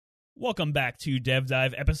Welcome back to Dev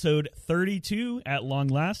Dive episode 32 at long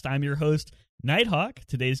last. I'm your host, Nighthawk.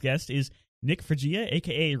 Today's guest is Nick Friggia,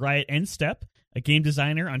 aka Riot N-Step, a game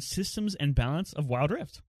designer on systems and balance of Wild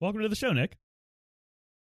Rift. Welcome to the show, Nick.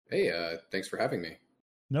 Hey, thanks for having me.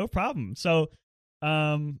 No problem. So,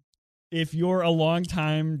 if you're a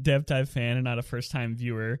long-time Dev Dive fan and not a first-time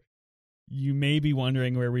viewer, you may be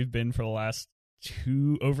wondering where we've been for the last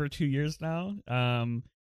over 2 years now.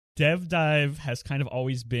 Dev Dive has kind of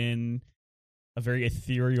always been a very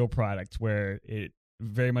ethereal product where it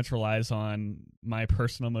very much relies on my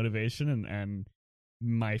personal motivation and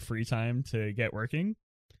my free time to get working.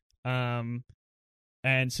 And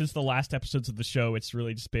since the last episodes of the show, it's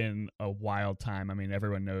really just been a wild time. I mean,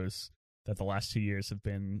 everyone knows that the last 2 years have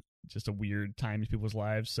been just a weird time in people's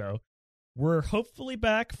lives. So we're hopefully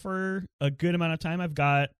back for a good amount of time. I've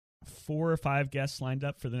got 4 or 5 guests lined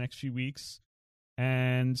up for the next few weeks.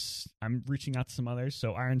 And I'm reaching out to some others,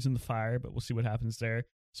 so iron's in the fire, but we'll see what happens there.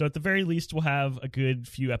 So at the very least, we'll have a good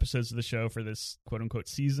few episodes of the show for this quote-unquote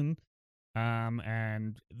season.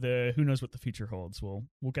 And who knows what the future holds. We'll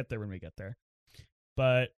get there when we get there.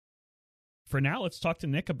 But for now, let's talk to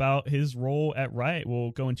Nick about his role at Riot.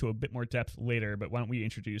 We'll go into a bit more depth later, but why don't we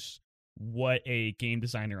introduce what a game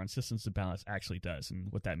designer on systems and balance actually does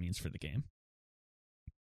and what that means for the game.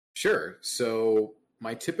 Sure. So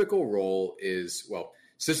my typical role is, well,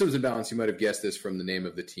 systems and balance, you might have guessed this from the name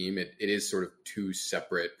of the team. It is sort of 2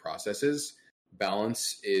 separate processes.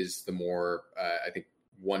 Balance is the more, I think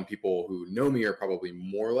people who know me are probably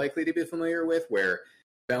more likely to be familiar with, where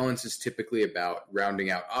balance is typically about rounding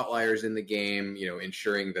out outliers in the game,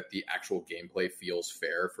 ensuring that the actual gameplay feels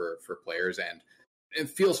fair for players, and it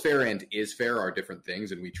feels fair and is fair are different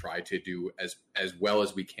things, and we try to do as well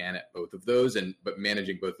as we can at both of those. But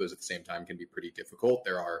managing both of those at the same time can be pretty difficult.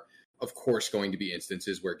 There are, of course, going to be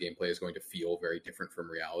instances where gameplay is going to feel very different from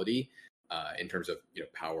reality in terms of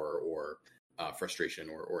power or frustration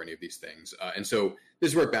or any of these things. And so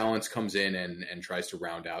this is where balance comes in and tries to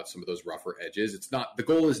round out some of those rougher edges. It's not, the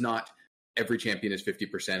goal is not every champion is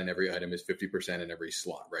 50% and every item is 50% in every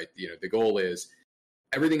slot, right? The goal is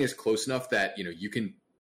everything is close enough that, you can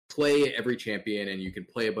play every champion and you can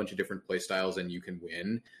play a bunch of different play styles and you can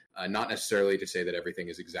win, not necessarily to say that everything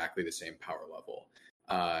is exactly the same power level.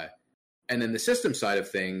 And then the system side of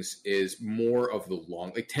things is more of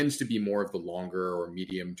tends to be more of the longer or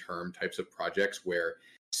medium term types of projects where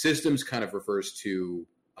systems kind of refers to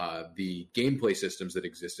the gameplay systems that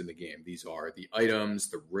exist in the game. These are the items,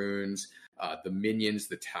 the runes, the minions,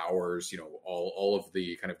 the towers, all of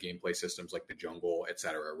the kind of gameplay systems like the jungle,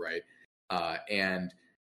 etc. Right. And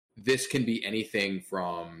this can be anything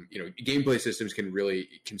from, gameplay systems can really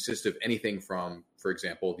consist of anything from, for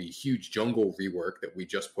example, the huge jungle rework that we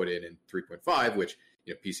just put in 3.5, which,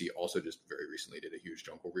 PC also just very recently did a huge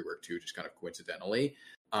jungle rework too, just kind of coincidentally.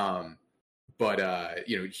 But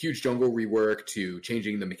huge jungle rework to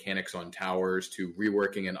changing the mechanics on towers to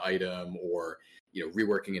reworking an item or,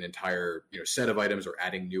 reworking an entire, set of items or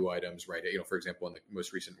adding new items, right? For example, in the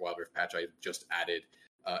most recent Wild Rift patch, I just added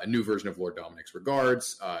a new version of Lord Dominik's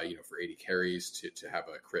Regards, for AD carries to have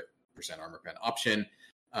a crit % armor pen option.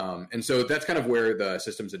 And so that's kind of where the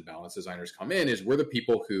systems and balance designers come in, is we're the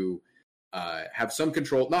people who have some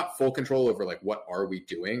control, not full control over like what are we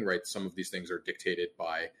doing, right? Some of these things are dictated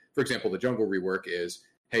by, for example, the jungle rework is,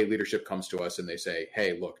 hey, leadership comes to us and they say,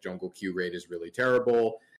 hey, look, jungle Q rate is really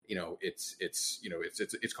terrible.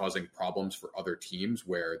 It's causing problems for other teams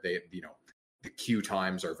where they, the queue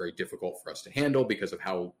times are very difficult for us to handle because of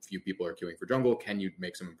how few people are queuing for jungle. Can you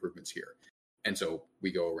make some improvements here? And so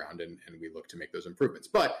we go around and we look to make those improvements.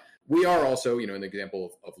 But we are also, in the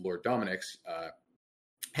example of Lord Dominik's,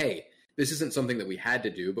 hey, this isn't something that we had to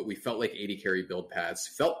do, but we felt like AD carry build paths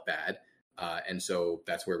felt bad. And so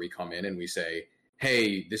that's where we come in and we say,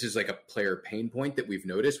 hey, this is like a player pain point that we've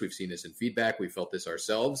noticed. We've seen this in feedback. We felt this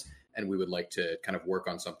ourselves, and we would like to kind of work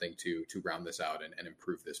on something to round this out and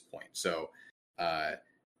improve this point. So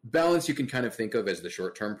balance you can kind of think of as the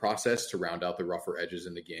short-term process to round out the rougher edges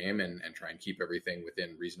in the game and try and keep everything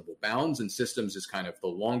within reasonable bounds. And systems is kind of the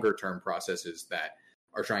longer-term processes that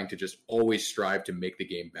are trying to just always strive to make the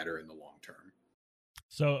game better in the long term.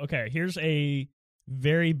 So, okay, here's a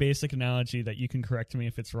very basic analogy that you can correct me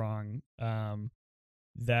if it's wrong,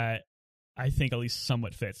 that I think at least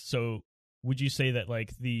somewhat fits. So would you say that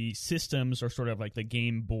like the systems are sort of like the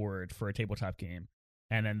game board for a tabletop game,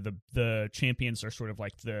 and then the champions are sort of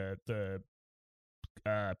like the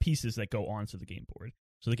pieces that go onto the game board?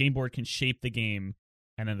 So the game board can shape the game,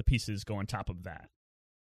 and then the pieces go on top of that.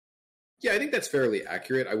 Yeah, I think that's fairly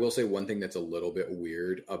accurate. I will say one thing that's a little bit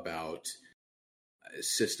weird about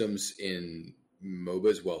systems in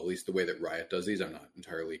MOBAs, well, at least the way that Riot does these, I'm not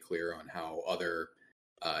entirely clear on how other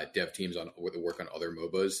dev teams that work on other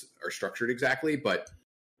MOBAs are structured exactly, but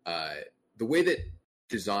the way that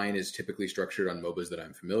design is typically structured on MOBAs that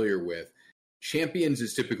I'm familiar with, Champions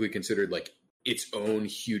is typically considered like its own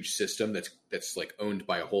huge system that's like owned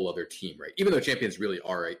by a whole other team, right? Even though Champions really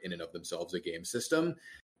are in and of themselves a game system,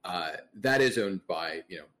 that is owned by,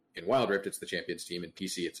 in Wild Rift, it's the Champions team. In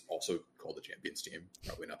PC, it's also called the Champions team.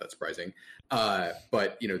 Probably not that surprising.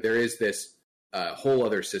 But, there is this whole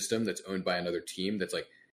other system that's owned by another team that's like,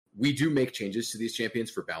 we do make changes to these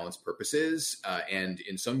champions for balance purposes. And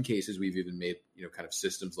in some cases, we've even made, kind of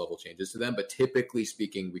systems level changes to them. But typically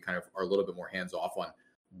speaking, we kind of are a little bit more hands off on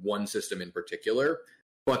one system in particular.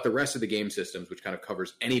 But the rest of the game systems, which kind of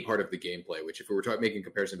covers any part of the gameplay, which if we were making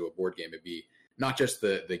comparison to a board game, it'd be not just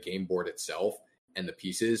the game board itself and the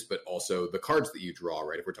pieces, but also the cards that you draw,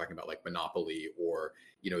 right? If we're talking about like Monopoly or,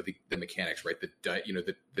 the mechanics, right?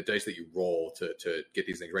 The dice that you roll to get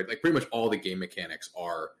these things, right? Like pretty much all the game mechanics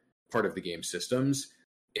are part of the game systems.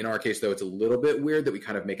 In our case, though, it's a little bit weird that we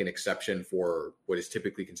kind of make an exception for what is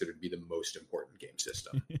typically considered to be the most important game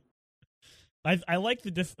system. I like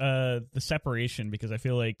the separation, because I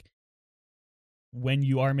feel like when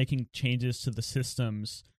you are making changes to the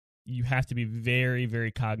systems, you have to be very,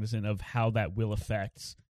 very cognizant of how that will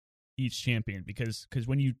affect each champion, because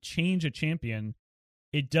when you change a champion,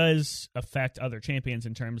 it does affect other champions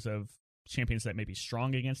in terms of champions that may be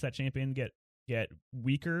strong against that champion get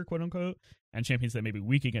weaker, quote unquote, and champions that may be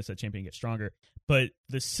weak against that champion get stronger. But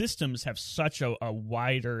the systems have such a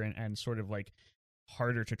wider and sort of like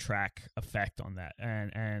harder to track effect on that.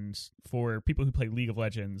 And for people who play League of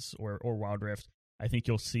Legends or Wild Rift, I think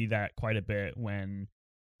you'll see that quite a bit when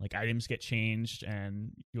like items get changed,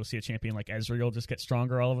 and you'll see a champion like Ezreal just get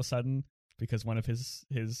stronger all of a sudden because one of his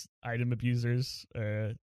item abusers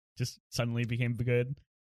just suddenly became good.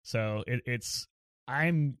 So it's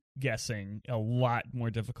I'm guessing a lot more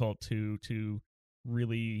difficult to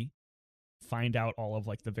really find out all of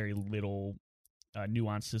like the very little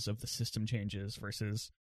nuances of the system changes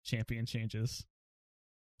versus champion changes.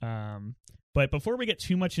 But before we get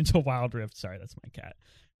too much into Wild Rift, sorry, that's my cat.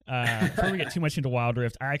 Before we get too much into Wild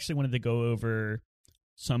Rift, I actually wanted to go over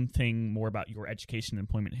something more about your education and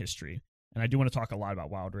employment history. And I do want to talk a lot about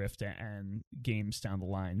Wild Rift and games down the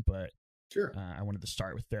line, but sure. I wanted to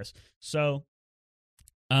start with this. So,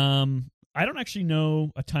 I don't actually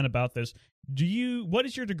know a ton about this. What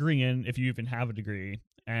is your degree in, if you even have a degree,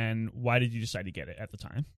 and why did you decide to get it at the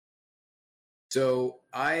time? So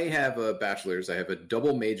I have a bachelor's. I have a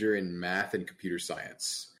double major in math and computer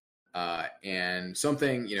science. And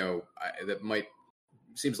something, that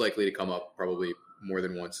seems likely to come up probably more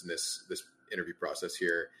than once in this interview process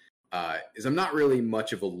here, is I'm not really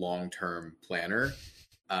much of a long-term planner.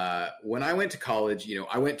 When I went to college,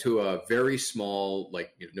 I went to a very small,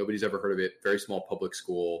 nobody's ever heard of it, very small public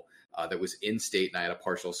school that was in state, and I had a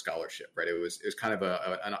partial scholarship, right? It was kind of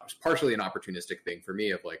it was partially an opportunistic thing for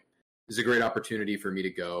me of like, this is a great opportunity for me to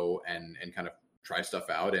go and kind of try stuff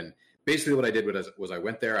out. And basically what I did was I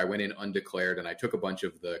went there, I went in undeclared, and I took a bunch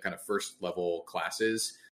of the kind of first level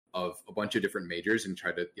classes of a bunch of different majors and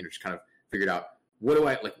tried to, just kind of figured out, what do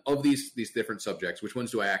I like of these different subjects? Which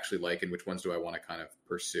ones do I actually like, and which ones do I want to kind of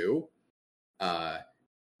pursue?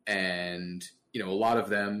 And a lot of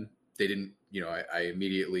them, they didn't. I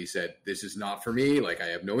immediately said, this is not for me. Like, I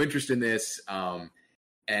have no interest in this.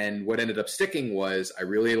 And what ended up sticking was I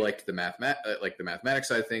really liked the mathematics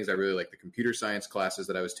side of things. I really liked the computer science classes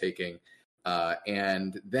that I was taking.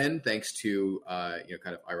 And then, thanks to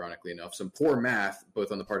kind of ironically enough, some poor math,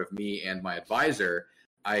 both on the part of me and my advisor,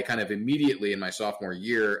 I kind of immediately in my sophomore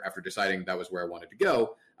year, after deciding that was where I wanted to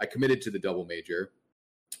go, I committed to the double major,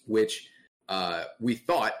 which we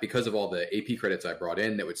thought, because of all the AP credits I brought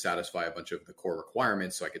in that would satisfy a bunch of the core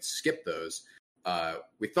requirements so I could skip those,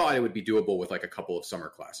 we thought it would be doable with like a couple of summer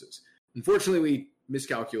classes. Unfortunately, we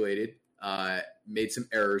miscalculated, made some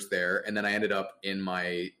errors there, and then I ended up in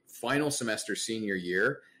my final semester senior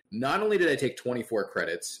year. Not only did I take 24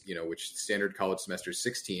 credits, which standard college semester is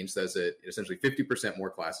 16, so that's essentially 50% more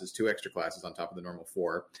classes, 2 extra classes on top of the normal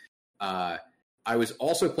 4. I was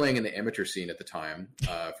also playing in the amateur scene at the time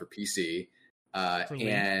for PC. For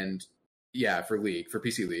League, for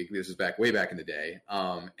PC League. This was way back in the day.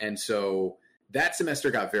 And so that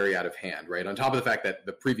semester got very out of hand, right? On top of the fact that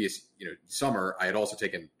the previous, summer, I had also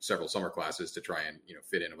taken several summer classes to try and,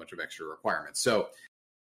 fit in a bunch of extra requirements. So,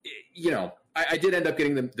 I did end up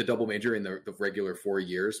getting the double major in the regular 4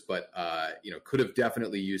 years, but, could have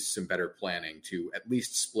definitely used some better planning to at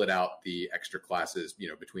least split out the extra classes,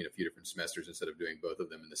 between a few different semesters instead of doing both of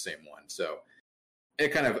them in the same one. So it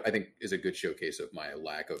kind of, I think, is a good showcase of my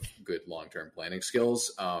lack of good long-term planning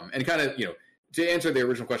skills. And kind of, to answer the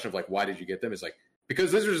original question of like, why did you get them, is like,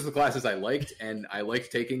 because those are just the classes I liked, and I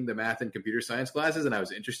liked taking the math and computer science classes, and I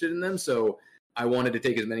was interested in them. So I wanted to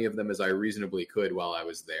take as many of them as I reasonably could while I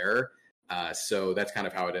was there. So that's kind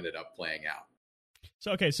of how it ended up playing out.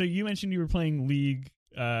 So, okay. So you mentioned you were playing League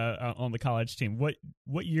on the college team.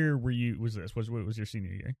 What year was this? What was your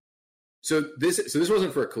senior year? So this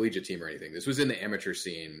wasn't for a collegiate team or anything. This was in the amateur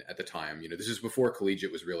scene at the time. This is before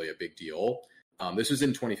collegiate was really a big deal. This was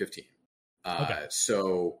in 2015. Okay.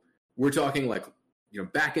 So we're talking like,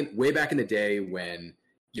 way back in the day when,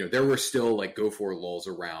 there were still like Go for Lulz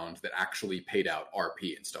around that actually paid out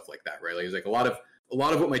RP and stuff like that, right? Like it was like a lot of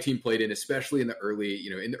what my team played in, especially in the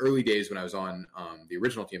early days when I was on the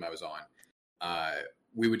original team I was on,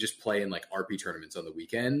 we would just play in like RP tournaments on the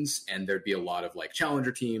weekends, and there'd be a lot of like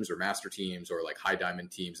challenger teams or master teams or like high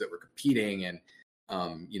diamond teams that were competing. And,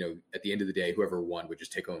 at the end of the day, whoever won would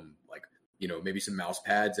just take home like, maybe some mouse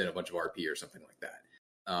pads and a bunch of RP or something like that.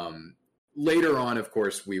 Later on, of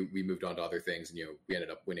course, we moved on to other things, and, we ended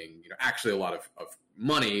up winning, actually a lot of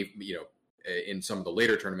money, in some of the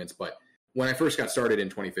later tournaments. But when I first got started in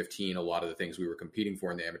 2015, a lot of the things we were competing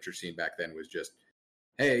for in the amateur scene back then was just,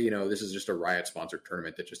 hey, this is just a Riot sponsored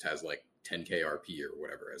tournament that just has like 10K RP or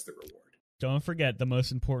whatever as the reward. Don't forget the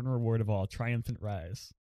most important reward of all, Triumphant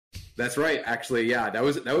Rise. That's right. Actually, yeah, that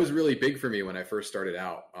was really big for me when I first started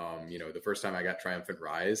out. The first time I got Triumphant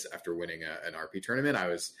Rise after winning an RP tournament, I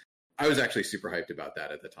was actually super hyped about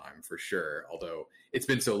that at the time, for sure. Although it's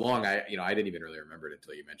been so long, I didn't even really remember it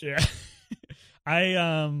until you mentioned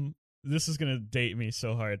it. This is gonna date me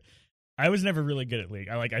so hard. I was never really good at League.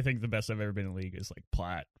 I think the best I've ever been in League is like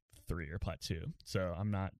Plat 3 or Plat 2. So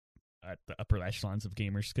I'm not at the upper echelons of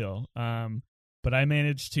gamer skill. But I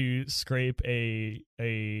managed to scrape a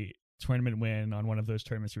tournament win on one of those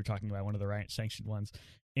tournaments we were talking about, one of the Riot sanctioned ones,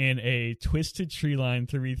 in a Twisted Treeline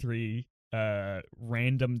 3v3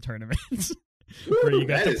 random tournament where you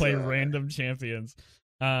got to play random champions.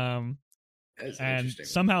 And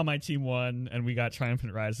somehow my team won, and we got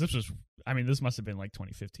Triumphant Rise. This must have been like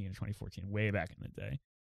 2015 or 2014, way back in the day.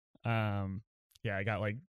 I got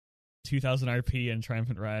like 2,000 RP and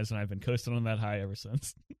Triumphant Rise, and I've been coasting on that high ever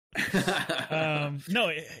since.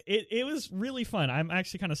 No, it was really fun. I'm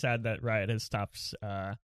actually kind of sad that Riot has stopped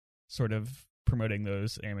sort of promoting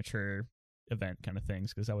those amateur event kind of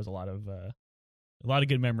things, because that was a lot of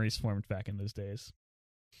good memories formed back in those days.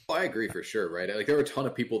 Well, I agree for sure, right? Like there were a ton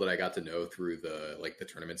of people that I got to know through the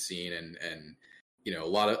tournament scene, and a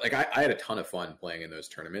lot of like I had a ton of fun playing in those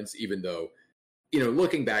tournaments, even though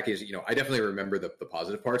looking back is I definitely remember the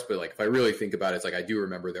positive parts, but like if I really think about it, it's like I do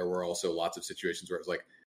remember there were also lots of situations where it was like,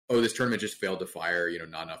 oh, this tournament just failed to fire,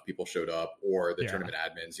 not enough people showed up, or the tournament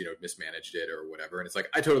admins mismanaged it or whatever. And it's like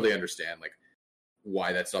I totally understand like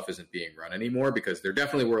why that stuff isn't being run anymore, because there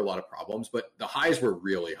definitely were a lot of problems, but the highs were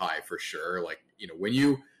really high for sure. Like when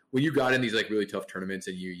you got in these like really tough tournaments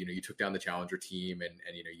and you took down the challenger team and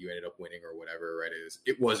you ended up winning or whatever, right?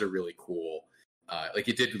 It was a really cool,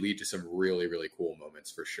 it did lead to some really, really cool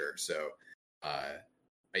moments for sure. So,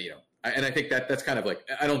 and I think that's kind of like,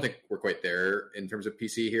 I don't think we're quite there in terms of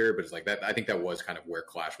PC here, but it's like that. I think that was kind of where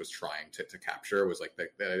Clash was trying to capture, was like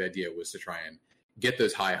the idea was to try and get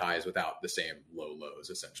those high highs without the same low lows,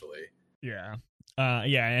 essentially. Yeah.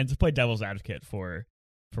 And to play devil's advocate for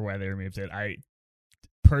why they removed it, I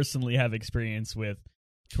personally have experience with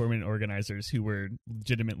tournament organizers who were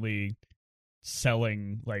legitimately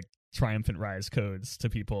selling like Triumphant Rise codes to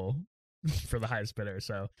people for the highest bidder.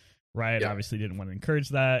 So Riot obviously didn't want to encourage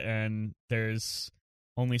that, and there's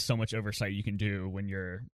only so much oversight you can do when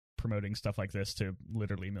you're promoting stuff like this to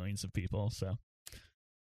literally millions of people. So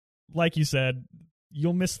like you said,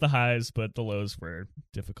 you'll miss the highs, but the lows were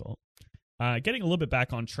difficult. Getting a little bit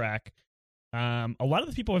back on track, a lot of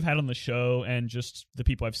the people I've had on the show and just the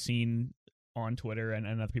people I've seen on Twitter and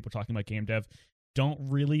other people talking about game dev don't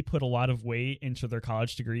really put a lot of weight into their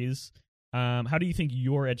college degrees. How do you think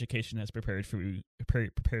your education has prepared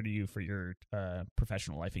you for your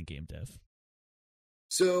professional life in game dev?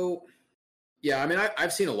 So, yeah,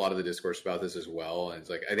 I've seen a lot of the discourse about this as well, and it's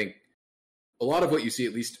like I think a lot of what you see,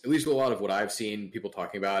 at least a lot of what I've seen people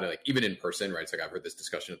talking about, like even in person, right? It's like I've heard this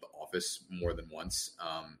discussion at the office more than once.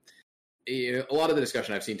 A lot of the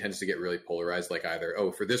discussion I've seen tends to get really polarized, like either,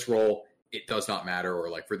 oh, for this role it does not matter, or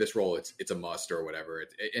like for this role it's a must or whatever.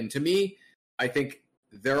 And to me, I think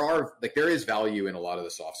there is value in a lot of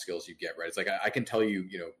the soft skills you get, right? It's like I can tell you,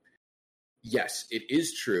 yes, it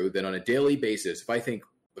is true that on a daily basis, if I think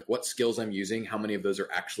like what skills I'm using, how many of those are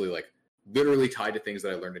actually like literally tied to things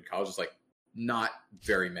that I learned in college, it's like not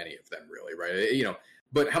very many of them really, right?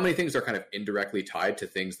 But how many things are kind of indirectly tied to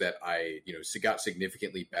things that I, got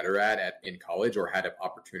significantly better at in college, or had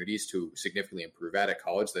opportunities to significantly improve at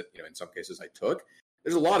college that, in some cases I took?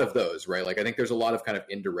 There's a lot of those, right? Like, I think there's a lot of kind of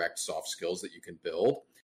indirect soft skills that you can build.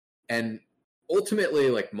 And ultimately,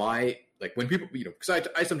 when people, because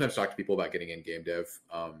I sometimes talk to people about getting in game dev,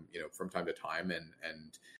 from time to time.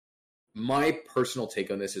 And my personal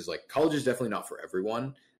take on this is, like, college is definitely not for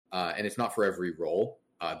everyone. And it's not for every role.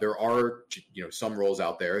 There are, some roles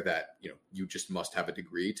out there that, you just must have a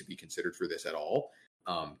degree to be considered for this at all.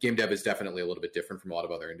 Game dev is definitely a little bit different from a lot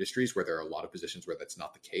of other industries where there are a lot of positions where that's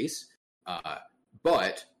not the case.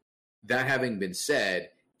 But that having been said,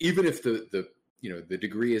 even if the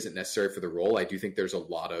degree isn't necessary for the role, I do think there's a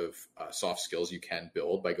lot of soft skills you can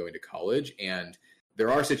build by going to college. And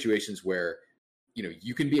there are situations where,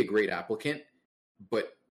 you can be a great applicant,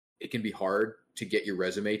 but it can be hard to get your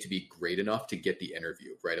resume to be great enough to get the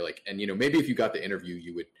interview, right? Like, and, maybe if you got the interview,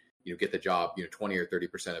 you would, get the job, 20 or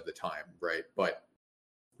 30% of the time, right? But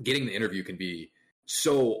getting the interview can be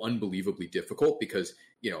so unbelievably difficult because,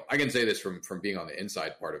 I can say this from being on the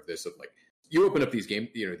inside part of this, of like, you open up these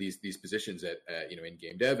these positions at, in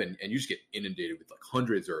game dev, and you just get inundated with like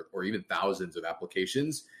hundreds or even thousands of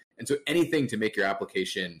applications. And so anything to make your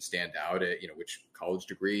application stand out at, which college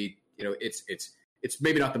degree, it's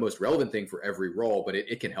maybe not the most relevant thing for every role, but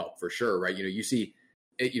it can help for sure, right? You see,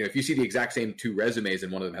 if you see the exact same two resumes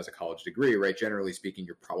and one of them has a college degree, right? Generally speaking,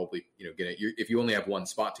 you're probably, if you only have one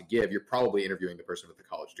spot to give, you're probably interviewing the person with the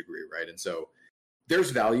college degree, right? And so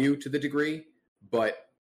there's value to the degree, but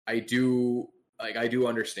I do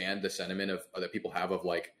understand the sentiment of that people have of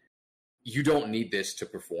like, you don't need this to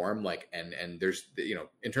perform, like, and there's,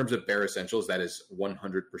 in terms of bare essentials, that is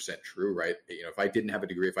 100% true, right? If I didn't have a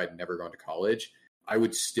degree, if I'd never gone to college, I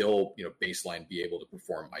would still, baseline be able to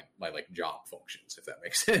perform my like job functions, if that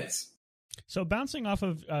makes sense. So bouncing off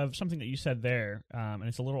of something that you said there, and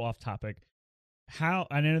it's a little off topic,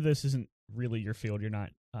 I know this isn't really your field, you're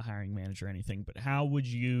not a hiring manager or anything, but how would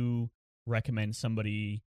you recommend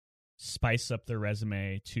somebody spice up their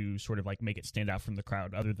resume to sort of like make it stand out from the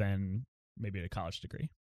crowd other than maybe a college degree?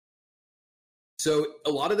 So a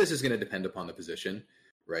lot of this is going to depend upon the position,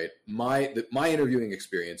 right? My interviewing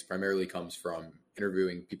experience primarily comes from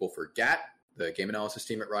interviewing people for GAT, the game analysis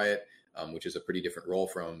team at Riot, which is a pretty different role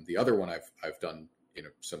from the other one I've done,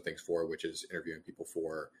 some things for, which is interviewing people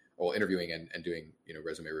interviewing and doing,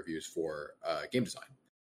 resume reviews for game design.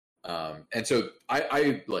 And so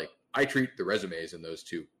I treat the resumes in those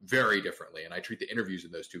two very differently, and I treat the interviews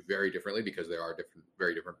in those two very differently because there are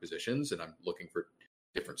very different positions, and I'm looking for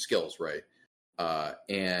different skills, right?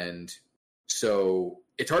 And so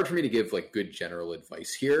it's hard for me to give like good general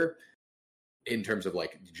advice here in terms of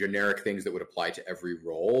like generic things that would apply to every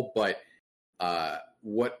role. But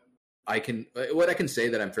what I can say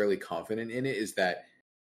that I'm fairly confident in it is that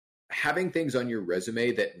having things on your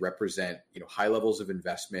resume that represent, high levels of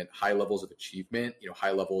investment, high levels of achievement,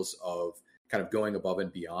 high levels of kind of going above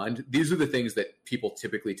and beyond. These are the things that people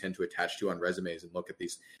typically tend to attach to on resumes and look at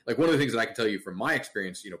these. Like, one of the things that I can tell you from my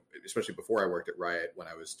experience, especially before I worked at Riot when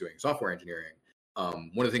I was doing software engineering,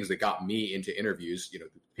 one of the things that got me into interviews,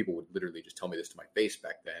 people would literally just tell me this to my face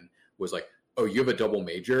back then, was like, oh, you have a double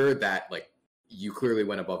major that like you clearly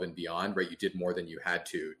went above and beyond, right? You did more than you had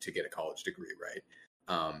to get a college degree, right?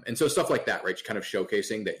 And so stuff like that, right? Kind of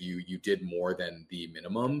showcasing that you did more than the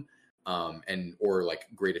minimum, or like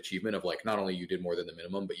great achievement of like, not only you did more than the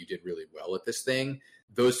minimum, but you did really well at this thing.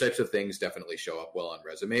 Those types of things definitely show up well on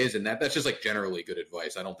resumes. And that's just like generally good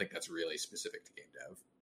advice. I don't think that's really specific to game dev.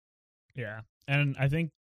 Yeah. And I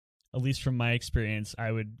think, at least from my experience,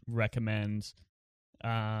 I would recommend,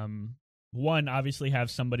 one, obviously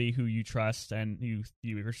have somebody who you trust and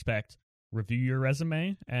you respect review your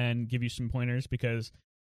resume and give you some pointers, because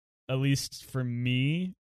at least for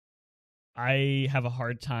me, I have a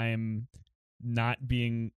hard time not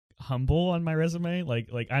being humble on my resume. Like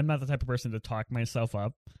I'm not the type of person to talk myself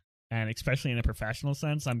up, and especially in a professional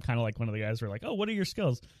sense, I'm kind of like one of the guys who are like, oh, what are your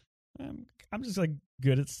skills? I'm just like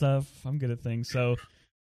good at stuff. I'm good at things. So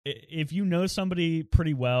if you know somebody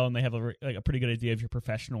pretty well and they have a pretty good idea of your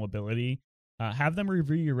professional ability, have them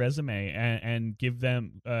review your resume and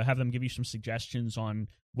have them give you some suggestions on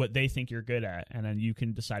what they think you're good at, and then you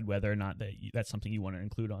can decide whether or not that's something you want to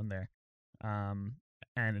include on there.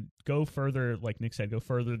 And go further, like Nick said, go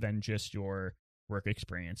further than just your work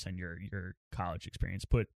experience and your college experience.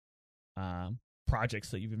 Put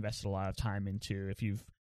projects that you've invested a lot of time into.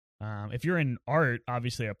 If you're in art,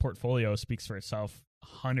 obviously a portfolio speaks for itself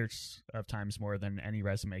hundreds of times more than any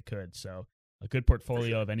resume could. So a good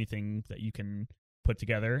portfolio of anything that you can put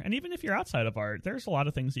together. And even if you're outside of art, there's a lot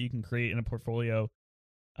of things that you can create in a portfolio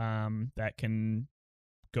that can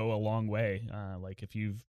go a long way. Like if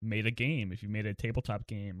you've made a game, if you've made a tabletop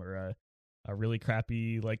game or a really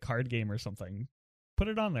crappy like card game or something, put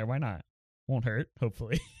it on there. Why not? Won't hurt,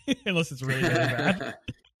 hopefully, unless it's really, really bad.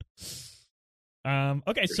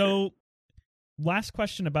 Okay, so last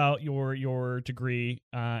question about your degree,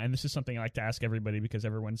 and this is something I like to ask everybody because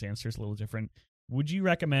everyone's answer is a little different. Would you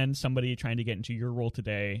recommend somebody trying to get into your role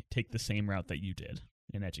today take the same route that you did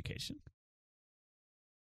in education?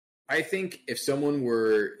 I think if someone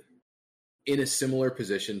were in a similar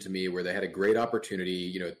position to me where they had a great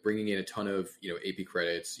opportunity, bringing in a ton of, AP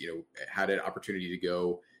credits, had an opportunity to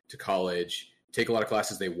go to college, take a lot of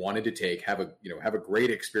classes they wanted to take, have a great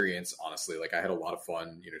experience. Honestly, like I had a lot of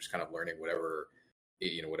fun, just kind of learning whatever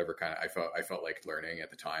kind of I felt like learning at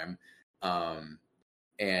the time.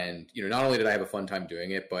 And, not only did I have a fun time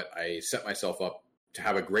doing it, but I set myself up to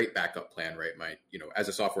have a great backup plan, right? As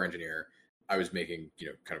a software engineer, I was making,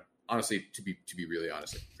 kind of honestly, to be really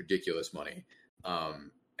honest, like ridiculous money,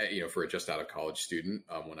 for a just out of college student,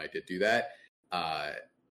 when I did do that.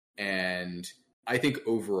 And I think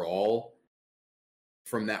overall,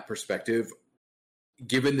 from that perspective,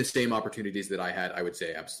 given the same opportunities that I had, I would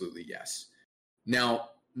say absolutely yes. Now,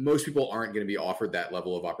 most people aren't going to be offered that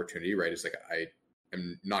level of opportunity, right? It's like, I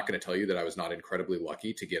am not going to tell you that I was not incredibly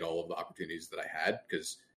lucky to get all of the opportunities that I had,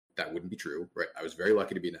 because that wouldn't be true, right? I was very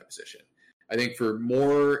lucky to be in that position. I think for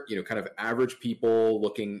more, kind of average people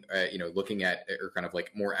looking at, or kind of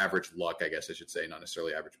like more average luck, I guess I should say, not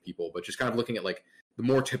necessarily average people, but just kind of looking at like the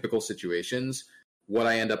more typical situations, what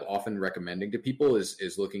I end up often recommending to people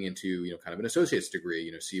is looking into, kind of an associate's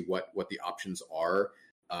degree, see what the options are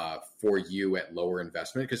for you at lower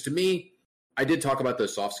investment. Because to me, I did talk about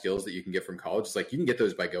those soft skills that you can get from college. It's like you can get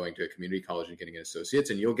those by going to a community college and getting an associate's,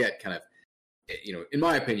 and you'll get kind of, in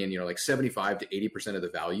my opinion, like 75 to 80% of the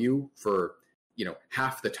value for,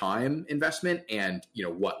 half the time investment and,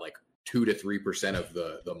 like 2 to 3% of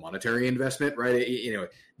the monetary investment, right?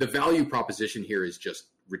 The value proposition here is just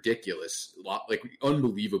ridiculous, like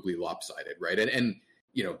unbelievably lopsided, right? And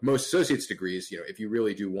most associate's degrees, if you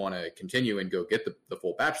really do want to continue and go get the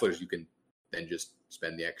full bachelor's, you can then just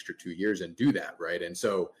spend the extra 2 years and do that, right? And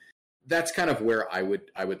so that's kind of where I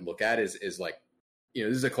would look at is like, this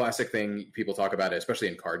is a classic thing people talk about, especially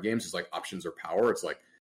in card games, is like options or power. It's like,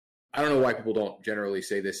 I don't know why people don't generally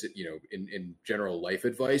say this, in general life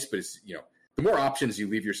advice, but it's, the more options you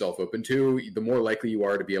leave yourself open to, the more likely you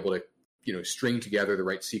are to be able to, string together the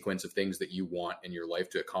right sequence of things that you want in your life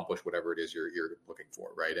to accomplish whatever it is you're looking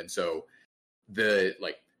for, right? And so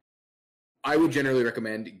I would generally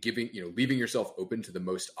recommend leaving yourself open to the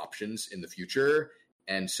most options in the future.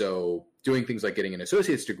 And so doing things like getting an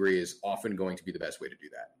associate's degree is often going to be the best way to do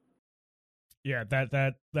that. Yeah,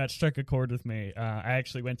 that struck a chord with me. I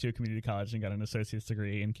actually went to a community college and got an associate's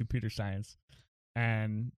degree in computer science.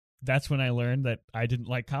 And that's when I learned that I didn't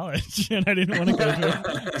like college and I didn't want to go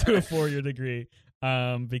to a 4-year degree.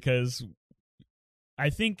 Because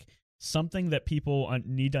I think something that people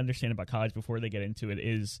need to understand about college before they get into it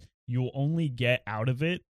is you'll only get out of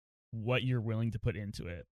it what you're willing to put into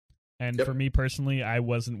it. And Yep. For me personally, I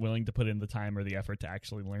wasn't willing to put in the time or the effort to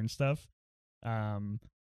actually learn stuff.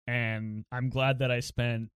 And I'm glad that I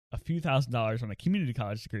spent a few $1,000s on a community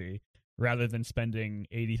college degree rather than spending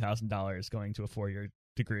 $80,000 going to a 4-year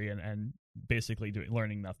degree and basically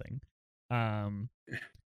learning nothing. And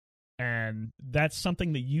that's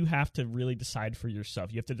something that you have to really decide for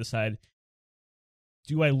yourself. You have to decide,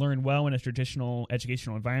 do I learn well in a traditional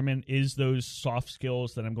educational environment? Is those soft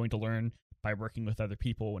skills that I'm going to learn by working with other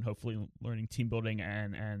people and hopefully learning team building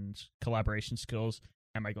and collaboration skills,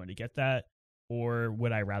 am I going to get that? Or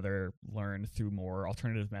would I rather learn through more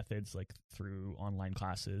alternative methods, like through online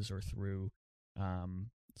classes or through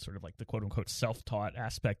sort of like the quote-unquote self-taught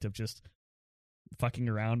aspect of just fucking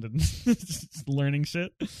around and learning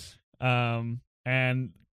shit? And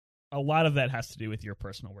a lot of that has to do with your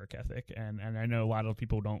personal work ethic. And I know a lot of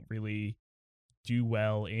people don't really do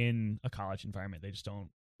well in a college environment. They just don't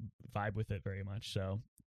vibe with it very much. So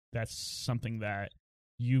that's something that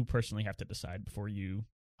you personally have to decide before you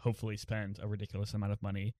hopefully spend a ridiculous amount of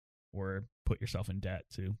money or put yourself in debt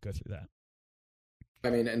to go through that. I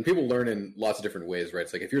mean, and people learn in lots of different ways, right?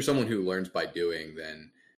 It's like if you're someone who learns by doing, then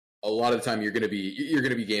a lot of the time you're going to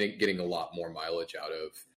be getting a lot more mileage out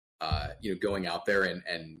of going out there and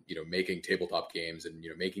making tabletop games and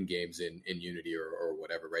making games in Unity or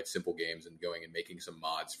whatever, right? Simple games, and going and making some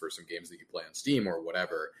mods for some games that you play on Steam or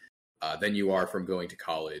whatever. Than you are from going to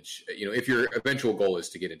college. If your eventual goal is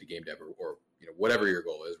to get into game dev or whatever your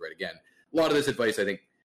goal is, right? Again, a lot of this advice, I think,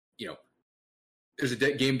 there's a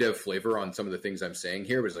game dev flavor on some of the things I'm saying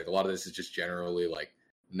here, but it's like a lot of this is just generally like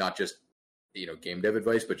not just, game dev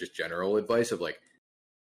advice, but just general advice of like,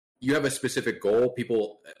 you have a specific goal.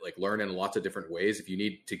 People like learn in lots of different ways. If you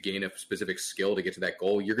need to gain a specific skill to get to that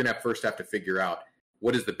goal, you're going to first have to figure out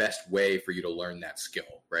what is the best way for you to learn that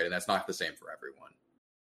skill, right? And that's not the same for everyone.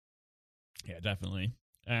 Yeah, definitely.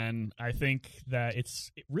 And I think that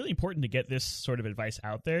it's really important to get this sort of advice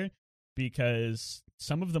out there, because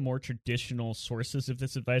some of the more traditional sources of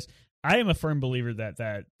this advice, I am a firm believer that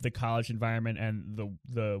the college environment and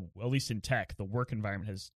the at least in tech, the work environment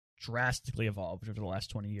has drastically evolved over the last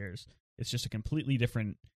 20 years. It's just a completely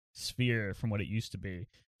different sphere from what it used to be.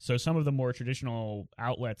 So some of the more traditional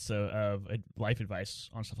outlets of life advice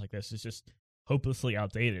on stuff like this is just hopelessly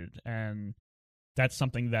outdated. And that's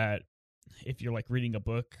something that if you're like reading a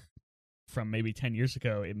book from maybe 10 years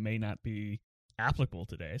ago, it may not be applicable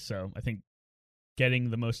today. So I think getting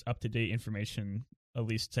the most up-to-date information, at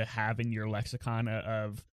least to have in your lexicon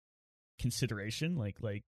of consideration, like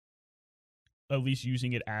at least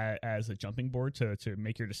using it as a jumping board to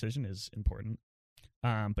make your decision is important.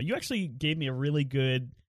 But you actually gave me a really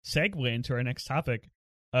good segue into our next topic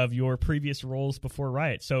of your previous roles before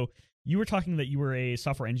Riot. So you were talking that you were a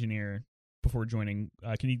software engineer before joining.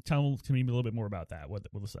 Can you tell me a little bit more about that? What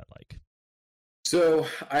was that like? So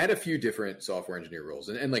I had a few different software engineer roles.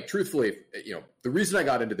 And like, truthfully, the reason I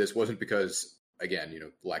got into this wasn't because, again,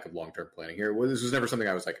 lack of long-term planning here. Well, this was never something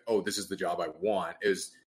I was like, oh, this is the job I want. It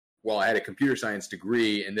was, well, I had a computer science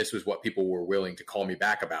degree, and this was what people were willing to call me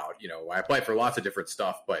back about. I applied for lots of different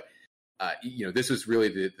stuff, but this was really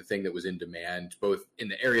the thing that was in demand, both in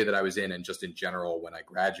the area that I was in and just in general when I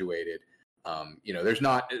graduated. There's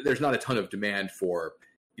not a ton of demand for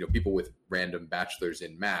people with random bachelors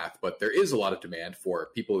in math, but there is a lot of demand for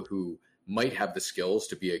people who might have the skills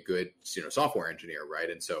to be a good software engineer, right?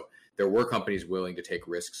 And so there were companies willing to take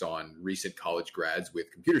risks on recent college grads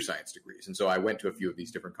with computer science degrees. And so I went to a few of these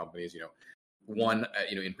different companies. One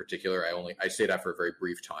in particular, I stayed at for a very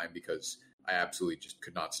brief time because I absolutely just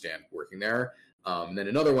could not stand working there. And then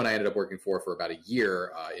another one I ended up working for about a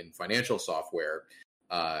year in financial software,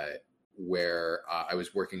 where I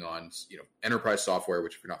was working on enterprise software,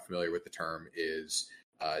 which if you're not familiar with the term is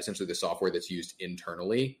essentially the software that's used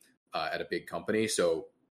internally at a big company. So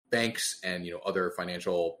banks and other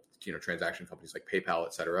financial transaction companies like PayPal,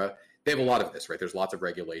 et cetera, they have a lot of this, right? There's lots of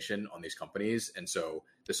regulation on these companies. And so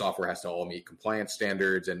the software has to all meet compliance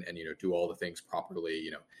standards and do all the things properly,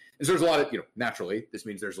 And so there's a lot of, naturally, this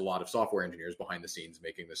means there's a lot of software engineers behind the scenes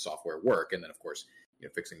making this software work. And then, of course,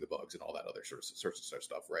 fixing the bugs and all that other sorts of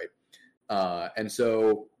stuff, right? And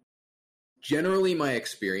so generally my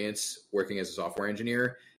experience working as a software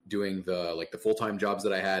engineer, doing the full-time jobs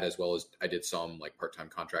that I had, as well as I did some part-time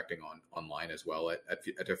contracting online as well at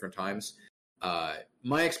different times.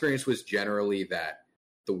 My experience was generally that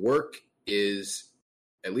the work is,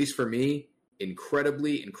 at least for me,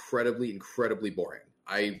 incredibly, incredibly, incredibly boring.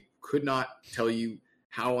 I could not tell you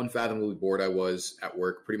how unfathomably bored I was at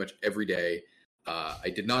work pretty much every day. I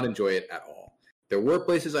did not enjoy it at all. There were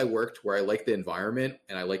places I worked where I liked the environment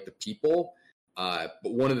and I liked the people. But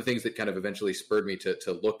one of the things that kind of eventually spurred me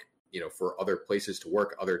to look, for other places to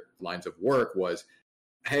work, other lines of work was,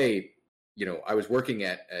 hey, I was working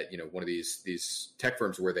at one of these tech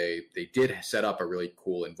firms where they did set up a really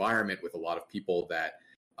cool environment with a lot of people that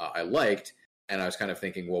I liked. And I was kind of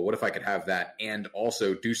thinking, well, what if I could have that and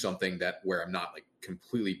also do something where I'm not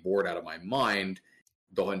completely bored out of my mind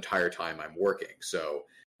the entire time I'm working. So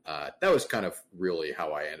that was kind of really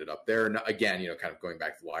how I ended up there. And again, kind of going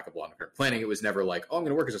back to the lack of long-term planning, it was never like, oh, I'm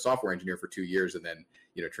going to work as a software engineer for 2 years and then,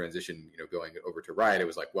 transition, going over to Riot. It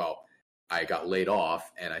was like, well, I got laid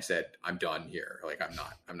off and I said, I'm done here.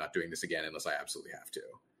 I'm not doing this again unless I absolutely have to.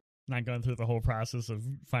 Not going through the whole process of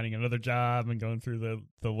finding another job and going through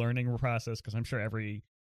the learning process, because I'm sure every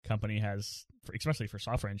company has, especially for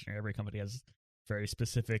software engineering, every company has very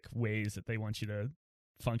specific ways that they want you to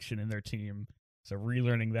function in their team. So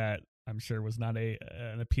relearning that, I'm sure, was not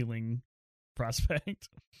an appealing prospect.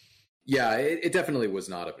 Yeah, it definitely was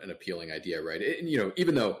not an appealing idea, right?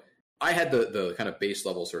 Even though I had the kind of base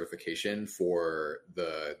level certification for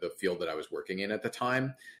the field that I was working in at the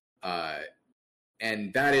time,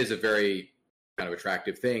 and that is a very kind of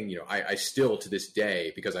attractive thing. I still to this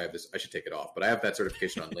day, because I have this, I should take it off, but I have that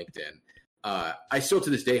certification on LinkedIn. I still to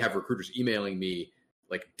this day have recruiters emailing me,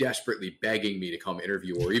 desperately begging me to come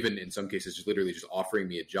interview, or even in some cases, just literally just offering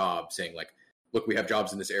me a job, saying look, we have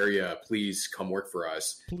jobs in this area, please come work for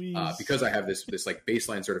us. Please. Because I have this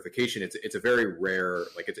baseline certification. It's a very rare,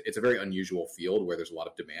 it's a very unusual field where there's a lot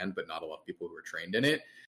of demand, but not a lot of people who are trained in it.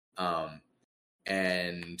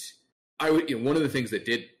 And one of the things that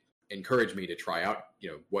did encourage me to try out,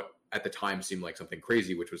 what at the time seemed like something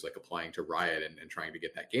crazy, which was like applying to Riot and trying to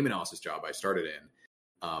get that game analysis job I started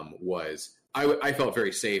in, was I felt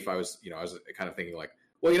very safe. I was kind of thinking like,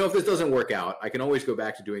 well, if this doesn't work out, I can always go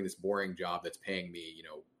back to doing this boring job that's paying me,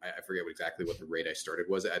 I forget exactly what the rate I started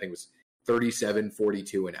was. I think it was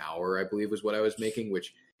 $37.42 an hour, I believe was what I was making,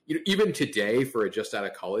 which, even today for a just out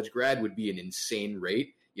of college grad would be an insane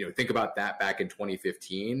rate. Think about that back in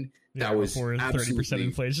 2015. That was 30%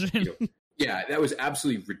 inflation. Yeah, that was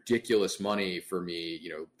absolutely ridiculous money for me,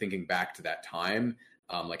 thinking back to that time,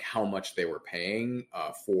 like how much they were paying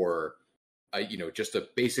for, just a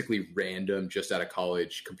basically random, just out of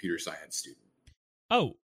college computer science student.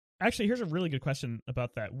 Oh, actually, here's a really good question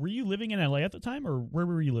about that. Were you living in LA at the time, or where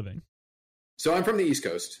were you living? So I'm from the East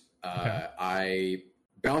Coast. Okay. I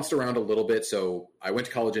bounced around a little bit. So I went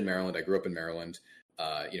to college in Maryland. I grew up in Maryland.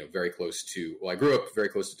 Very close to, I grew up very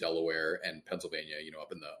close to Delaware and Pennsylvania,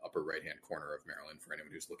 up in the upper right-hand corner of Maryland for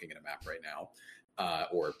anyone who's looking at a map right now,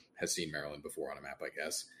 or has seen Maryland before on a map, I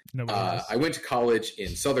guess. I went to college in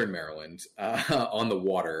Southern Maryland on the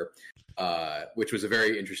water, which was a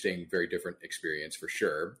very interesting, very different experience for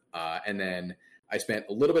sure. And then I spent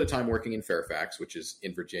a little bit of time working in Fairfax, which is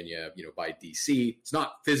in Virginia, by DC. It's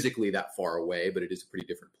not physically that far away, but it is a pretty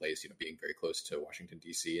different place, being very close to Washington,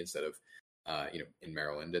 DC instead of in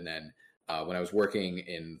Maryland. And then when I was working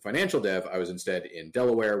in financial dev, I was instead in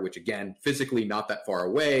Delaware, which again, physically not that far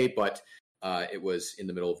away, but it was in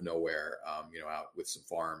the middle of nowhere, out with some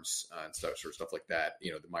farms and stuff like that.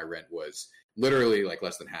 My rent was literally like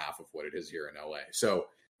less than half of what it is here in LA. So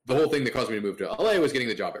the whole thing that caused me to move to LA was getting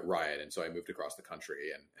the job at Riot. And so I moved across the country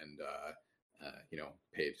and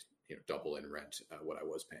paid, double in rent what I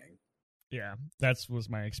was paying. Yeah, that was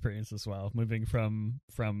my experience as well. Moving from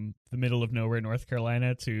the middle of nowhere, North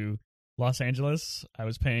Carolina, to Los Angeles, I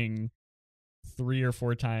was paying 3 or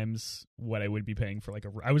 4 times what I would be paying for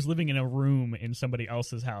I was living in a room in somebody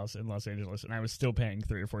else's house in Los Angeles, and I was still paying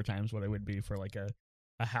 3 or 4 times what I would be for like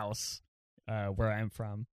a house where I'm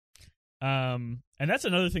from. And that's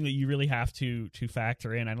another thing that you really have to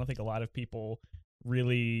factor in. I don't think a lot of people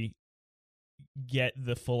really get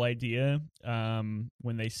the full idea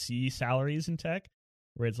when they see salaries in tech,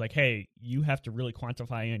 where it's like, hey, you have to really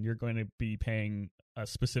quantify in you're going to be paying a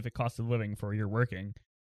specific cost of living for your working,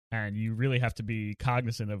 and you really have to be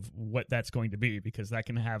cognizant of what that's going to be, because that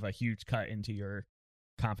can have a huge cut into your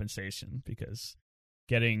compensation, because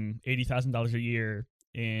getting $80,000 a year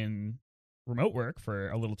in remote work for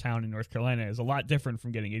a little town in North Carolina is a lot different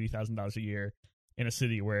from getting $80,000 a year in a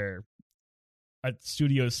city where a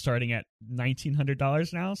studio is starting at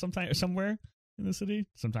 $1,900 now, somewhere in the city.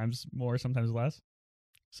 Sometimes more, sometimes less.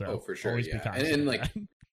 So, for sure, always yeah. be cognizant And of like, that.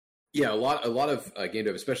 yeah, a lot of game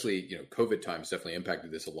dev, especially COVID times, definitely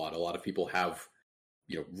impacted this a lot. A lot of people have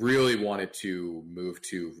really wanted to move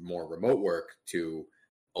to more remote work to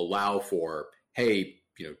allow for, hey,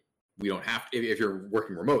 we don't have to, if you're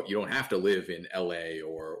working remote, you don't have to live in LA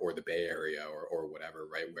or the Bay Area or whatever,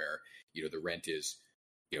 right? Where the rent is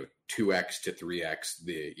 2x to 3x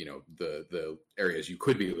the areas you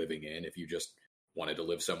could be living in if you just wanted to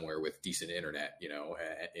live somewhere with decent internet,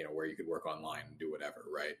 where you could work online and do whatever,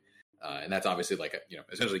 right? And that's obviously like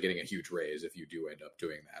essentially getting a huge raise if you do end up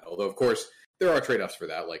doing that. Although of course there are trade-offs for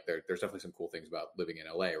that. Like there's definitely some cool things about living in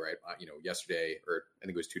LA, right? Yesterday, or I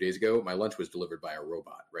think it was 2 days ago, my lunch was delivered by a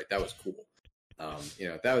robot, right? That was cool.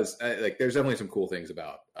 That was like, there's definitely some cool things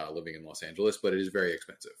about living in Los Angeles, but it is very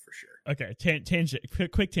expensive for sure. Okay, tangent,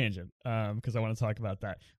 quick tangent, because I want to talk about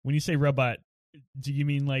that. When you say robot, do you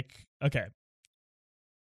mean like okay?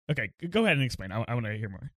 Go ahead and explain. I want to hear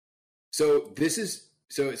more. So this is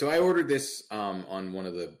so I ordered this on one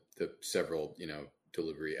of the several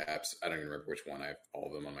delivery apps. I don't even remember which one. I have all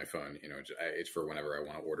of them on my phone. It's for whenever I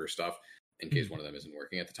want to order stuff in case one of them isn't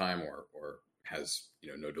working at the time or has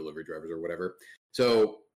no delivery drivers or whatever.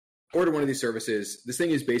 So order one of these services. This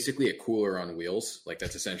thing is basically a cooler on wheels. Like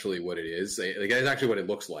that's essentially what it is. Like that's actually what it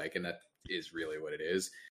looks like, and that is really what it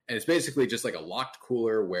is. And it's basically just like a locked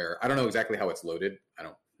cooler where I don't know exactly how it's loaded. I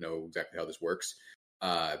don't know exactly how this works,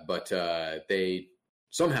 but they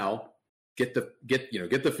somehow get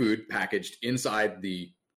the food packaged inside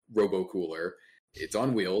the robo cooler. It's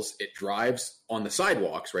on wheels. It drives on the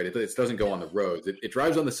sidewalks, right? It doesn't go on the roads. It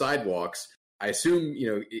drives on the sidewalks. I assume,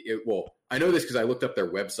 well, I know this because I looked up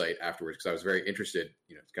their website afterwards because I was very interested.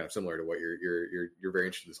 It's kind of similar to what you're very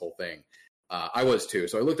interested in this whole thing. I was too.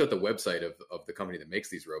 So I looked at the website of the company that makes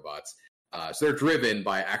these robots. So they're driven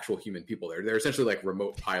by actual human people. They're essentially like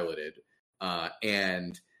remote piloted.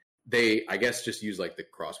 And they, I guess, just use like the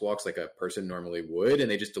crosswalks like a person normally would.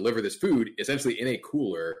 And they just deliver this food essentially in a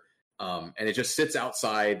cooler And it just sits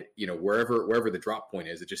outside, wherever the drop point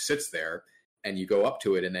is. It just sits there, and you go up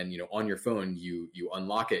to it, and then on your phone you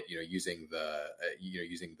unlock it, using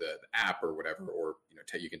the app or whatever, or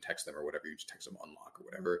you can text them or whatever. You just text them unlock or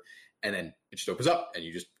whatever, and then it just opens up, and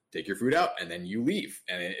you just take your food out, and then you leave.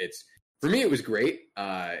 And it's, for me, it was great.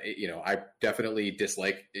 I definitely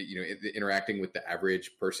dislike interacting with the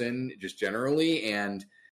average person just generally, and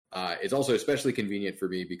it's also especially convenient for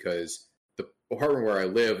me because the apartment where I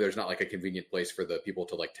live, there's not like a convenient place for the people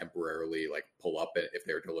to like temporarily like pull up if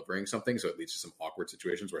they're delivering something. So it leads to some awkward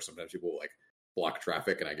situations where sometimes people will like block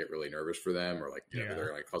traffic, and I get really nervous for them, or like they're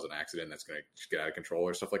going to cause an accident that's going to just get out of control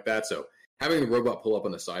or stuff like that. So having the robot pull up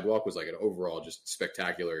on the sidewalk was like an overall just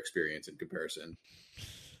spectacular experience in comparison.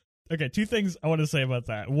 Okay, two things I want to say about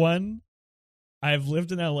that. One, I've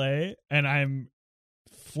lived in LA, and I'm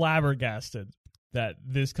flabbergasted that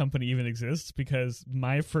this company even exists, because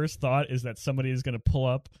my first thought is that somebody is going to pull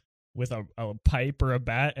up with a pipe or a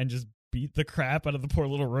bat and just beat the crap out of the poor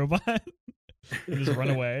little robot and just run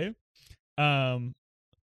away. And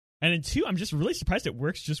then two, I'm just really surprised it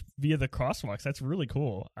works just via the crosswalks. That's really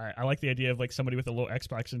cool. I like the idea of like somebody with a little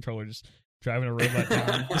Xbox controller just driving a robot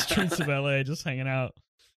down the streets of LA, just hanging out.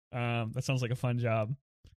 That sounds like a fun job.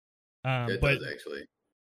 It does, actually.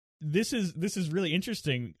 This is really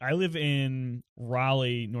interesting. I live in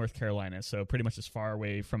Raleigh, North Carolina, so pretty much as far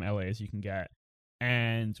away from LA as you can get.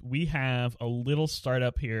 And we have a little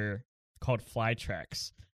startup here called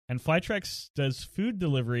Flytrex. And Flytrex does food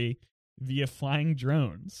delivery via flying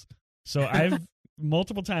drones. So I've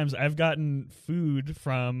multiple times I've gotten food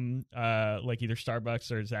from like either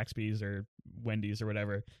Starbucks or Zaxby's or Wendy's or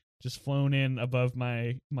whatever, just flown in above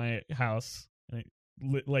my house. And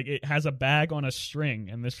it has a bag on a string,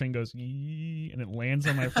 and the string goes yee, and it lands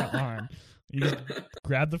on my front lawn. You just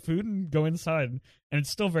grab the food and go inside, and it's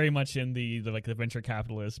still very much in the venture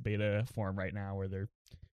capitalist beta form right now, where they're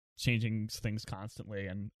changing things constantly.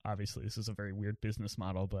 And obviously, this is a very weird business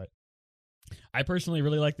model, but I personally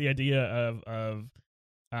really like the idea of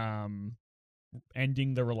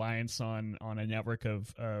ending the reliance on a network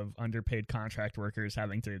of underpaid contract workers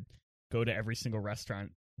having to go to every single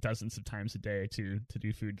restaurant dozens of times a day to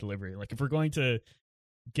do food delivery. Like, if we're going to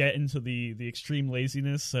get into the extreme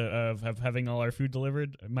laziness of having all our food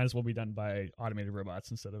delivered, it might as well be done by automated robots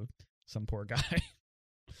instead of some poor guy.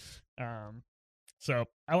 So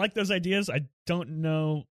I like those ideas. I don't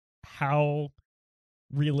know how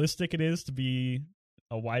realistic it is to be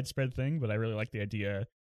a widespread thing, but I really like the idea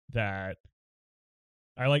that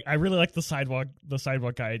I really like the sidewalk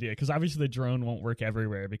guy idea, because obviously the drone won't work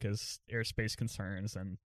everywhere because airspace concerns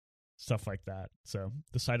and stuff like that. So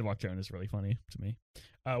the sidewalk drone is really funny to me.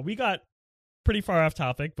 We got pretty far off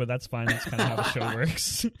topic, but that's fine. That's kind of how the show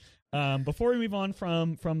works. Before we move on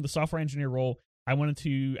from the software engineer role, I wanted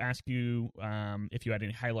to ask you if you had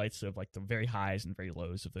any highlights of like the very highs and very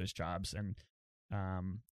lows of those jobs, and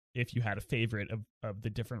if you had a favorite of the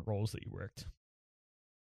different roles that you worked.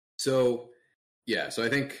 So I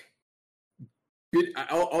think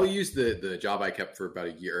I'll use the job I kept for about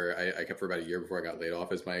a year. I kept for about a year before I got laid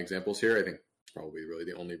off as my examples here. I think it's probably really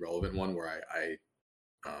the only relevant one where I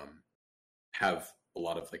have a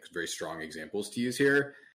lot of like very strong examples to use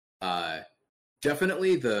here.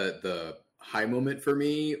 Definitely the high moment for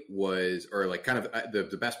me was, or like kind of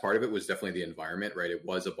the best part of it was definitely the environment, right? It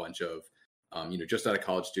was a bunch of just out of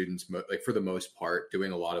college students, like for the most part,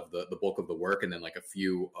 doing a lot of the bulk of the work, and then like a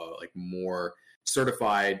few like more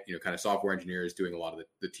certified, kind of software engineers doing a lot of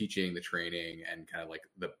the teaching, the training, and kind of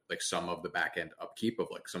like some of the back end upkeep of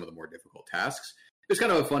like some of the more difficult tasks. It was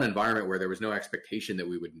kind of a fun environment where there was no expectation that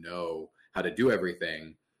we would know how to do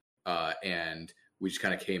everything, and we just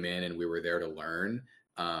kind of came in and we were there to learn,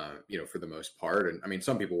 for the most part. And I mean,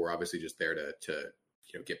 some people were obviously just there to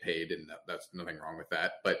get paid, and that's nothing wrong with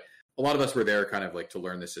that, but a lot of us were there kind of like to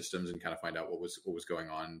learn the systems and kind of find out what was going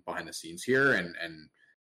on behind the scenes here, and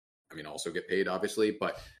I mean also get paid obviously,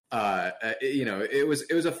 but it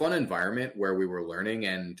was a fun environment where we were learning,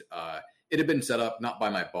 and it had been set up not by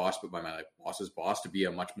my boss but by my boss's boss to be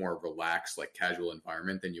a much more relaxed, like casual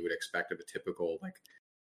environment than you would expect of a typical like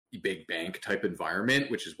big bank type environment,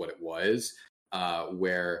 which is what it was,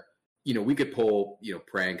 where we could pull,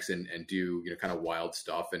 pranks and do, kind of wild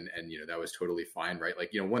stuff. And that was totally fine. Right.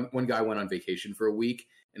 Like, one guy went on vacation for a week,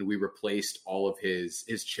 and we replaced all of his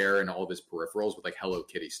chair and all of his peripherals with like Hello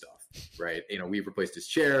Kitty stuff. Right. We replaced his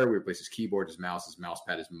chair, we replaced his keyboard, his mouse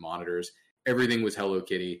pad, his monitors, everything was Hello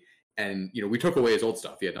Kitty. And, we took away his old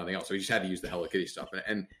stuff. He had nothing else. So he just had to use the Hello Kitty stuff.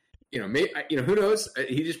 And who knows?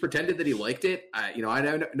 He just pretended that he liked it. I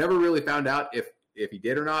never really found out if if he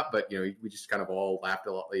did or not, but we just kind of all laughed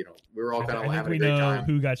a lot. We were all kind of having a we great know time.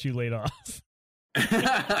 Who got you laid off?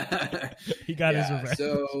 He got his revenge.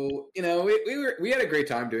 So we had a great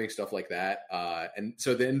time doing stuff like that, and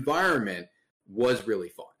so the environment was really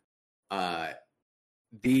fun.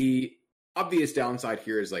 The obvious downside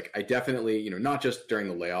here is like I definitely not just during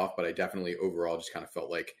the layoff, but I definitely overall just kind of felt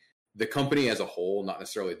like the company as a whole, not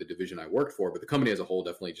necessarily the division I worked for, but the company as a whole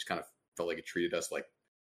definitely just kind of felt like it treated us like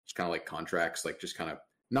just kind of like contracts, like just kind of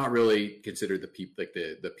not really considered the people, like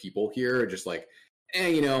the people here, just like,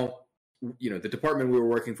 the department we were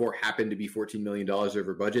working for happened to be $14 million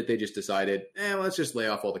over budget. They just decided, let's just lay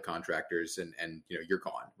off all the contractors and you're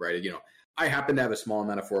gone, right? I happened to have a small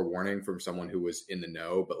amount of forewarning from someone who was in the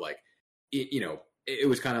know, but like, it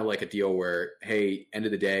was kind of like a deal where, hey, end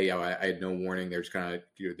of the day, I had no warning. They're just kind of,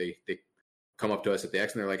 they come up to us at the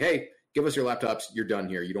X and they're like, hey, give us your laptops. You're done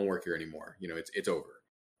here. You don't work here anymore. It's over.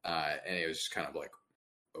 And it was just kind of like,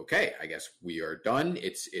 okay, I guess we are done.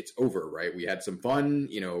 It's over, right? We had some fun,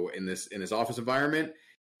 in this office environment,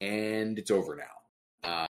 and it's over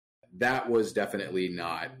now. That was definitely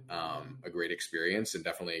not a great experience, and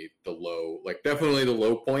definitely the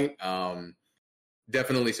low point.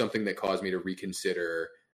 Definitely something that caused me to reconsider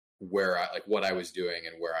what I was doing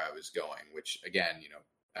and where I was going. Which again,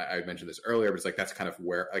 I mentioned this earlier, but it's like that's kind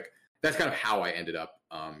of how I ended up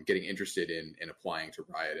getting interested in applying to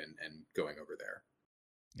Riot and going over there.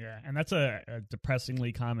 Yeah, and that's a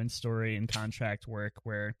depressingly common story in contract work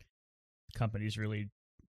where companies really,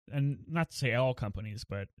 and not to say all companies,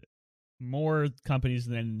 but more companies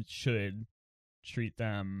than should treat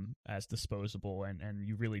them as disposable, and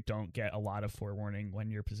you really don't get a lot of forewarning when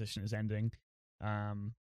your position is ending.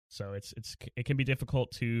 So it can be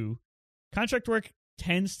difficult to contract work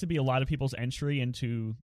tends to be a lot of people's entry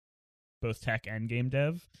into both tech and game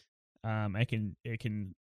dev. It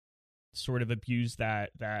can sort of abuse that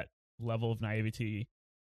level of naivety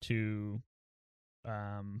to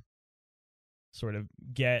sort of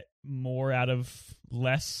get more out of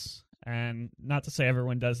less. And not to say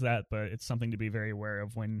everyone does that, but it's something to be very aware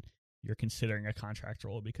of when you're considering a contract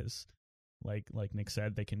role, because like Nick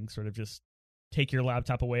said, they can sort of just take your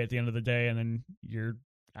laptop away at the end of the day and then you're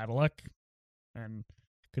out of luck and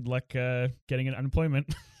good luck getting an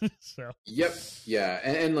unemployment. So yep. Yeah.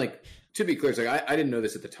 And like, to be clear, it's like I didn't know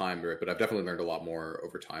this at the time, but I've definitely learned a lot more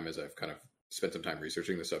over time as I've kind of spent some time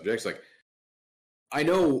researching the subjects. Like, I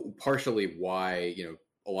know partially why,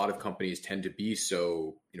 a lot of companies tend to be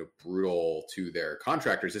so, brutal to their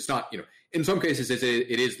contractors. It's not, in some cases it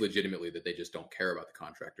is legitimately that they just don't care about the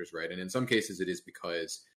contractors, right? And in some cases it is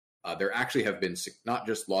because there actually have been not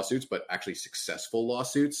just lawsuits, but actually successful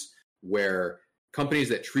lawsuits where companies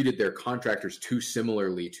that treated their contractors too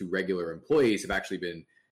similarly to regular employees have actually been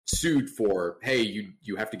sued for, hey,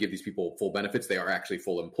 you have to give these people full benefits. They are actually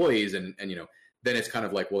full employees. And then it's kind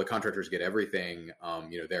of like, well, the contractors get everything.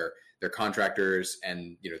 They're contractors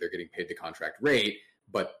and, they're getting paid the contract rate,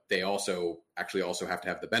 but they also have to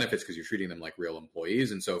have the benefits because you're treating them like real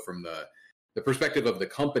employees. And so from the perspective of the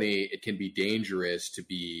company, it can be dangerous to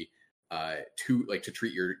be to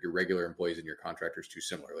treat your regular employees and your contractors too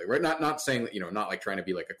similarly, right? Not saying that, not like trying to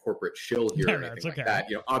be like a corporate shill here or anything like that.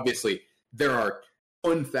 Obviously there are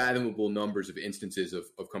unfathomable numbers of instances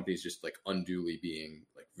of companies just like unduly being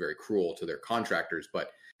like very cruel to their contractors. But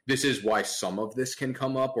this is why some of this can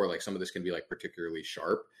come up, or like some of this can be like particularly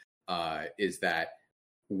sharp, is that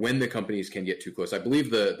when the companies can get too close. I believe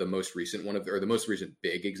the most recent the most recent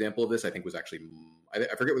big example of this, I think, was actually,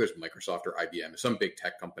 I forget whether it's Microsoft or IBM, some big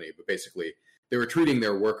tech company, but basically they were treating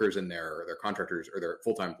their workers and their contractors, or their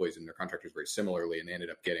full-time employees and their contractors, very similarly, and they ended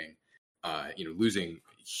up getting losing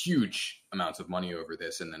huge amounts of money over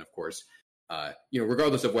this. And then, of course,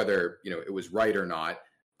 regardless of whether, it was right or not,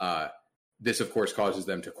 this, of course, causes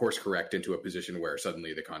them to course correct into a position where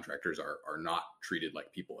suddenly the contractors are not treated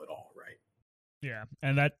like people at all, right? Yeah,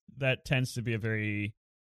 and that tends to be a very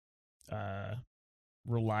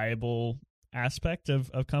reliable aspect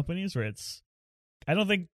of companies, where I don't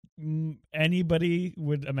think anybody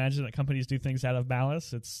would imagine that companies do things out of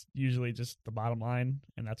malice. It's usually just the bottom line,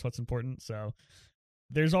 and that's what's important. So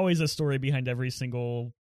there's always a story behind every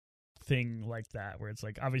single thing like that, where it's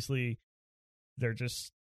like, obviously they're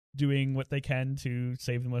just doing what they can to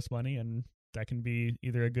save the most money, and that can be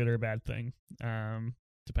either a good or a bad thing,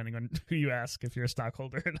 depending on who you ask, if you're a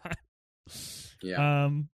stockholder or not. Yeah.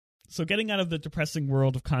 So getting out of the depressing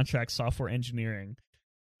world of contract software engineering,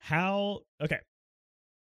 how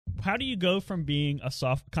do you go from being a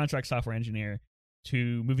contract software engineer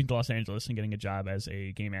to moving to Los Angeles and getting a job as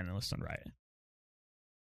a game analyst on Riot?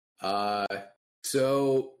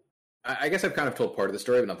 So I guess I've kind of told part of the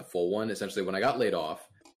story, but not the full one. Essentially, when I got laid off,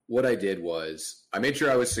 what I did was I made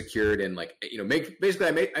sure I was secured and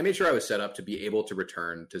I made sure I was set up to be able to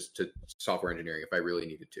return to software engineering if I really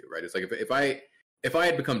needed to. Right? It's like if I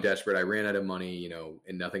had become desperate, I ran out of money,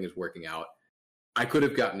 and nothing is working out. I could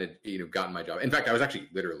have gotten my job. In fact, I was actually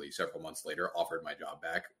literally several months later offered my job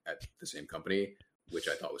back at the same company, which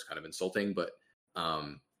I thought was kind of insulting. But,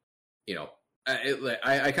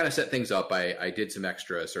 I kind of set things up. I did some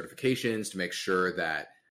extra certifications to make sure that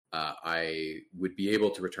I would be able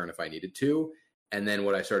to return if I needed to. And then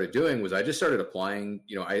what I started doing was I just started applying.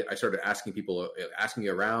 I started asking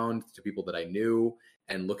around to people that I knew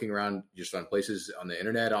and looking around just on places on the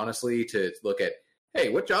internet, honestly, to look at, hey,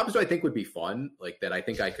 what jobs do I think would be fun? Like that I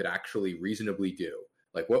think I could actually reasonably do?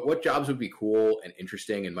 Like what jobs would be cool and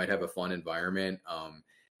interesting and might have a fun environment?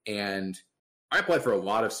 And I applied for a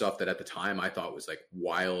lot of stuff that at the time I thought was like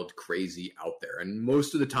wild, crazy out there. And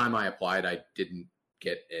most of the time I applied, I didn't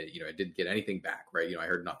get anything back, right? I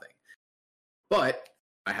heard nothing. But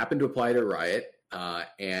I happened to apply to Riot.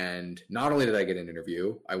 And not only did I get an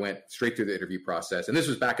interview, I went straight through the interview process. And this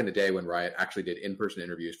was back in the day when Riot actually did in-person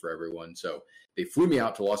interviews for everyone. So they flew me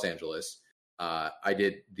out to Los Angeles. I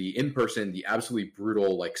did the in-person, the absolutely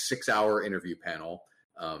brutal, 6-hour interview panel.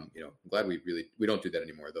 I'm glad we don't do that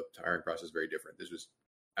anymore. The hiring process is very different. This was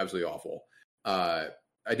absolutely awful. I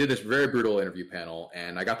did this very brutal interview panel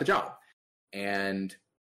and I got the job. And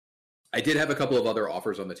I did have a couple of other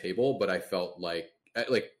offers on the table, but I felt like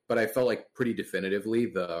pretty definitively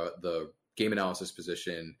the game analysis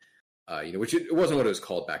position, which it wasn't what it was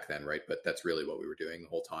called back then, right? But that's really what we were doing the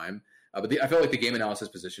whole time. I felt like the game analysis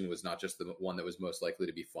position was not just the one that was most likely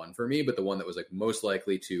to be fun for me, but the one that was most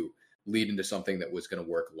likely to lead into something that was going to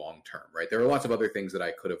work long term, right? There were lots of other things that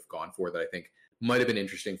I could have gone for that I think might have been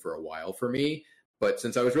interesting for a while for me. But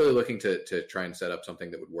since I was really looking to try and set up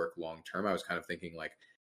something that would work long term, I was kind of thinking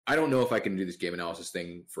I don't know if I can do this game analysis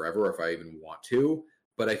thing forever or if I even want to.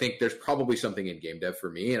 But I think there's probably something in game dev for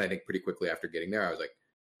me. And I think pretty quickly after getting there, I was like,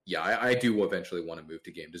 yeah, I do eventually want to move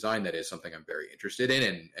to game design. That is something I'm very interested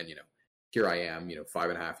in. And here I am,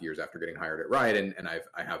 5.5 years after getting hired at Riot, and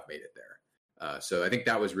I have made it there. So I think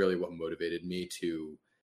that was really what motivated me to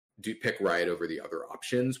pick Riot over the other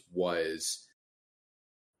options, was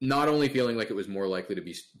not only feeling like it was more likely to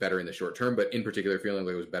be better in the short term, but in particular feeling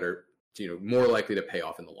like it was better, more likely to pay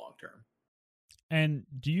off in the long term. And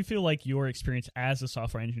do you feel like your experience as a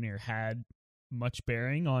software engineer had much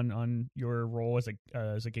bearing on your role as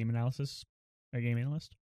a game analyst?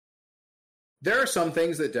 There are some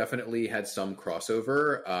things that definitely had some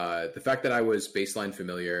crossover. The fact that I was baseline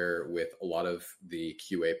familiar with a lot of the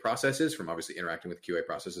QA processes from obviously interacting with QA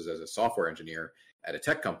processes as a software engineer at a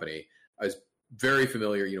tech company, I was very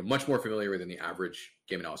familiar, much more familiar than the average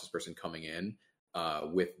game analysis person coming in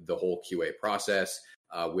with the whole QA process,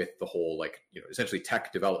 with the whole essentially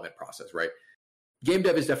tech development process, right? Game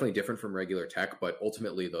dev is definitely different from regular tech, but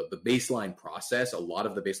ultimately the baseline process, a lot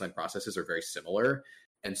of the baseline processes are very similar.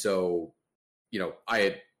 And so, I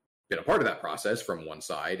had been a part of that process from one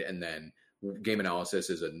side, and then game analysis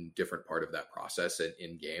is a different part of that process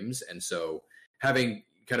in games. And so having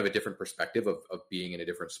kind of a different perspective of being in a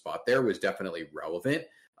different spot there was definitely relevant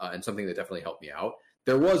and something that definitely helped me out.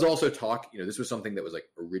 There was also talk, this was something that was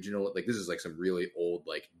original, this is some really old,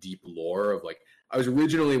 deep lore of I was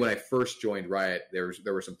originally, when I first joined Riot, there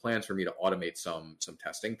were some plans for me to automate some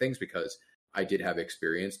testing things because I did have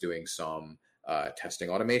experience doing some testing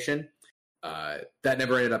automation. That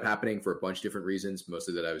never ended up happening for a bunch of different reasons,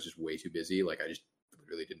 mostly that I was just way too busy. I just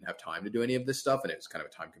really didn't have time to do any of this stuff, and it was kind of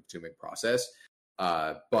a time-consuming process.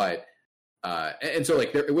 And so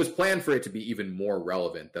it was planned for it to be even more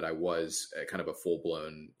relevant that I was kind of a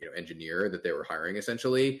full-blown engineer that they were hiring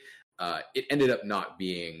essentially. It ended up not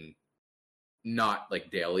being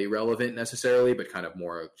daily relevant necessarily, but kind of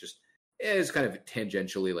more just is kind of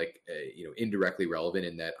tangentially indirectly relevant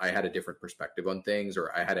in that I had a different perspective on things,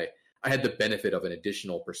 or I had the benefit of an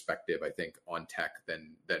additional perspective, I think, on tech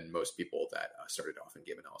than most people that started off in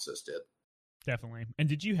game analysis did. Definitely. And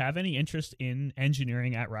did you have any interest in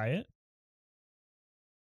engineering at Riot?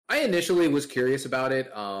 I initially was curious about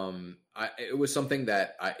it. It was something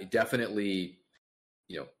that I definitely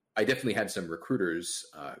had some recruiters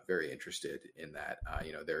very interested in that.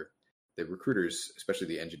 The recruiters, especially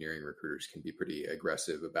the engineering recruiters, can be pretty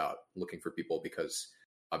aggressive about looking for people because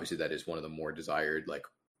obviously that is one of the more desired,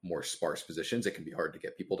 more sparse positions. It can be hard to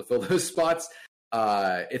get people to fill those spots.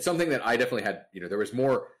 It's something that I definitely had,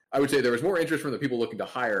 I would say there was more interest from the people looking to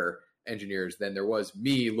hire engineers than there was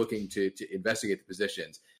me looking to investigate the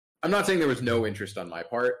positions. I'm not saying there was no interest on my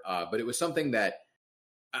part, but it was something that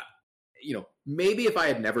maybe if I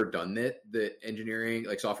had never done the engineering,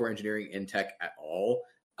 like software engineering in tech at all,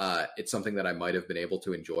 it's something that I might have been able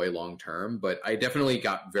to enjoy long term. But I definitely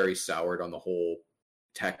got very soured on the whole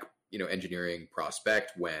tech, engineering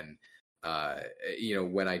prospect when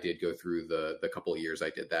I did go through the couple of years I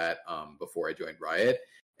did that before I joined Riot.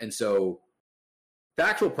 And so the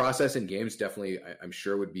actual process in games definitely, I'm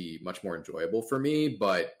sure, would be much more enjoyable for me.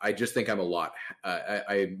 But I just think I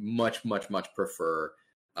much, much, much prefer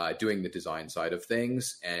doing the design side of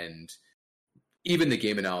things, and even the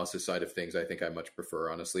game analysis side of things. I think I much prefer,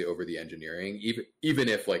 honestly, over the engineering, even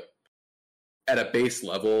if, like, at a base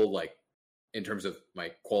level, like in terms of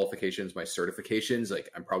my qualifications, my certifications, like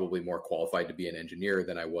I'm probably more qualified to be an engineer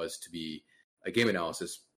than I was to be a game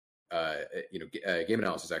analysis, game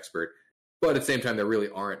analysis expert. But at the same time, there really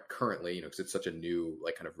aren't currently, because it's such a new,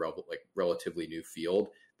 like, kind of relatively new field,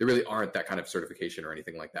 there really aren't that kind of certification or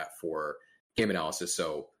anything like that for game analysis.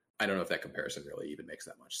 So I don't know if that comparison really even makes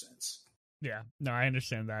that much sense. Yeah, no, I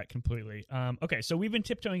understand that completely. Okay, so we've been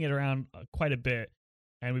tiptoeing it around quite a bit,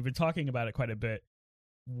 and we've been talking about it quite a bit.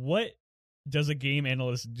 What does a game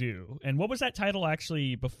analyst do? And what was that title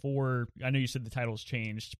actually before? I know you said the title's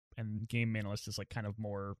changed, and game analyst is like kind of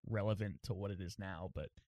more relevant to what it is now, but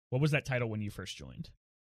what was that title when you first joined?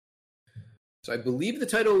 So I believe the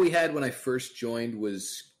title we had when I first joined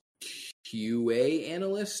was QA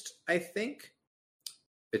analyst, I think.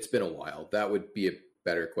 It's been a while. That would be a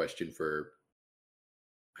better question for,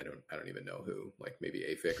 I don't even know who, like maybe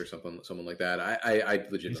AFIC or someone like that. I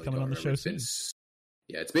legitimately He's coming on the show soon.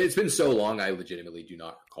 It's been so long. I legitimately do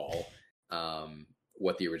not recall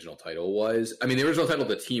what the original title was. I mean, the original title of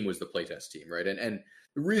the team was the playtest team, right? And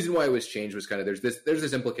the reason why it was changed was kind of there's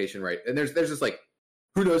this implication, right? And there's this, like,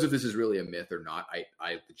 who knows if this is really a myth or not?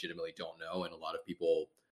 I legitimately don't know. And a lot of people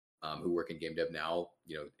who work in game dev now,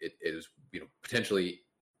 it is potentially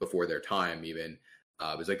before their time even.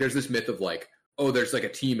 It's like there's this myth of, like, oh, there's like a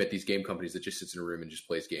team at these game companies that just sits in a room and just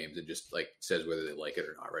plays games and just, like, says whether they like it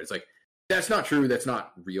or not, right? It's like, that's not true. That's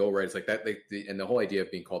not real, right? It's like that, and the whole idea of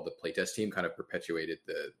being called the playtest team kind of perpetuated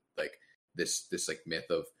this like myth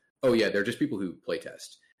of, oh yeah, they're just people who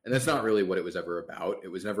playtest, and that's not really what it was ever about. It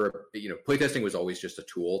was never, playtesting was always just a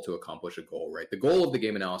tool to accomplish a goal, right? The goal of the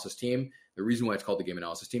game analysis team, the reason why it's called the game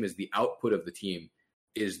analysis team, is the output of the team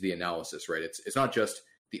is the analysis, right? It's not just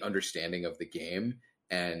the understanding of the game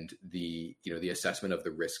and the assessment of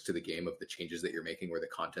the risk to the game, of the changes that you're making or the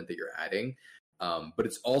content that you're adding. But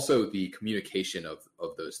it's also the communication of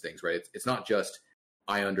those things, right? It's not just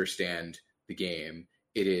I understand the game.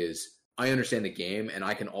 It is I understand the game, and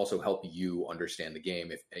I can also help you understand the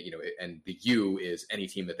game. If and the you is any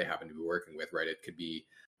team that they happen to be working with, right? It could be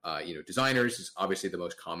designers is obviously the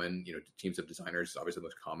most common. Teams of designers is obviously the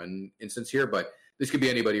most common instance here, but this could be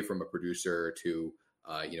anybody from a producer to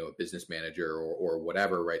a business manager or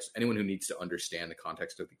whatever, right? So anyone who needs to understand the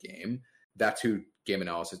context of the game. That's who the game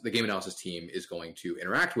analysis team is going to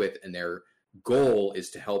interact with, and their goal is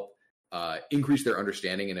to help increase their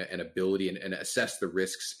understanding and ability and assess the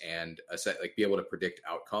risks and be able to predict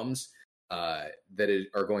outcomes that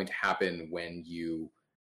are going to happen when you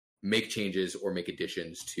make changes or make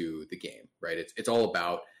additions to the game, right? It's all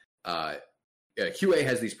about QA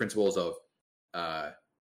has these principles of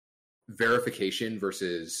verification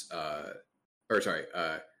versus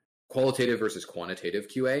qualitative versus quantitative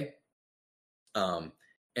QA.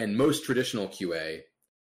 And most traditional QA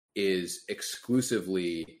is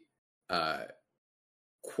exclusively, their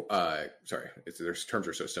terms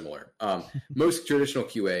are so similar. Most traditional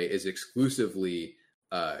QA is exclusively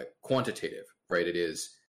quantitative, right? It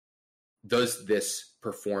is, does this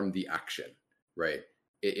perform the action, right?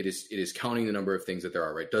 It is counting the number of things that there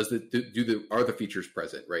are, right? Are the features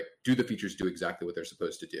present, right? Do the features do exactly what they're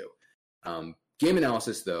supposed to do? Game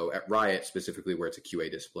analysis, though, at Riot specifically, where it's a QA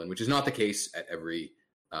discipline, which is not the case at every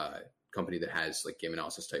company that has like game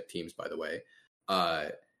analysis type teams, by the way.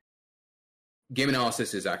 Game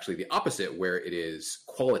analysis is actually the opposite, where it is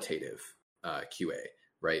qualitative QA,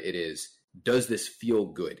 right? It is, does this feel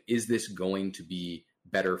good? Is this going to be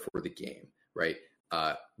better for the game, right?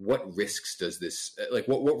 What risks does this,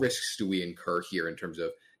 what risks do we incur here in terms of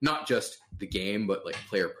not just the game, but like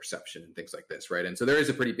player perception and things like this, right? And so there is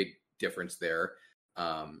a pretty big difference there.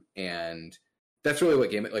 And that's really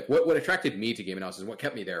what attracted me to game analysis and what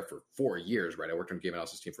kept me there for 4 years, right? I worked on the game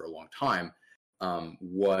analysis team for a long time,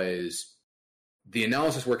 was the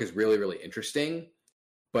analysis work is really, really interesting,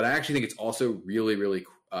 but I actually think it's also really, really,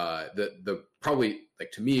 probably,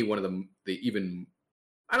 like, to me, one of the even,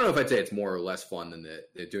 I don't know if I'd say it's more or less fun than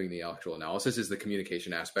the doing the actual analysis, is the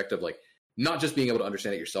communication aspect of, like, not just being able to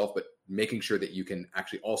understand it yourself, but making sure that you can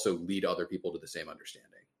actually also lead other people to the same understanding.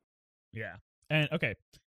 Yeah. And okay,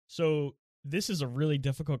 so this is a really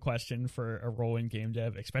difficult question for a role in game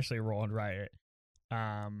dev, especially a role in Riot.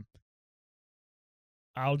 I'll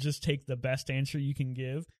just take the best answer you can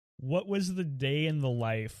give. What was the day in the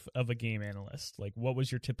life of a game analyst? Like, what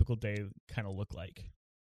was your typical day kind of look like?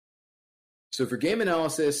 So for game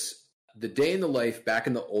analysis, the day in the life back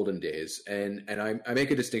in the olden days, and I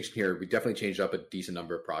make a distinction here. We definitely changed up a decent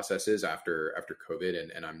number of processes after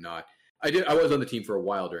COVID, and I was on the team for a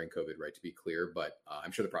while during COVID, right? To be clear, but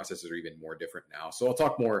I'm sure the processes are even more different now. So I'll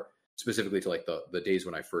talk more specifically to like the days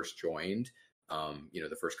when I first joined.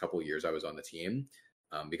 The first couple of years I was on the team,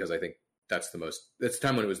 because I think that's the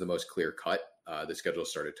time when it was the most clear cut. The schedule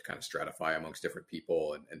started to kind of stratify amongst different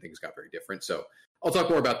people, and things got very different. So I'll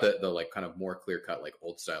talk more about the like kind of more clear cut, like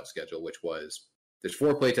old style schedule, which was there's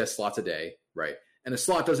 4 playtest slots a day, right? And a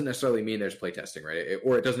slot doesn't necessarily mean there's playtesting, right?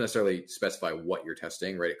 Or it doesn't necessarily specify what you're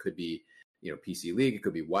testing, right? It could be, PC League, it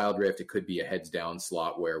could be Wild Rift, it could be a heads down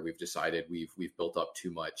slot where we've decided we've built up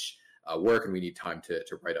too much work and we need time to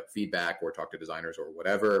write up feedback or talk to designers or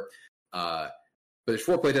whatever. But there's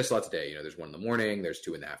 4 playtest slots a day. There's 1 in the morning, there's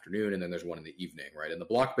 2 in the afternoon, and then there's 1 in the evening, right? And the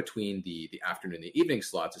block between the afternoon and the evening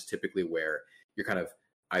slots is typically where you're kind of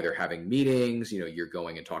either having meetings, you're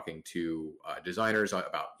going and talking to designers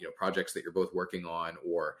about, projects that you're both working on,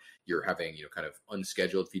 or you're having, kind of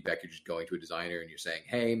unscheduled feedback. You're just going to a designer and you're saying,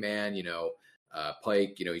 hey man,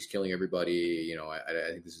 Pike, he's killing everybody. I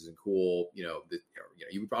think this isn't cool. You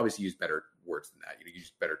would obviously use better words than that. You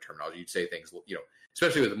use better terminology. You'd say things,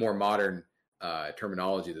 especially with the more modern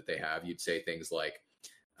terminology that they have, you'd say things like,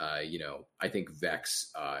 I think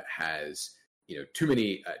Vex has, too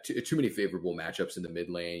many favorable matchups in the mid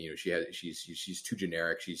lane. She's too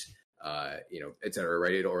generic. She's, et cetera,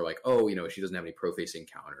 right? Or like, she doesn't have any pro facing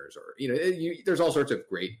counters, or, there's all sorts of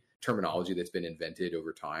great terminology that's been invented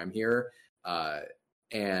over time here.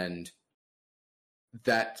 And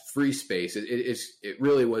that free space, it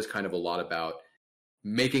really was kind of a lot about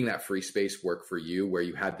making that free space work for you, where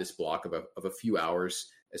you had this block of a few hours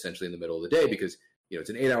essentially in the middle of the day, because it's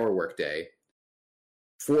an 8-hour work day.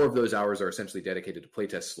 4 of those hours are essentially dedicated to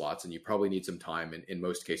playtest slots, and you probably need some time in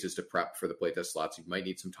most cases to prep for the playtest slots. You might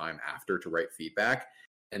need some time after to write feedback,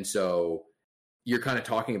 and so you're kind of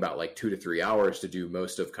talking about like 2 to 3 hours to do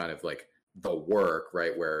most of kind of like the work,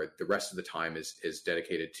 right? Where the rest of the time is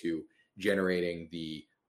dedicated to generating the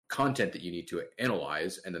content that you need to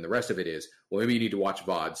analyze, and then the rest of it is, well, maybe you need to watch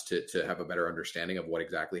VODs to have a better understanding of what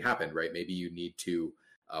exactly happened, right? Maybe you need to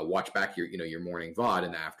watch back your morning VOD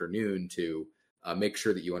in the afternoon to make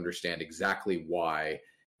sure that you understand exactly why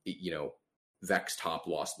Vex top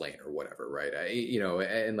lost lane or whatever, right?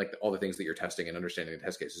 And like all the things that you're testing and understanding the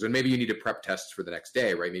test cases. And maybe you need to prep tests for the next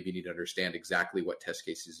day, right? Maybe you need to understand exactly what test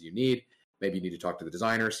cases you need. Maybe you need to talk to the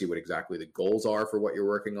designer, see what exactly the goals are for what you're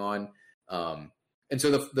working on. And so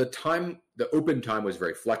the open time was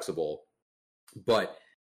very flexible, but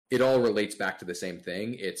it all relates back to the same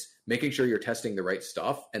thing. It's making sure you're testing the right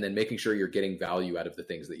stuff, and then making sure you're getting value out of the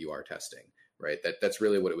things that you are testing, right? That's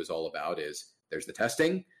really what it was all about. Is there's the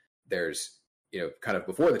testing, there's, kind of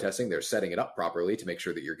before the testing, there's setting it up properly to make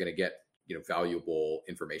sure that you're going to get, valuable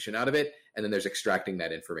information out of it. And then there's extracting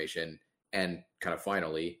that information and kind of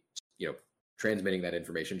finally, transmitting that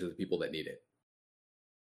information to the people that need it.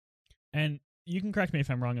 And you can correct me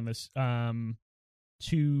if I'm wrong on this.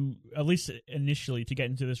 To at least initially to get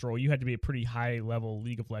into this role, you had to be a pretty high level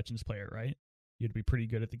League of Legends player, right? You had to be pretty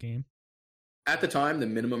good at the game. At the time, the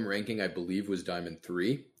minimum ranking, I believe, was Diamond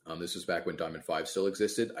 3. This was back when Diamond 5 still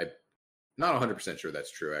existed. I'm not 100% sure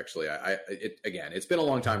that's true, actually. It's been a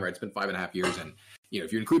long time, right? It's been 5.5 years. And,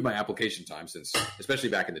 if you include my application time, since, especially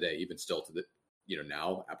back in the day, even still to the,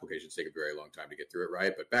 now applications take a very long time to get through it,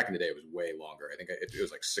 right? But back in the day, it was way longer. I think it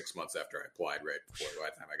was like 6 months after I applied, right? By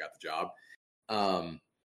the time I got the job.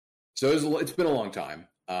 So it's been a long time.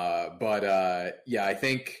 But I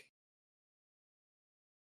think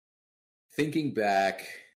thinking back,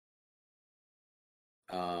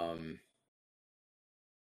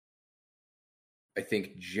 I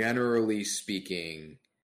think generally speaking,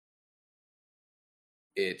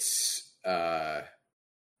 it's,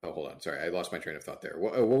 hold on. Sorry. I lost my train of thought there.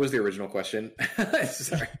 What was the original question?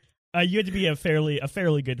 Sorry. You had to be a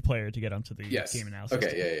fairly good player to get onto the game analysis.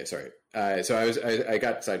 Okay, yeah. Sorry. So I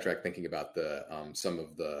got sidetracked thinking about the some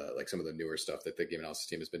of the newer stuff that the game analysis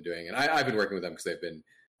team has been doing, and I've been working with them because they've been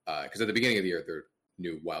because at the beginning of the year they're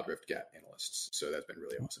new Wild Rift GAT analysts, so that's been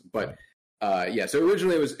really awesome. But so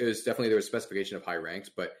originally it was definitely there was specification of high ranks,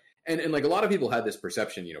 but and like a lot of people had this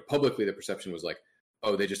perception, publicly the perception was like,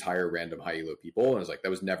 oh, they just hire random high elo people, and it was like that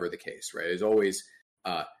was never the case, right? It's always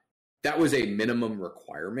that was a minimum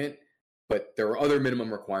requirement, but there are other minimum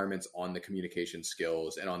requirements on the communication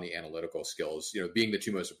skills and on the analytical skills, being the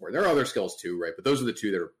two most important. There are other skills too, right? But those are the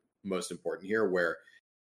two that are most important here, where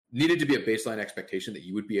needed to be a baseline expectation that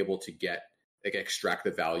you would be able to extract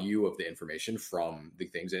the value of the information from the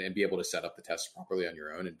things and be able to set up the tests properly on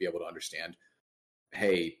your own and be able to understand,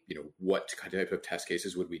 hey, what type of test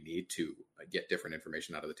cases would we need to get different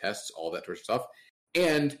information out of the tests, all that sort of stuff.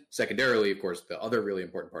 And secondarily, of course, the other really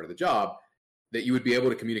important part of the job, that you would be able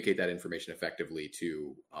to communicate that information effectively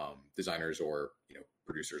to designers or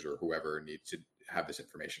producers or whoever needs to have this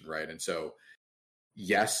information, right? And so,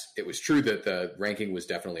 yes, it was true that the ranking was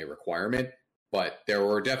definitely a requirement, but there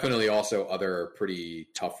were definitely also other pretty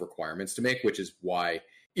tough requirements to make, which is why,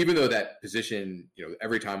 even though that position,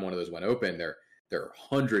 every time one of those went open, there are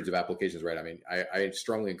hundreds of applications, right? I mean, I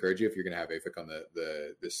strongly encourage you, if you're going to have Afik on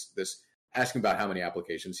this, ask him about how many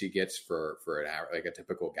applications he gets for a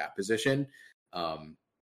typical gap position.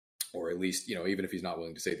 Or at least, even if he's not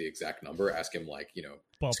willing to say the exact number, ask him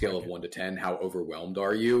scale of 1 to 10, how overwhelmed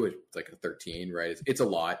are you? It's like a 13, right? It's a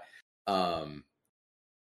lot.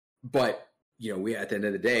 But we, at the end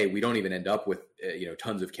of the day, we don't even end up with,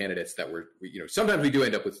 tons of candidates that sometimes we do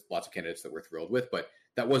end up with lots of candidates that we're thrilled with, but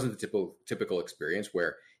that wasn't the typical experience,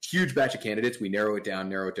 where huge batch of candidates, we narrow it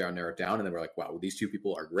down. And then we're like, wow, well, these two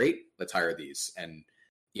people are great. Let's hire these. And,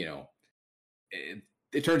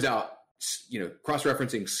 it turns out,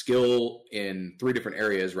 cross-referencing skill in 3 different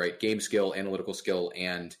areas, right? Game skill, analytical skill,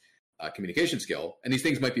 and communication skill. And these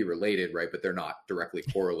things might be related, right? But they're not directly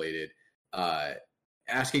correlated.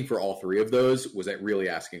 Asking for all 3 of those was really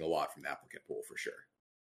asking a lot from the applicant pool, for sure.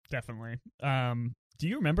 Definitely. Do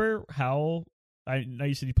you remember how, I know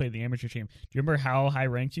you said you played the amateur team. Do you remember how high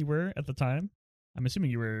ranked you were at the time? I'm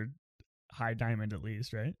assuming you were high diamond at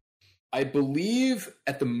least, right? I believe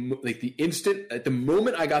at the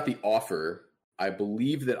moment I got the offer, I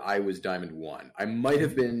believe that I was Diamond 1. I might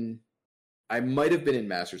have been in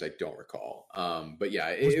Masters. I don't recall. But yeah,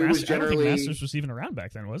 it was generally. I don't think Masters was even around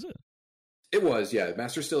back then, was it? It was, yeah.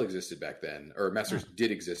 Masters still existed back then, or Masters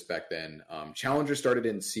did exist back then. Challenger started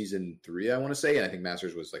in season 3, I want to say, and I think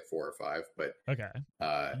Masters was like 4 or 5. But okay,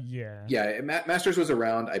 yeah. Masters was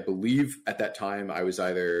around. I believe at that time I was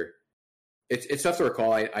either. It's tough to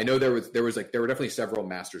recall. I know there were definitely several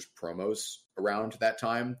Masters promos around that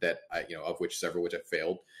time that of which several I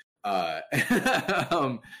failed.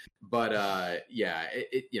 Yeah,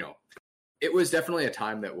 it was definitely a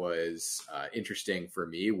time that was interesting for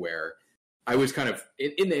me, where I was kind of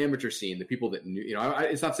in the amateur scene. The people that knew,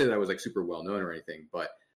 it's not to say that I was like super well known or anything, but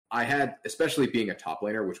I had, especially being a top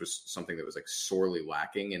laner, which was something that was like sorely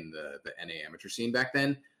lacking in the NA amateur scene back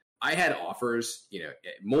then. I had offers,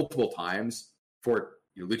 multiple times for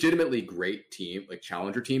legitimately great team, like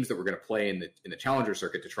challenger teams that were going to play in the challenger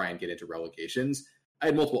circuit to try and get into relegations. I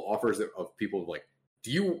had multiple offers of people like,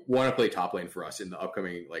 do you want to play top lane for us in the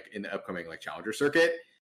upcoming challenger circuit?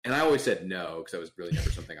 And I always said no, because that was really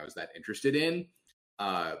never something I was that interested in.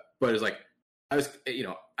 But it's like,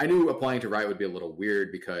 I knew applying to Riot would be a little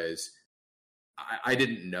weird, because I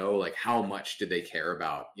didn't know like how much did they care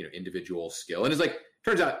about, individual skill. And it's like,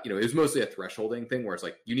 turns out, it was mostly a thresholding thing, where it's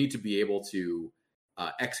like, you need to be able to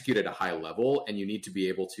execute at a high level, and you need to be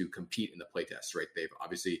able to compete in the playtests, right? They've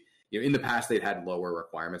obviously, in the past, they'd had lower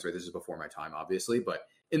requirements, right? This is before my time, obviously, but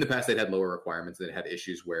in the past, they'd had lower requirements. They had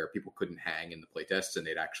issues where people couldn't hang in the playtests, and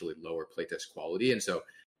they'd actually lower playtest quality. And so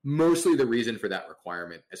mostly the reason for that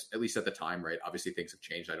requirement, at least at the time, right? Obviously things have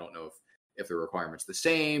changed. I don't know if the requirement's the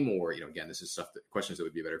same, or, again, this is questions that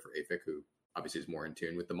would be better for Afik, who obviously is more in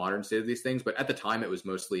tune with the modern state of these things. But at the time, it was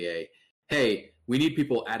mostly hey, we need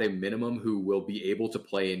people at a minimum who will be able to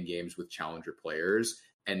play in games with challenger players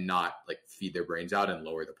and not like feed their brains out and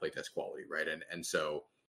lower the playtest quality, right? And so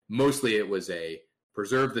mostly it was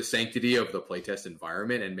preserve the sanctity of the playtest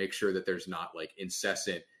environment and make sure that there's not like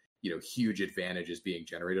incessant, huge advantages being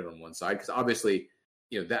generated on one side. Because obviously,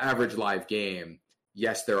 the average live game,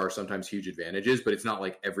 yes, there are sometimes huge advantages, but it's not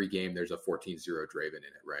like every game there's a 14-0 Draven in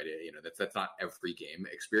it, right? That's not every game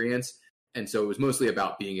experience. And so it was mostly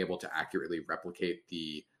about being able to accurately replicate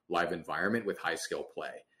the live environment with high skill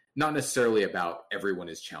play, not necessarily about everyone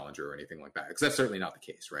is challenger or anything like that, because that's certainly not the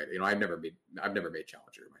case, right? I've never made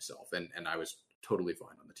challenger myself, and I was totally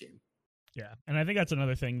fine on the team. Yeah, and I think that's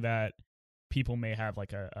another thing that people may have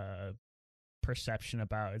like a perception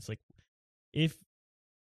about. It's like, if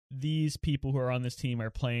these people who are on this team are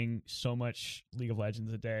playing so much League of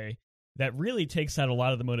Legends a day, that really takes out a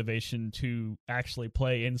lot of the motivation to actually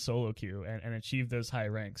play in solo queue and achieve those high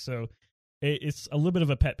ranks. So it's a little bit of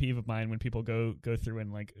a pet peeve of mine when people go through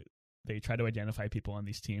and like they try to identify people on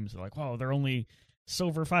these teams. They're like, "Wow, they're only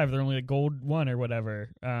silver 5, they're only a gold 1 or whatever."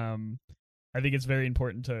 I think it's very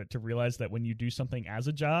important to realize that when you do something as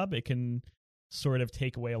a job, it can sort of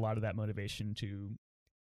take away a lot of that motivation to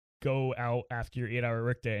go out after your 8-hour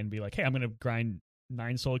workday and be like, hey, I'm going to grind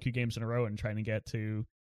 9 solo queue games in a row and trying to get to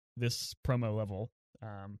this promo level.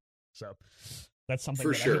 So that's something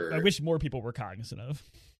for that sure. I wish more people were cognizant of.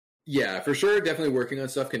 Yeah, for sure. Definitely working on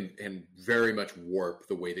stuff can very much warp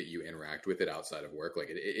the way that you interact with it outside of work. Like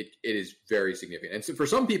it is very significant. And so for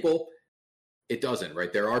some people, it doesn't,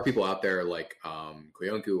 right? There are people out there like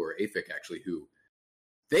Koyonku or Aphik actually who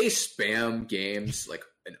they spam games like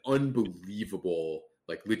an unbelievable,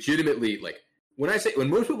 like legitimately, like when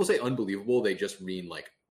most people say unbelievable, they just mean like,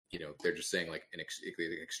 you know, they're just saying like an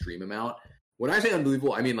extreme amount. When I say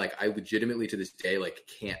unbelievable, I mean like I legitimately to this day like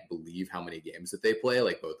can't believe how many games that they play,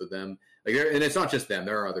 like both of them. Like, and it's not just them.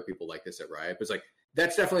 There are other people like this at Riot, but it's like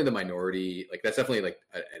that's definitely the minority. Like that's definitely like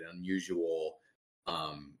an unusual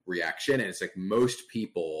reaction. And it's like most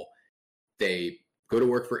people, they go to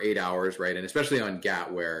work for 8 hours, right? And especially on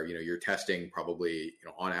GAT, where you know you're testing probably, you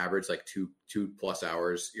know, on average like two plus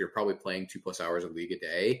hours. You're probably playing 2+ hours of League a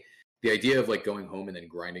day. The idea of like going home and then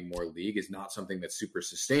grinding more League is not something that's super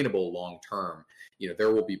sustainable long term. You know,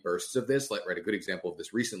 there will be bursts of this. Like, right, a good example of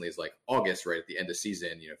this recently is like August, right at the end of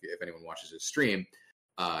season. You know, if anyone watches his stream,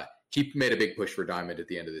 he made a big push for Diamond at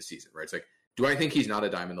the end of the season, right? It's like, do I think he's not a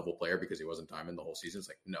Diamond level player because he wasn't Diamond the whole season? It's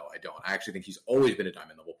like, no, I don't. I actually think he's always been a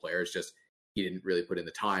Diamond level player. It's just he didn't really put in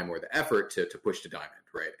the time or the effort to push to Diamond,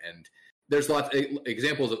 right? And there's lots of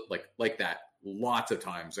examples of like that, lots of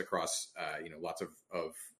times across, you know, lots of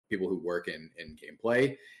people who work in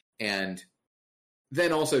gameplay. And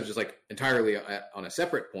then also just like entirely on a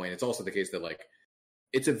separate point, it's also the case that like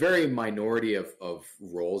it's a very minority of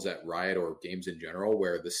roles at Riot or games in general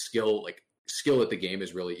where the skill at the game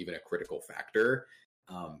is really even a critical factor.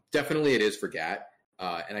 Definitely it is for GAT.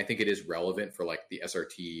 And I think it is relevant for like the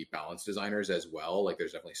SRT balance designers as well. Like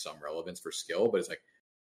there's definitely some relevance for skill, but it's like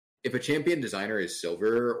if a champion designer is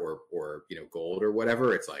silver or you know gold or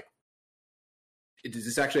whatever, it's like, does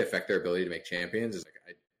this actually affect their ability to make champions? It's like,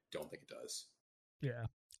 I don't think it does. Yeah.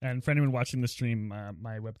 And for anyone watching the stream,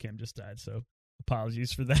 my webcam just died, so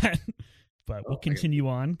apologies for that. But we'll continue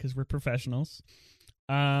on because we're professionals.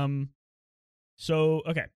 So,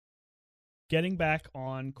 okay. Getting back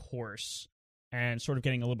on course and sort of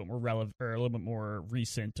getting a little bit more relevant or a little bit more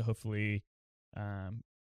recent to hopefully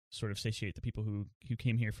sort of satiate the people who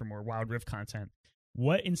came here for more Wild Rift content.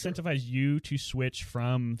 What incentivized you to switch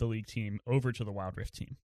from the League team over to the Wild Rift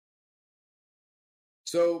team?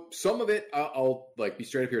 So some of it, I'll like be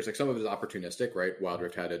straight up here. It's like some of it is opportunistic, right? Wild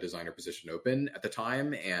Rift had a designer position open at the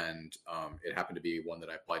time, and it happened to be one that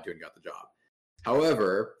I applied to and got the job.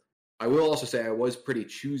 However, I will also say I was pretty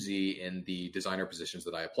choosy in the designer positions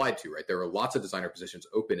that I applied to, right? There were lots of designer positions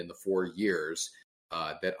open in the 4 years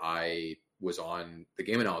that I was on the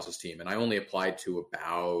game analysis team, and I only applied to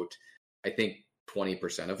about, I think,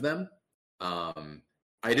 20% of them.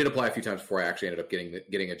 I did apply a few times before I actually ended up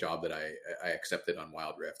getting a job that I accepted on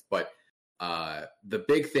Wild Rift. But the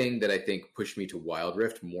big thing that I think pushed me to Wild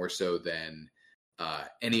Rift more so than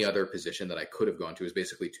any other position that I could have gone to is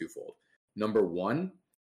basically twofold. Number one,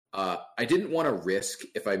 I didn't want to risk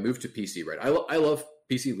if I moved to PC, right? I love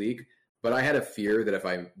PC League, but I had a fear that if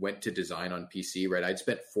I went to design on PC, right, I'd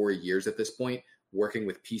spent 4 years at this point working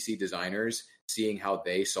with PC designers, seeing how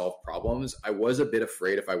they solve problems. I was a bit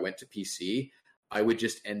afraid if I went to PC, I would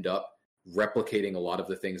just end up replicating a lot of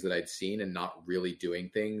the things that I'd seen and not really doing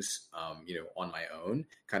things, you know, on my own,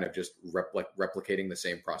 kind of just replicating the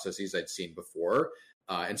same processes I'd seen before.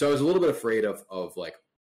 And so I was a little bit afraid of like,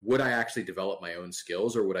 would I actually develop my own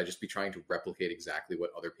skills or would I just be trying to replicate exactly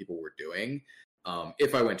what other people were doing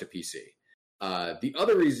if I went to PC? The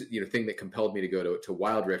other reason, you know, thing that compelled me to go to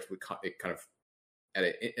Wild Rift would kind of at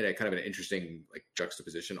a kind of an interesting like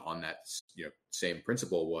juxtaposition on that, you know, same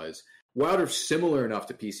principle was Wild Rift similar enough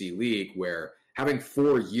to PC League where having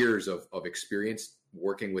 4 years of experience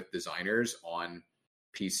working with designers on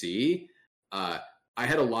PC, I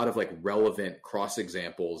had a lot of like relevant cross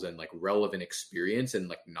examples and like relevant experience and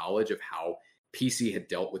like knowledge of how PC had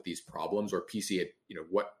dealt with these problems or PC had, you know,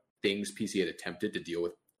 what things PC had attempted to deal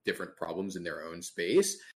with different problems in their own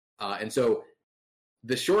space. And so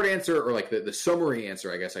the short answer or like the summary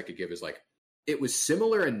answer I guess I could give is like, it was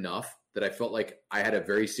similar enough that I felt like I had a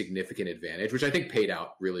very significant advantage, which I think paid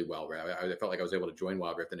out really well. Right? I felt like I was able to join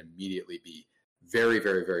Wild Rift and immediately be very,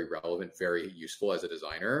 very, very relevant, very useful as a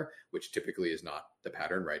designer, which typically is not the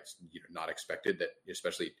pattern, right? It's, you know, not expected that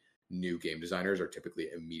especially new game designers are typically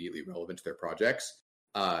immediately relevant to their projects.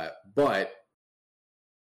 But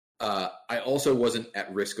I also wasn't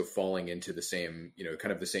at risk of falling into the same,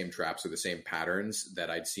 kind of the same traps or the same patterns that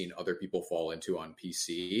I'd seen other people fall into on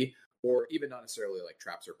PC, or even not necessarily like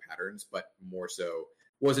traps or patterns, but more so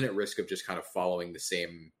wasn't at risk of just kind of following the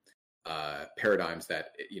same paradigms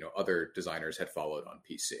that other designers had followed on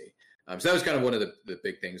PC. So that was kind of one of the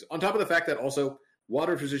big things. On top of the fact that also Wild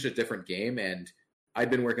Rift was just a different game, and I'd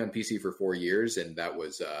been working on PC for 4 years, and that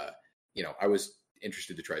was I was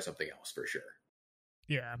interested to try something else for sure.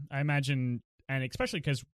 Yeah, I imagine, and especially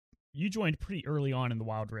because you joined pretty early on in the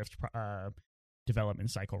Wild Rift development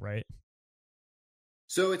cycle, right?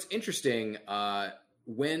 So it's interesting.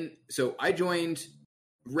 So I joined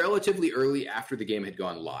relatively early after the game had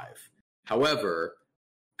gone live. However,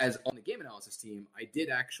 as on the game analysis team, I did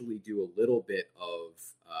actually do a little bit of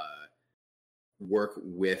work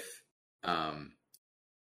with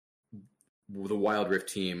the Wild Rift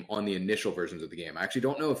team on the initial versions of the game. I actually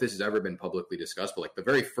don't know if this has ever been publicly discussed, but like the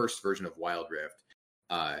very first version of Wild Rift,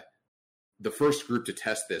 the first group to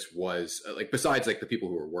test this was besides like the people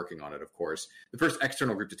who were working on it, of course, the first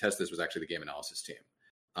external group to test this was actually the game analysis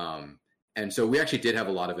team. And so we actually did have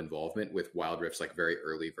a lot of involvement with Wild Rift's like very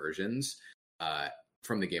early versions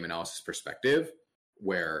from the game analysis perspective,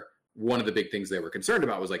 where one of the big things they were concerned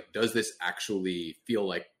about was like, does this actually feel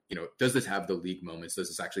like, does this have the League moments? Does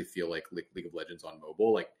this actually feel like League of Legends on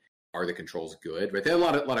mobile? Like, are the controls good? Right? They had a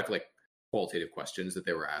lot of like qualitative questions that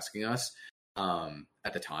they were asking us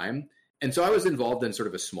at the time. And so I was involved in sort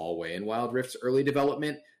of a small way in Wild Rift's early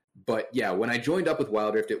development. But yeah, when I joined up with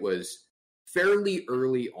Wild Rift, it was fairly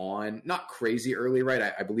early on, not crazy early,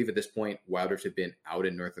 right? I believe at this point, Wild Rift had been out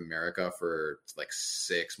in North America for like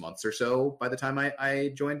 6 months or so by the time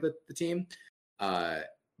I joined the team.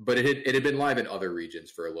 But it had been live in other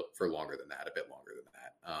regions for longer than that, a bit longer than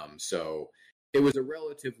that. So it was a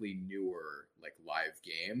relatively newer like live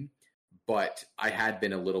game, but I had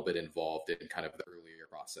been a little bit involved in kind of the earlier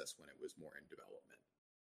process when it was more in development.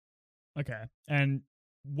 Okay. And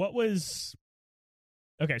what was...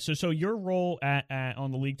 Okay, so your role at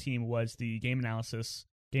on the League team was the game analyst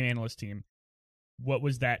team. What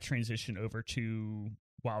was that transition over to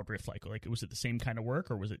Wild Rift like? Like, was it the same kind of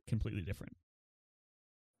work, or was it completely different?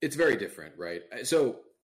 It's very different, right? So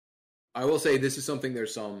I will say this is something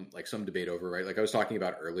there's some debate over, right? Like I was talking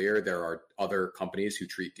about earlier, there are other companies who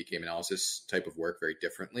treat the game analysis type of work very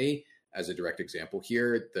differently. As a direct example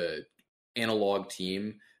here, the analog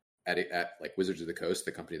team at like Wizards of the Coast,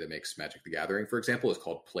 the company that makes Magic the Gathering, for example, is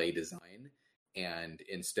called Play Design. And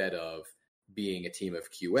instead of being a team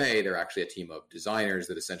of QA, they're actually a team of designers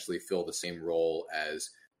that essentially fill the same role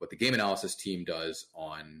as what the game analysis team does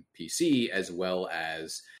on PC, as well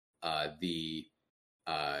as the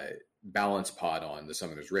balance pod on the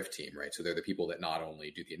Summoner's Rift team, right? So they're the people that not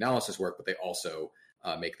only do the analysis work, but they also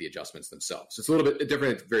make the adjustments themselves. So it's a little bit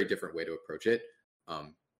different, very different way to approach it.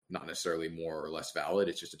 Not necessarily more or less valid.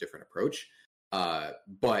 It's just a different approach.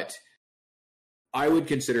 But I would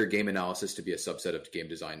consider game analysis to be a subset of game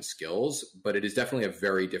design skills, but it is definitely a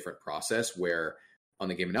very different process where on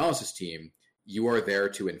the game analysis team, you are there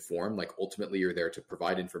to inform, like ultimately you're there to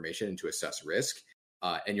provide information and to assess risk.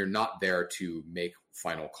 And you're not there to make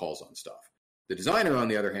final calls on stuff. The designer, on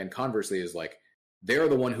the other hand, conversely, is like, they're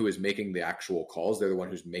the one who is making the actual calls. They're the one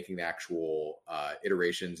who's making the actual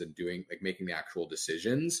iterations and making the actual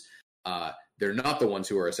decisions. They're not the ones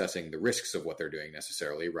who are assessing the risks of what they're doing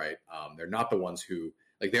necessarily, right? They're not the ones who,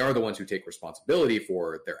 they are the ones who take responsibility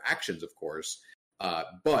for their actions, of course.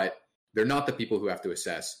 But they're not the people who have to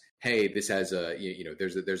assess, hey, this has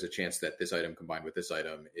there's a chance that this item combined with this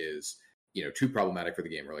item is, too problematic for the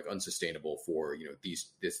game, or like unsustainable for,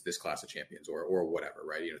 this class of champions or whatever,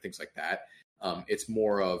 right? Things like that. It's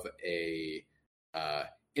more of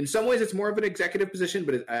in some ways it's more of an executive position,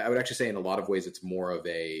 but I would actually say in a lot of ways it's more of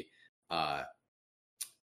a, how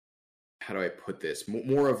do I put this?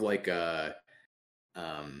 More of like the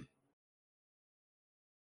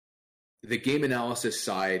game analysis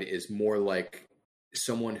side is more like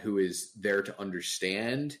someone who is there to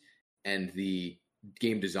understand, and the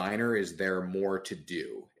game designer is there more to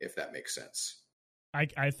do, if that makes sense.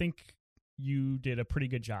 I think you did a pretty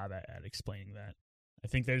good job at explaining that. I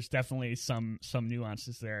think there's definitely some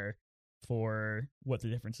nuances there for what the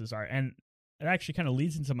differences are. And it actually kind of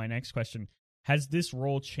leads into my next question. Has this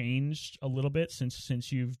role changed a little bit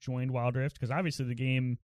since you've joined Wild Rift? Because obviously the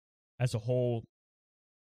game as a whole,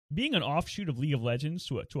 being an offshoot of League of Legends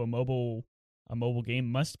to a mobile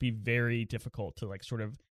game must be very difficult to like sort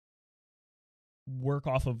of work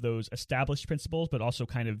off of those established principles, but also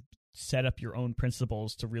kind of set up your own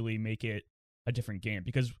principles to really make it a different game.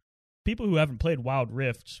 Because people who haven't played Wild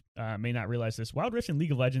Rift may not realize this. Wild Rift and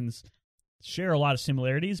League of Legends share a lot of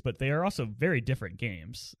similarities, but they are also very different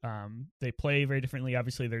games. They play very differently.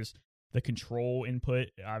 Obviously, there's the control input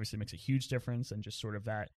obviously makes a huge difference, and just sort of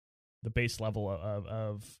that the base level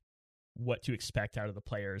of what to expect out of the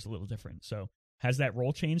player is a little different. So has that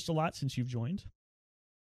role changed a lot since you've joined?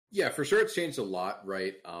 Yeah, for sure it's changed a lot,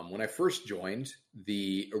 right? When I first joined,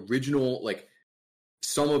 the original, like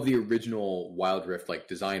some of the original Wild Rift like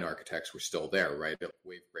design architects were still there, right?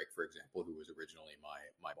 Wavebreak, for example, who was originally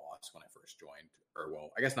my boss when I first joined, or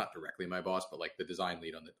well, I guess not directly my boss, but like the design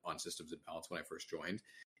lead on Systems and Balance when I first joined.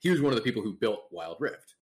 He was one of the people who built Wild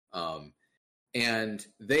Rift. And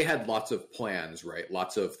they had lots of plans, right?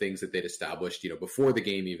 Lots of things that they'd established, before the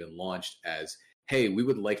game even launched as, hey, we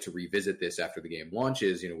would like to revisit this after the game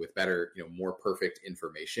launches, with better, more perfect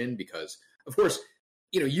information. Because, of course,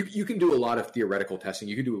 you can do a lot of theoretical testing.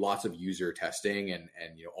 You can do lots of user testing and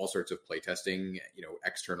all sorts of play testing,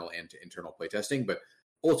 external and internal play testing. But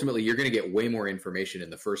ultimately, you're going to get way more information in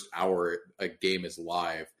the first hour a game is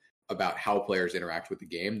live about how players interact with the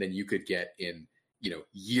game than you could get in,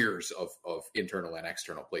 years of internal and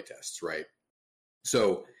external play tests, right?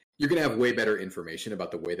 So you're going to have way better information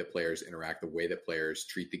about the way that players interact, the way that players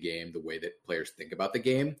treat the game, the way that players think about the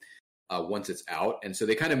game once it's out. And so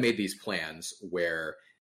they kind of made these plans where,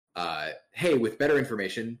 hey, with better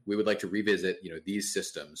information, we would like to revisit, these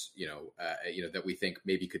systems, that we think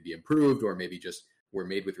maybe could be improved or maybe just were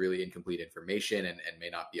made with really incomplete information and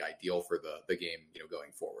may not be ideal for the game,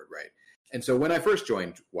 going forward, right? And so when I first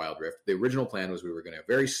joined Wild Rift, the original plan was we were going to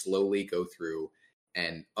very slowly go through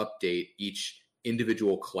and update each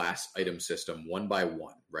individual class item system one by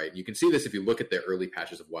one, right? And you can see this if you look at the early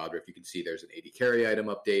patches of Wild Rift. You can see there's an AD carry item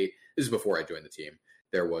update. This is before I joined the team.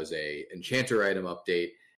 There was a enchanter item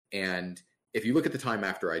update. And if you look at the time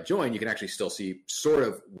after I joined, you can actually still see sort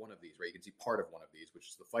of one of these, right? You can see part of one of these, which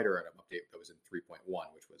is the fighter item update that was in 3.1,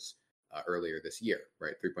 which was earlier this year,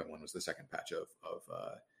 right? 3.1 was the second patch of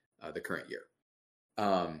the current year.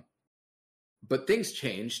 But things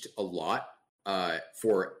changed a lot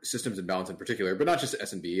for Systems and Balance in particular, but not just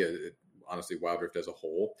S&B, honestly, Wild Rift as a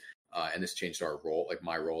whole. And this changed our role, like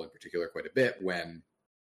my role in particular, quite a bit when,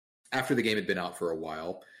 after the game had been out for a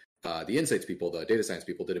while, the insights people, the data science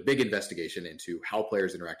people, did a big investigation into how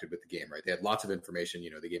players interacted with the game, right? They had lots of information.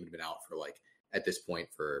 The game had been out for at this point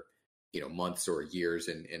for, months or years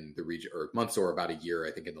in the region, or months or about a year,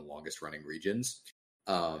 I think, in the longest running regions.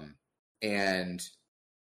 And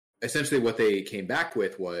essentially what they came back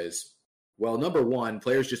with was, well, number one,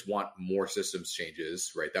 players just want more systems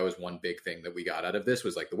changes, right? That was one big thing that we got out of this,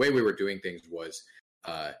 was like the way we were doing things was,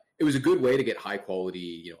 it was a good way to get high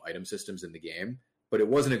quality, item systems in the game, but it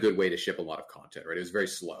wasn't a good way to ship a lot of content, right? It was very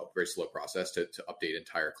slow process to update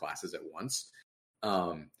entire classes at once.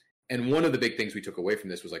 And one of the big things we took away from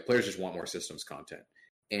this was like, players just want more systems content.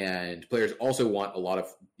 And players also want a lot of,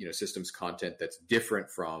 systems content that's different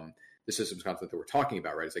from the systems content that we're talking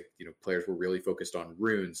about, right? It's like, players were really focused on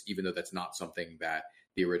runes, even though that's not something that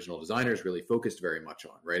the original designers really focused very much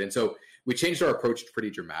on, right? And so we changed our approach pretty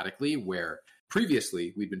dramatically, where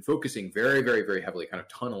previously we'd been focusing very, very, very heavily, kind of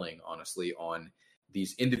tunneling, honestly, on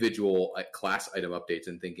these individual class item updates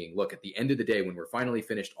and thinking, look, at the end of the day, when we're finally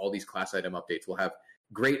finished all these class item updates, we'll have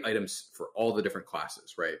great items for all the different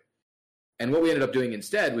classes, right? And what we ended up doing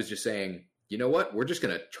instead was just saying, you know what, we're just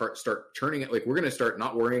going to start churning it. Like, we're going to start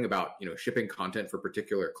not worrying about, shipping content for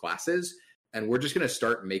particular classes. And we're just going to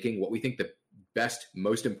start making what we think the best,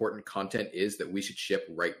 most important content is that we should ship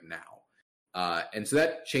right now. And so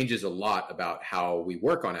that changes a lot about how we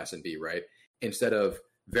work on S&B, right? Instead of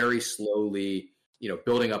very slowly,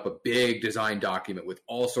 building up a big design document with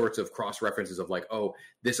all sorts of cross references of like, oh,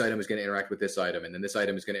 this item is going to interact with this item, and then this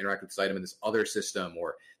item is going to interact with this item in this other system,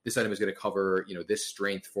 or this item is going to cover, this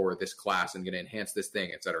strength for this class and going to enhance this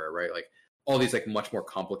thing, et cetera, right? Like all these like much more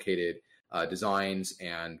complicated designs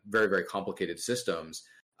and very, very complicated systems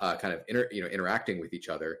kind of interacting with each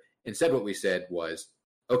other. Instead, what we said was,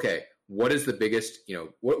 okay, what is the biggest,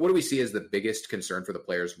 what do we see as the biggest concern for the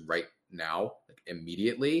players right now, like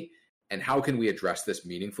immediately? And how can we address this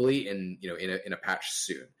meaningfully in a patch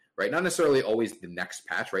soon, right? Not necessarily always the next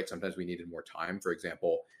patch, right? Sometimes we needed more time. For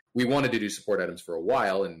example, we wanted to do support items for a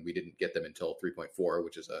while, and we didn't get them until 3.4,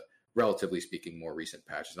 which is a relatively speaking more recent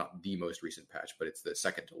patch. It's not the most recent patch, but it's the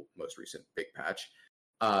second to most recent big patch.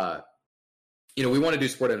 We wanted to do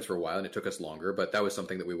support items for a while, and it took us longer, but that was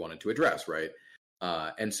something that we wanted to address, right?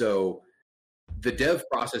 And so the dev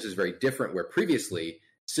process is very different, where previously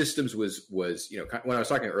systems was when I was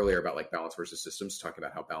talking earlier about like balance versus systems, talking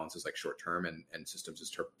about how balance is like short term and systems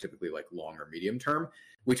is typically like long or medium term.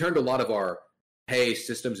 We turned a lot of our, hey,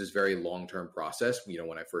 systems is very long term process,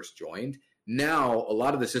 when I first joined. Now, a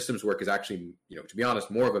lot of the systems work is actually, to be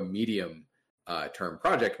honest, more of a medium term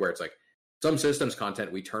project where it's like some systems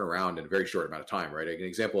content we turn around in a very short amount of time, right? An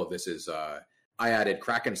example of this is I added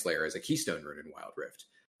Kraken Slayer as a keystone rune in Wild Rift.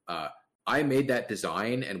 I made that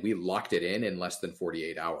design and we locked it in less than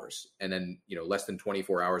 48 hours. And then, less than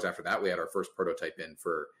 24 hours after that, we had our first prototype in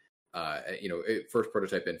for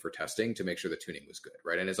testing to make sure the tuning was good,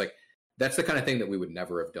 right? And it's like, that's the kind of thing that we would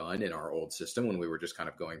never have done in our old system when we were just kind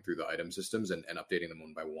of going through the item systems and updating them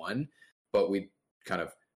one by one. But we kind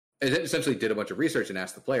of essentially did a bunch of research and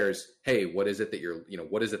asked the players, hey, what is it that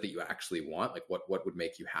what is it that you actually want? Like what would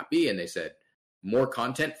make you happy? And they said, more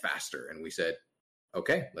content faster. And we said,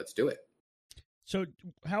 okay, let's do it. So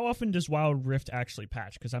how often does Wild Rift actually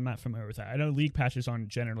patch? Because I'm not familiar with that. I know League patches on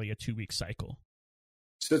generally a 2-week cycle.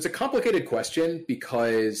 So it's a complicated question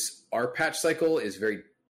because our patch cycle is very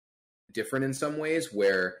different in some ways,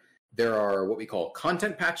 where there are what we call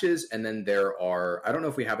content patches, and then there are, I don't know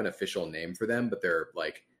if we have an official name for them, but they're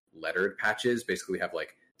like lettered patches. Basically, we have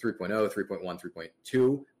like 3.0, 3.1,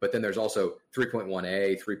 3.2, but then there's also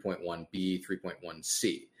 3.1a, 3.1b,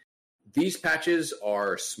 3.1c. These patches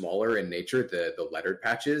are smaller in nature, the lettered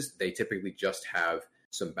patches. They typically just have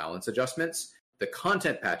some balance adjustments. The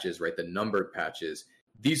content patches, right, the numbered patches,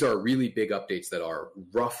 these are really big updates that are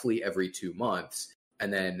roughly every 2 months.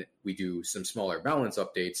 And then we do some smaller balance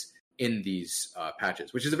updates in these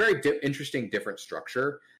patches, which is a very interesting, different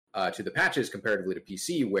structure to the patches comparatively to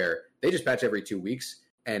PC, where they just patch every 2 weeks.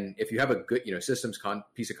 And if you have a good, systems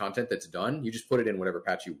piece of content that's done, you just put it in whatever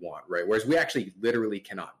patch you want, right? Whereas we actually literally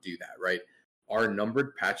cannot do that, right? Our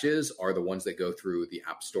numbered patches are the ones that go through the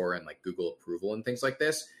App Store and like Google approval and things like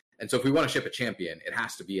this. And so if we want to ship a champion, it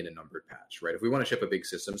has to be in a numbered patch, right? If we want to ship a big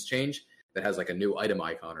systems change that has like a new item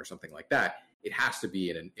icon or something like that, it has to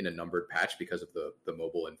be in a numbered patch because of the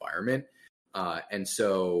mobile environment. And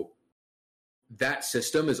so that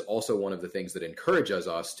system is also one of the things that encourages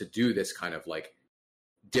us to do this kind of like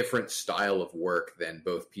different style of work than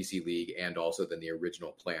both PC League and also than the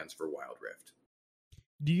original plans for Wild Rift.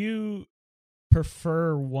 Do you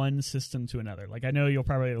prefer one system to another? Like, I know you're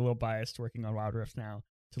probably a little biased working on Wild Rift now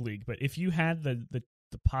to League, but if you had the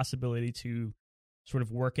possibility to sort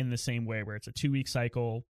of work in the same way, where it's a 2-week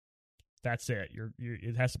cycle, that's it.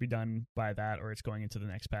 It has to be done by that, or it's going into the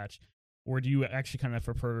next patch. Or do you actually kind of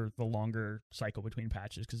prefer the longer cycle between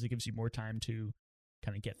patches because it gives you more time to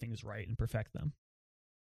kind of get things right and perfect them?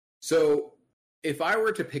 So if I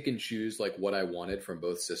were to pick and choose like what I wanted from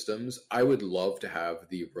both systems, I would love to have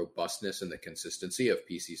the robustness and the consistency of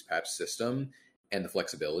PC's patch system and the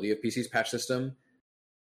flexibility of PC's patch system,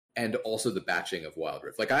 and also the batching of Wild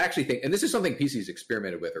Rift. Like, I actually think, and this is something PC's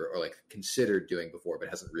experimented with or like considered doing before, but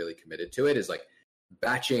hasn't really committed to it, is like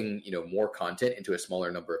batching, more content into a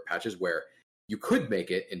smaller number of patches, where you could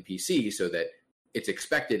make it in PC so that it's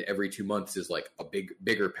expected every 2 months is like a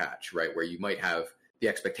bigger patch, right? Where you might have, the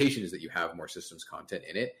expectation is that you have more systems content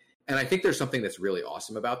in it. And I think there's something that's really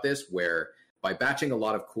awesome about this, where by batching a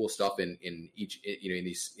lot of cool stuff in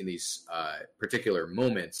these particular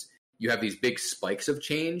moments, you have these big spikes of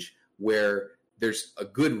change where there's a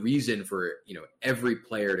good reason for, every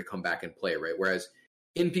player to come back and play, right? Whereas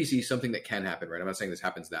in PC, something that can happen, right? I'm not saying this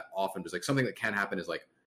happens that often, but like something that can happen is like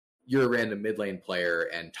you're a random mid lane player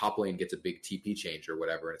and top lane gets a big TP change or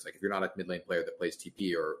whatever. And it's like, if you're not a mid lane player that plays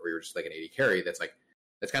TP or you're just like an AD carry, that's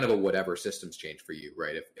kind of a whatever systems change for you,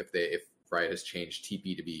 right? If Riot has changed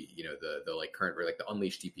TP to be, the like current, or like the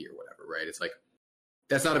unleashed TP or whatever, right? It's like,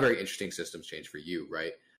 that's not a very interesting systems change for you,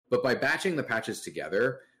 right? But by batching the patches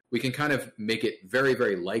together, we can kind of make it very,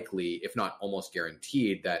 very likely, if not almost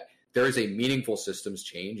guaranteed, that there is a meaningful systems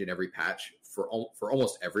change in every patch for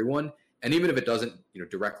almost everyone. And even if it doesn't,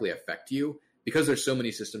 directly affect you, because there's so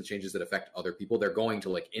many system changes that affect other people, they're going to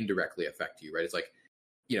like indirectly affect you, right? It's like,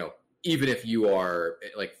 even if you are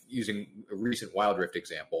like using a recent Wild Rift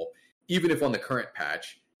example, even if on the current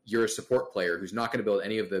patch, you're a support player who's not going to build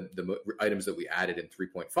any of the items that we added in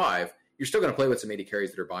 3.5, you're still going to play with some AD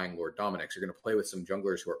carries that are buying Lord Dominix. You're going to play with some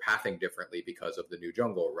junglers who are pathing differently because of the new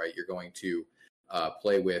jungle, right? You're going to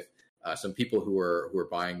play with some people who are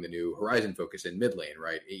buying the new Horizon focus in mid lane,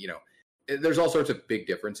 right? There's all sorts of big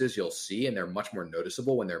differences you'll see, and they're much more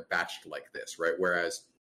noticeable when they're batched like this, right? Whereas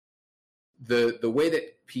the way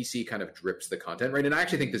that PC kind of drips the content, right? And I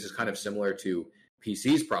actually think this is kind of similar to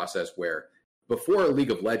PC's process, where before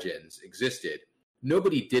League of Legends existed,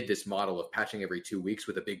 nobody did this model of patching every 2 weeks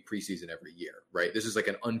with a big preseason every year, right? This is like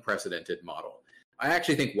an unprecedented model. I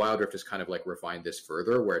actually think Wild Rift has kind of like refined this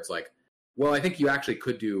further, where it's like, well, I think you actually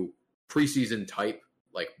could do preseason type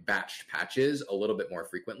like batched patches a little bit more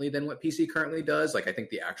frequently than what PC currently does. Like, I think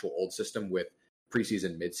the actual old system with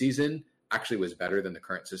preseason, midseason actually was better than the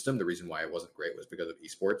current system. The reason why it wasn't great was because of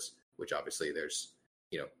esports, which obviously there's,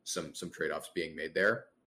 some trade-offs being made there.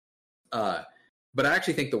 But I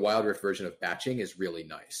actually think the Wild Rift version of batching is really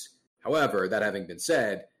nice. However, that having been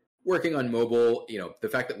said, working on mobile, the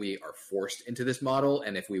fact that we are forced into this model,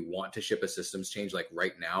 and if we want to ship a systems change like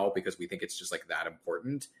right now because we think it's just like that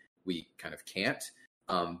important, we kind of can't.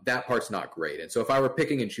 That part's not great. And so if I were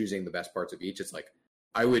picking and choosing the best parts of each, it's like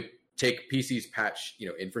I would take PC's patch,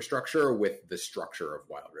 infrastructure with the structure of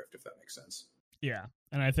Wild Rift, if that makes sense. Yeah,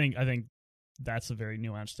 and I think that's a very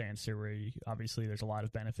nuanced answer where obviously there's a lot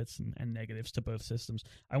of benefits and negatives to both systems.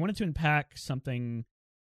 I wanted to unpack something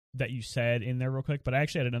that you said in there real quick, but I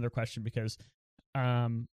actually had another question because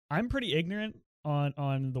I'm pretty ignorant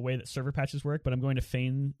on the way that server patches work, but I'm going to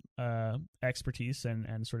feign expertise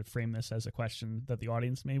and sort of frame this as a question that the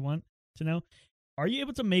audience may want to know. Are you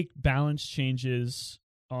able to make balance changes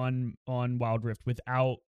on Wild Rift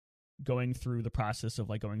without going through the process of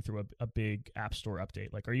like going through a big app store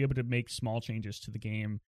update? Like, are you able to make small changes to the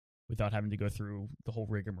game without having to go through the whole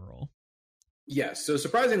rigmarole? Yes. So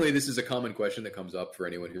surprisingly, this is a common question that comes up for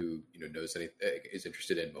anyone who knows is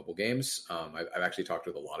interested in mobile games. I've actually talked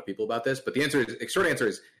with a lot of people about this, but the short answer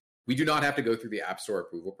is we do not have to go through the App Store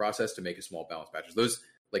approval process to make a small balance patches. Those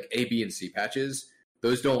like A, B, and C patches,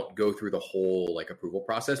 those don't go through the whole like approval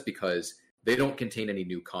process because they don't contain any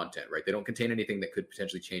new content, right? They don't contain anything that could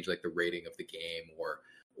potentially change like the rating of the game or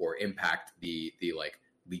impact the like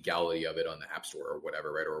legality of it on the App Store or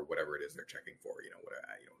whatever, right? Or whatever it is they're checking for,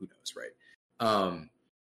 who knows, right?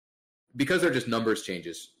 Because they're just numbers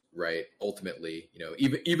changes, right? Ultimately,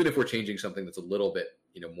 even if we're changing something that's a little bit,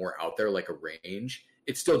 more out there, like a range,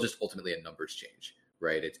 it's still just ultimately a numbers change,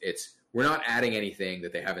 right? It's we're not adding anything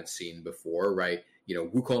that they haven't seen before, right?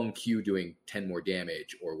 Wukong Q doing 10 more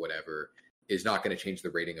damage or whatever is not going to change the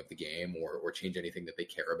rating of the game or change anything that they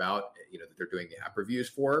care about, that they're doing the app reviews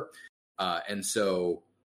for. And so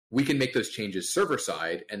we can make those changes server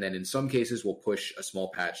side. And then in some cases, we'll push a small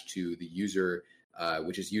patch to the user,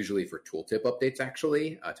 which is usually for tooltip updates,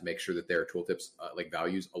 actually, to make sure that their tooltips like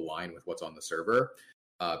values align with what's on the server.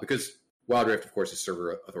 Because Wild Rift, of course, is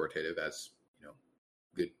server authoritative, as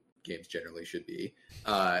good games generally should be.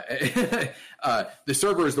 The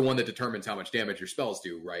server is the one that determines how much damage your spells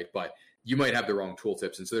do, right? But you might have the wrong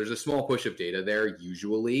tooltips. And so there's a small push of data there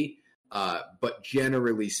usually. But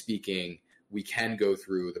generally speaking, we can go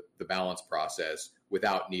through the balance process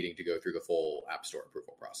without needing to go through the full App Store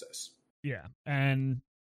approval process. Yeah. And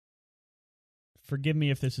forgive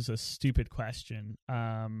me if this is a stupid question.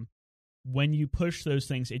 When you push those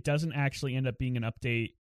things, it doesn't actually end up being an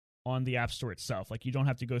update on the App Store itself. Like, you don't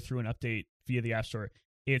have to go through an update via the App Store.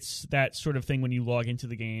 It's that sort of thing when you log into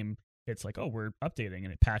the game, it's like, oh, we're updating,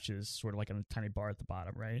 and it patches sort of like on a tiny bar at the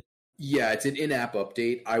bottom, right? Yeah, it's an in-app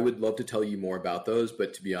update. I would love to tell you more about those,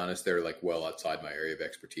 but to be honest, they're like well outside my area of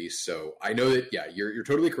expertise. So I know that, yeah, you're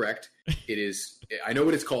totally correct. It is. I know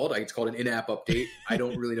what it's called. It's called an in-app update. I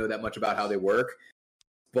don't really know that much about how they work,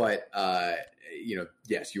 but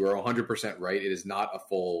yes, you are 100% right. It is not a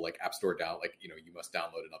full like App Store down. Like, you must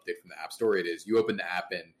download an update from the App Store. It is you open the app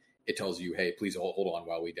and it tells you, hey, please hold on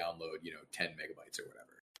while we download 10 megabytes or whatever.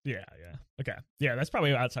 Yeah. Okay. Yeah, that's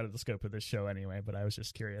probably outside of the scope of this show anyway, but I was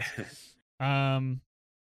just curious. Oh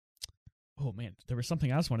man, there was something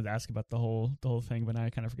else I wanted to ask about the whole thing, but now I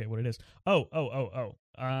kind of forget what it is. I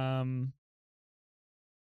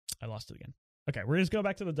lost it again. Okay, we're just go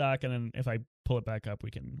back to the doc, and then if I pull it back up, we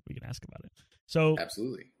can ask about it. So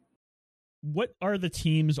absolutely. What are the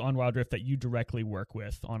teams on Wild Rift that you directly work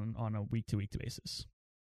with on a week-to-week basis?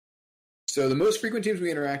 So the most frequent teams we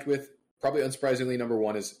interact with, probably unsurprisingly, number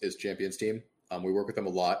one is Champions team. We work with them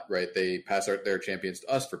a lot, right? They pass their champions to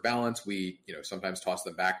us for balance. We, sometimes toss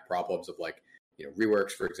them back problems of like,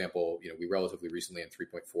 reworks. For example, we relatively recently in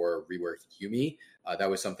 3.4 reworked Yuumi. That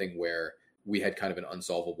was something where we had kind of an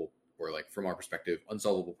unsolvable, or like from our perspective,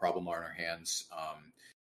 unsolvable problem on our hands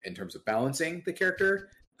in terms of balancing the character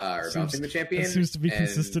or balancing the champion. It seems to be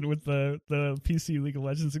consistent with the PC League of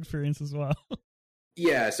Legends experience as well.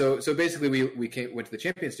 Yeah, so basically we went to the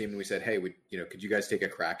Champions team and we said, hey, could you guys take a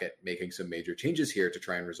crack at making some major changes here to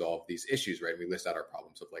try and resolve these issues, right? And we list out our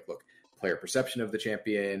problems of like, look, player perception of the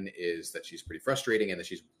champion is that she's pretty frustrating and that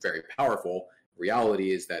she's very powerful.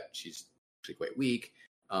 Reality is that she's actually quite weak.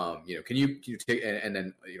 Can you take, and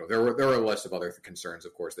then, there were a list of other concerns,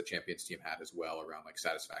 of course, the Champions team had as well around like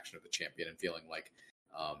satisfaction of the champion and feeling like,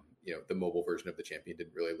 the mobile version of the champion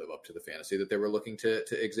didn't really live up to the fantasy that they were looking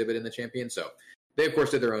to exhibit in the champion. So they, of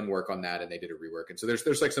course, did their own work on that, and they did a rework. And so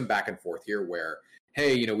there's like some back and forth here where,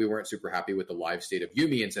 hey, we weren't super happy with the live state of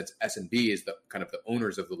Yuumi, and since S&B is the kind of the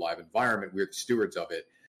owners of the live environment, we're the stewards of it.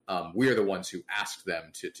 we are the ones who asked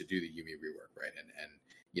them to do the Yuumi rework, right? And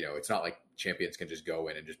it's not like champions can just go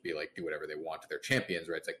in and just be like, do whatever they want to their champions,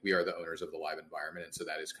 right? It's like we are the owners of the live environment, and so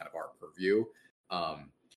that is kind of our purview.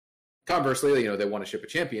 Conversely, they want to ship a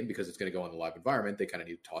champion because it's going to go in the live environment. They kind of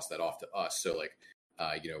need to toss that off to us. So like,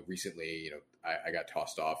 recently, I got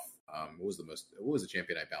tossed off. What was the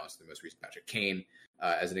champion I balanced in the most recent patch? Kane,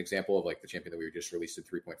 as an example of like the champion that we just released in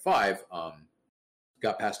 3.5,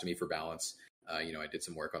 got passed to me for balance. I did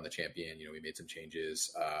some work on the champion. We made some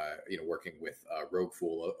changes. Working with Rogue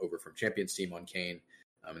Fool over from Champions team on Kane,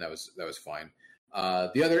 and that was fine.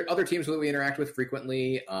 The other teams that we interact with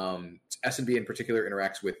frequently, S&B in particular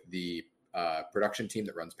interacts with the production team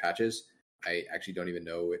that runs patches. I actually don't even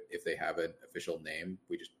know if they have an official name.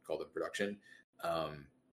 We just call them production. I'm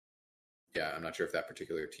not sure if that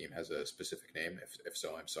particular team has a specific name. If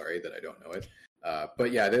so, I'm sorry that I don't know it.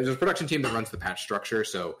 But yeah, there's a production team that runs the patch structure.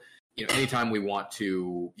 So, anytime we want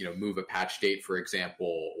to, move a patch date, for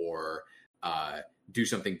example, or do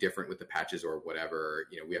something different with the patches or whatever,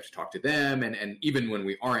 we have to talk to them. And even when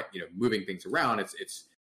we aren't, moving things around, it's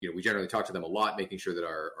we generally talk to them a lot, making sure that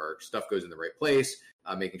our stuff goes in the right place,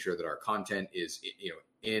 making sure that our content is,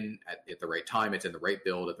 in at the right time, it's in the right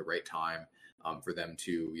build at the right time, for them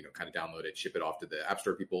to, kind of download it, ship it off to the App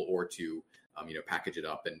Store people, or to, package it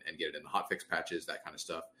up and get it in the hotfix patches, that kind of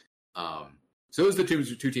stuff. So those are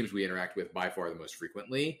the two teams we interact with by far the most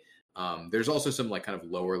frequently. There's also some like kind of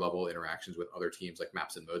lower level interactions with other teams like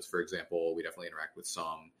Maps and Modes, for example. We definitely interact with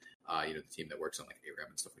some, the team that works on like ARAM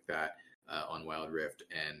and stuff like that on Wild Rift,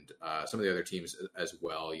 and some of the other teams as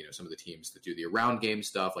well. Some of the teams that do the around game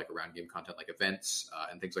stuff, like around game content, like events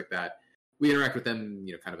and things like that. We interact with them,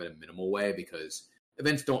 kind of in a minimal way, because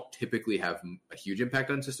events don't typically have a huge impact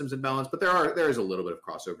on systems and balance, but there is a little bit of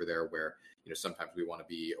crossover there where, sometimes we want to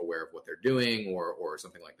be aware of what they're doing or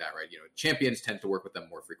something like that, right? Champions tend to work with them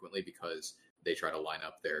more frequently because they try to line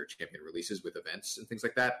up their champion releases with events and things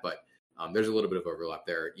like that. But there's a little bit of overlap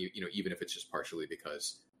there, even if it's just partially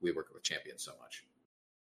because we work with champions so much.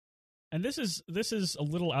 And this is a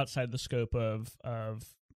little outside the scope of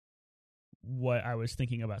what I was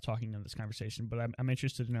thinking about talking in this conversation, but I'm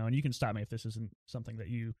interested to know, and you can stop me if this isn't something that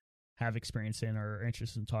you have experience in or are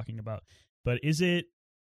interested in talking about, but is it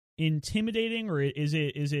intimidating, or is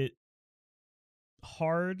it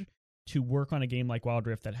hard to work on a game like Wild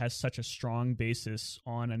Rift that has such a strong basis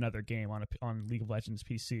on another game, on League of Legends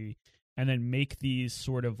PC, and then make these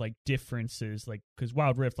sort of like differences, like, because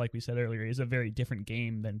Wild Rift, like we said earlier, is a very different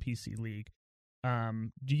game than PC League.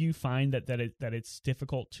 Do you find that it's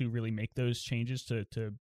difficult to really make those changes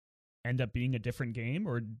to end up being a different game,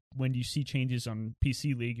 or when you see changes on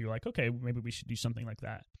PC League, you're like, okay, maybe we should do something like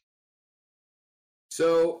that?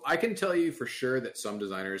 So I can tell you for sure that some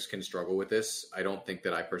designers can struggle with this. I don't think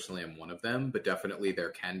that I personally am one of them, but definitely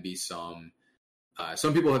there can be some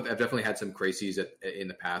people have definitely had some crises in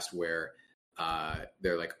the past where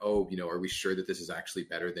they're like, oh, are we sure that this is actually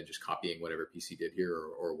better than just copying whatever PC did here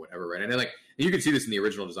or whatever, right? And then, like, you can see this in the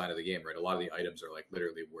original design of the game, right? A lot of the items are like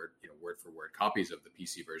literally word for word copies of the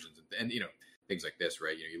PC versions, and things like this,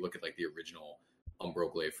 right? You look at like the original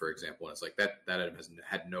Umbro Glaive, for example, and it's like that item has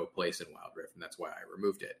had no place in Wild Rift, and that's why I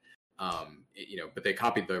removed it. But they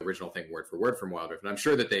copied the original thing word for word from Wild Rift, and I'm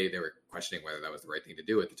sure that they were questioning whether that was the right thing to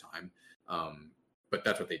do at the time. But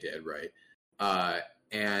that's what they did, right?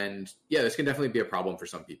 And yeah, this can definitely be a problem for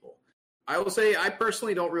some people. I will say I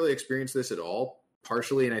personally don't really experience this at all,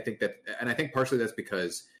 partially, and I think partially that's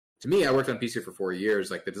because, to me, I worked on PC for 4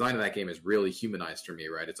 years. Like, the design of that game is really humanized for me,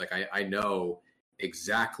 right? It's like I know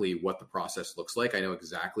exactly what the process looks like. I know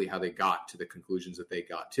exactly how they got to the conclusions that they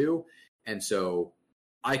got to, and so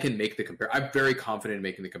I can make the I'm very confident in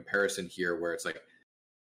making the comparison here, where it's like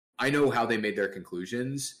I know how they made their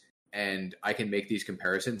conclusions, and I can make these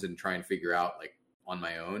comparisons and try and figure out, like, on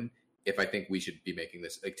my own, if I think we should be making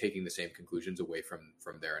this, like, taking the same conclusions away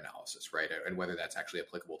from their analysis, right? And whether that's actually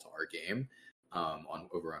applicable to our game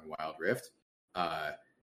over on Wild Rift.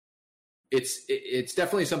 It's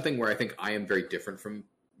definitely something where I think I am very different from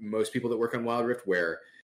most people that work on Wild Rift, where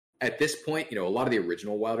at this point, a lot of the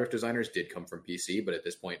original Wild Rift designers did come from PC, but at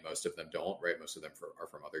this point, most of them don't, right? Most of them are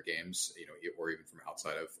from other games, or even from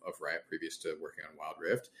outside of Riot previous to working on Wild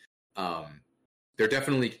Rift. There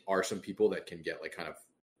definitely are some people that can get, like, kind of,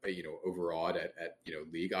 overawed at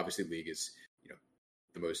League. Obviously, League is,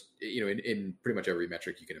 the most, in pretty much every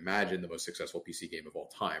metric you can imagine, the most successful PC game of all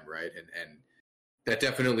time, right? And that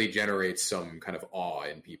definitely generates some kind of awe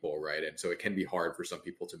in people, right? And so it can be hard for some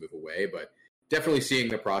people to move away, but definitely seeing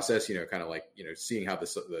the process, kind of like, seeing how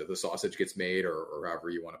the sausage gets made, or however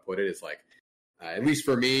you want to put it, is like, at least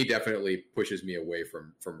for me, definitely pushes me away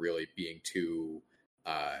from really being too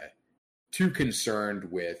too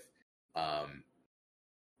concerned with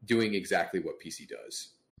doing exactly what PC does.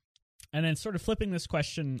 And then sort of flipping this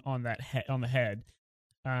question on that on the head,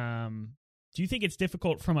 do you think it's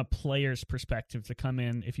difficult from a player's perspective to come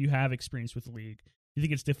in, if you have experience with the league, do you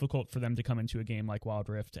think it's difficult for them to come into a game like Wild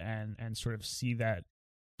Rift and sort of see that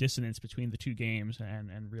dissonance between the two games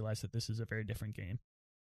and realize that this is a very different game?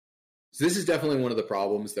 So this is definitely one of the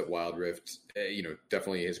problems that Wild Rift,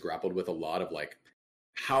 definitely has grappled with a lot of, like,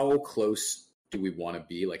 how close do we want to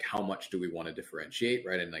be? Like, how much do we want to differentiate,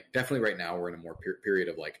 right? And like, definitely right now we're in a more period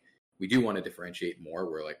of like, we do want to differentiate more.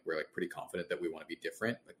 We're pretty confident that we want to be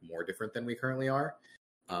different, like more different than we currently are.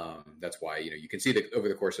 That's why, you can see that over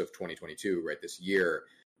the course of 2022, right, this year,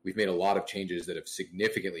 we've made a lot of changes that have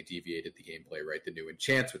significantly deviated the gameplay, right? The new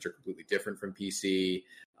enchants, which are completely different from PC,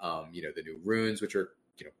 the new runes, which are,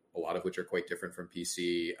 a lot of which are quite different from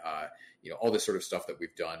PC, all this sort of stuff that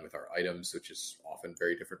we've done with our items, which is often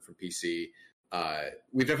very different from PC.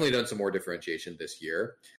 We've definitely done some more differentiation this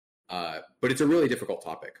year, but it's a really difficult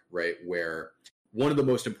topic, right? Where one of the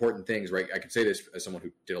most important things, right? I can say this as someone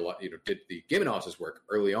who did a lot, did the game analysis work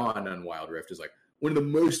early on Wild Rift, is like, one of the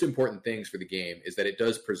most important things for the game is that it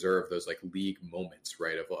does preserve those like league moments,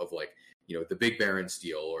 right? Of like, the Big Baron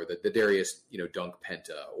steal, or the Darius, dunk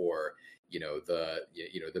penta, or,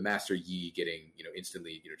 the Master Yi getting,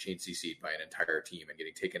 instantly, chain CC'd by an entire team and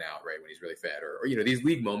getting taken out, right, when he's really fed, or these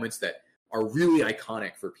league moments that are really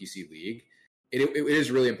iconic for PC League. It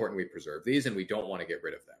is really important we preserve these, and we don't want to get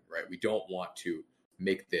rid of them, right? We don't want to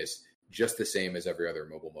make this just the same as every other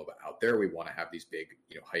mobile MOBA out there. We want to have these big,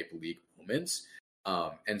 hype league moments.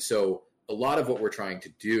 And so a lot of what we're trying to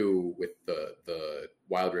do with the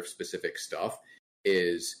Wild Rift specific stuff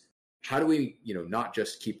is, how do we, not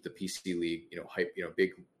just keep the PC League, hype,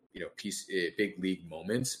 big, big league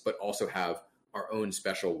moments, but also have our own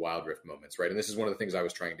special Wild Rift moments, right? And this is one of the things I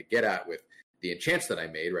was trying to get at with the enchants that I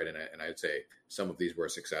made, right? And I would say some of these were a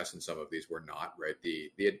success and some of these were not, right?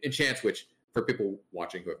 The enchants, which for people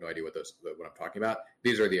watching who have no idea what I'm talking about,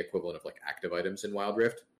 these are the equivalent of like active items in Wild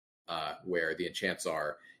Rift, where the enchants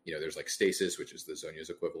are, there's like Stasis, which is the Zhonya's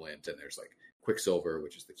equivalent, and there's like Quicksilver,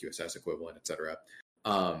 which is the QSS equivalent, etc.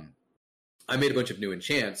 I made a bunch of new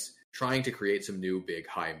enchants, trying to create some new big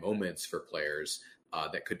high moments for players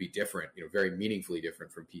that could be different, very meaningfully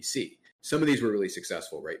different from PC. Some of these were really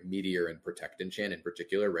successful, right? Meteor and Protect enchant in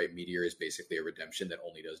particular, right? Meteor is basically a redemption that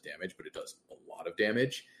only does damage, but it does a lot of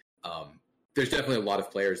damage. There's definitely a lot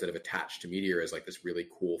of players that have attached to Meteor as like this really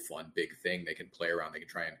cool, fun, big thing they can play around. They can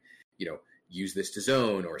try and, use this to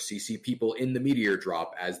zone or CC people in the Meteor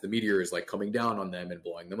drop as the Meteor is like coming down on them and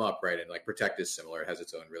blowing them up, right? And like Protect is similar. It has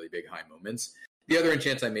its own really big high moments. The other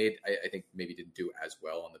enchants I made, I think maybe didn't do as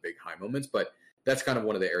well on the big high moments, but that's kind of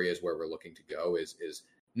one of the areas where we're looking to go is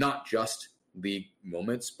not just league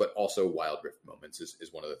moments, but also Wild Rift moments is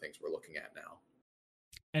one of the things we're looking at now.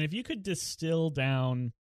 And if you could distill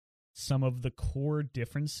down some of the core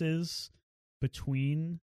differences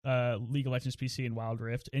between League of Legends PC and Wild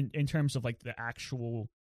Rift in terms of like the actual,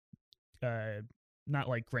 not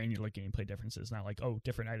like granular gameplay differences, not like,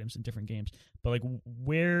 different items in different games, but like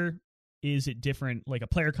where is it different? Like a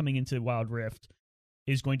player coming into Wild Rift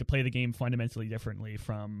is going to play the game fundamentally differently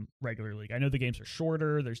from regular League. I know the games are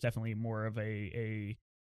shorter. There's definitely more of a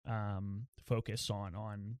focus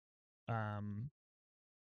on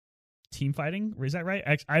team fighting. Is that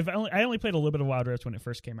right? I only played a little bit of Wild Rift when it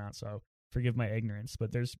first came out, so forgive my ignorance.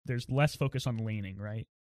 But there's less focus on laning, right?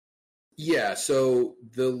 Yeah. So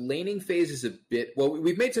the laning phase is a bit. Well,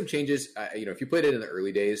 we've made some changes. If you played it in the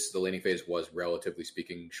early days, the laning phase was relatively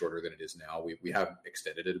speaking shorter than it is now. We have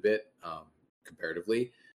extended it a bit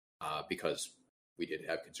comparatively because we did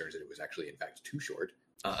have concerns that it was actually in fact too short,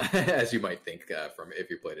 as you might think from if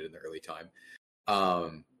you played it in the early time.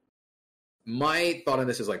 My thought on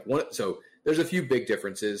this is like so there's a few big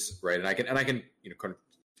differences, right? And I can kind of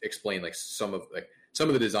explain like some of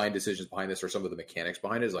the design decisions behind this or some of the mechanics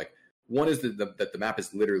behind it. Is like, one is that the map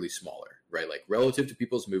is literally smaller, right? Like relative to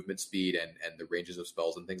people's movement speed and the ranges of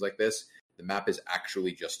spells and things like this, the map is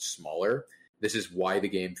actually just smaller. This is why the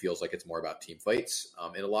game feels like it's more about team fights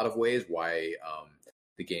in a lot of ways, why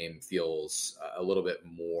the game feels a little bit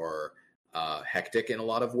more hectic in a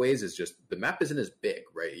lot of ways, is just the map isn't as big,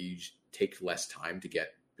 right? You take less time to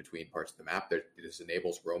get between parts of the map. This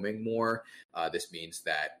enables roaming more. This means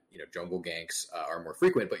that jungle ganks are more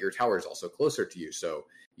frequent, but your tower is also closer to you, so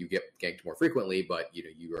you get ganked more frequently. But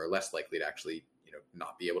you are less likely to actually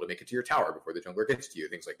not be able to make it to your tower before the jungler gets to you.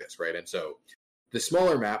 Things like this, right? And so the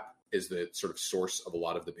smaller map is the sort of source of a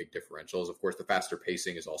lot of the big differentials. Of course, the faster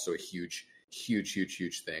pacing is also a huge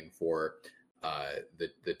thing for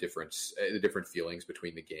the different feelings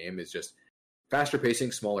between the game is just faster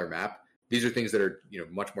pacing, smaller map. These are things that are,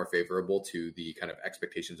 much more favorable to the kind of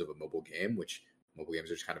expectations of a mobile game, which mobile games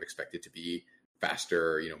are just kind of expected to be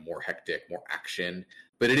faster, more hectic, more action.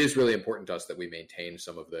 But it is really important to us that we maintain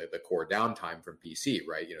some of the core downtime from PC,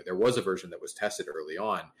 right? There was a version that was tested early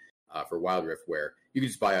on for Wild Rift where you could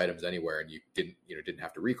just buy items anywhere and you didn't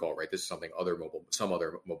have to recall, right? This is something some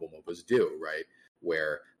other mobile MOBAs do, right?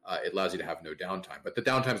 Where it allows you to have no downtime. But the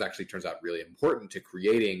downtime actually turns out really important to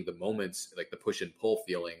creating the moments, like the push and pull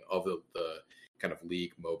feeling of the kind of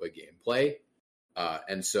League MOBA gameplay.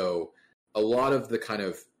 And so a lot of the kind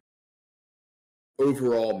of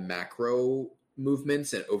overall macro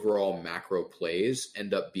movements and overall macro plays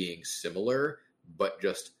end up being similar, but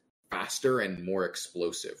just faster and more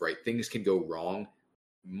explosive, right? Things can go wrong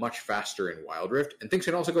much faster in Wild Rift, and things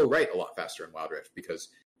can also go right a lot faster in Wild Rift because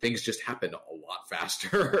things just happen a lot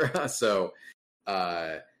faster. So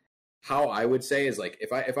how I would say is like,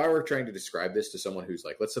 if I were trying to describe this to someone who's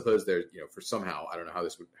like, let's suppose there's, for somehow, I don't know how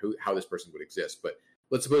this person would exist, but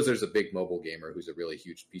let's suppose there's a big mobile gamer who's a really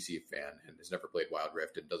huge PC fan and has never played Wild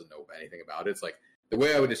Rift and doesn't know anything about it. It's like, the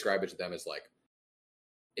way I would describe it to them is like,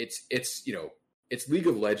 it's League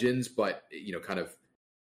of Legends, but, kind of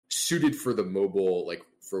suited for the mobile, like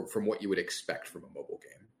from what you would expect from a mobile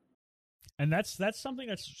game. And that's something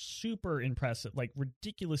that's super impressive, like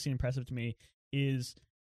ridiculously impressive to me, is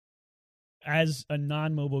as a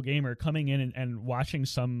non-mobile gamer coming in and watching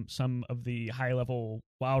some of the high-level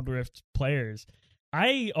Wild Rift players.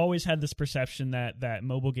 I always had this perception that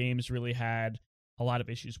mobile games really had a lot of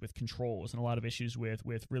issues with controls and a lot of issues with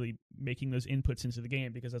really making those inputs into the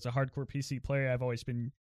game, because as a hardcore PC player, I've always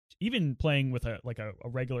been, even playing with a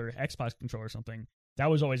regular Xbox controller or something, that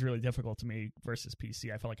was always really difficult to me versus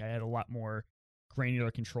PC. I felt like I had a lot more granular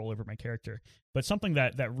control over my character. But something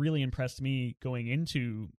that really impressed me going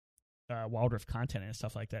into Wild Rift content and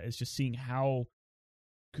stuff like that is just seeing how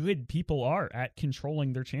good people are at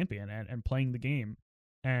controlling their champion and playing the game.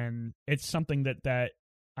 And it's something that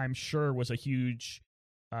I'm sure was a huge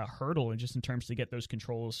hurdle, and just in terms to get those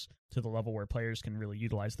controls to the level where players can really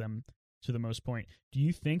utilize them to the most point. Do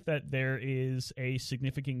you think that there is a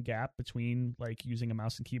significant gap between like using a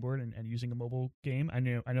mouse and keyboard and using a mobile game? I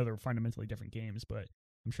know they're fundamentally different games, but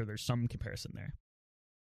I'm sure there's some comparison there.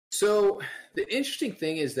 So the interesting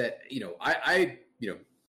thing is that, I if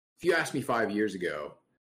you asked me 5 years ago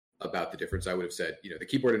about the difference, I would have said, the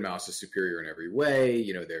keyboard and mouse is superior in every way.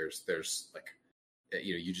 There's like,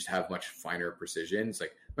 you just have much finer precision. It's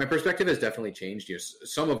like, my perspective has definitely changed,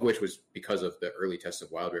 some of which was because of the early tests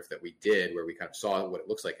of Wild Rift that we did, where we kind of saw what it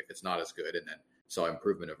looks like if it's not as good, and then saw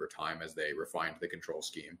improvement over time as they refined the control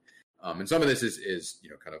scheme. And some of this is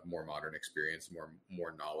kind of more modern experience,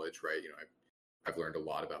 more knowledge, right? I've learned a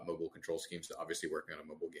lot about mobile control schemes, obviously working on a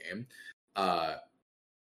mobile game.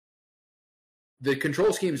 The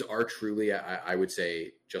control schemes are truly, I would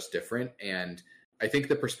say, just different. And I think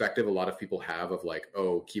the perspective a lot of people have of like,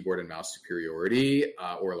 oh, keyboard and mouse superiority,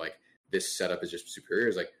 or like this setup is just superior,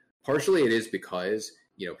 is like, partially it is because,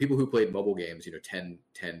 people who played mobile games, 10,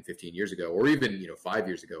 15 years ago, or even, 5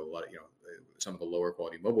 years ago, a lot of, some of the lower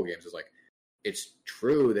quality mobile games, is like, it's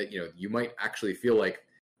true that, you might actually feel like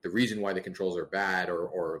the reason why the controls are bad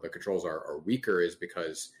or the controls are weaker is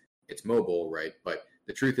because it's mobile, right? But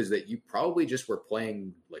the truth is that you probably just were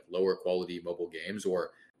playing like lower quality mobile games,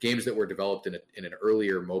 or games that were developed in an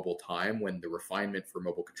earlier mobile time when the refinement for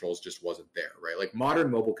mobile controls just wasn't there, right? Like modern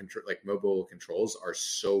mobile controls are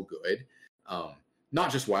so good.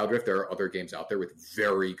 Not just Wild Rift, there are other games out there with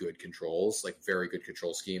very good controls, like very good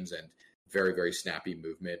control schemes and very, very snappy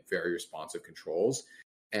movement, very responsive controls.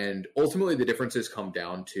 And ultimately the differences come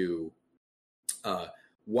down to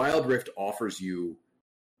Wild Rift offers you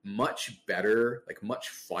much better, like much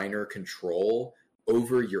finer control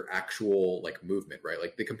over your actual like movement, right?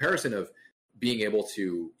 Like the comparison of being able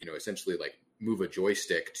to, essentially like move a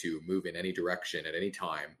joystick to move in any direction at any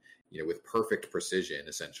time, with perfect precision,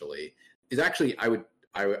 essentially, is actually, I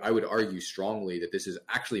would argue strongly that this is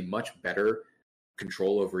actually much better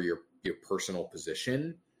control over your personal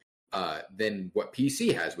position than what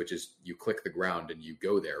PC has, which is you click the ground and you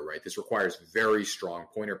go there, right? This requires very strong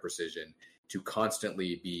pointer precision to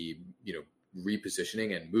constantly be,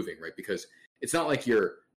 repositioning and moving, right? Because it's not like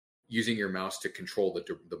you're using your mouse to control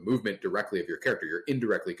the movement directly of your character. You're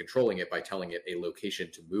indirectly controlling it by telling it a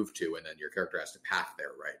location to move to, and then your character has to path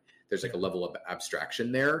there, right? There's like a level of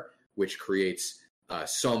abstraction there, which creates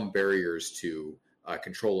some barriers to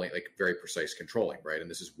controlling, like very precise controlling, right?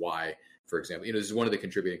 And this is why, for example, this is one of the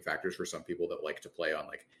contributing factors for some people that like to play on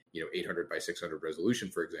like, 800 by 600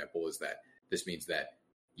 resolution, for example, is that this means that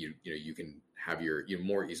you can have you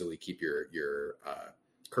more easily keep your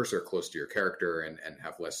cursor close to your character and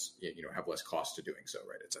have less have less cost to doing so,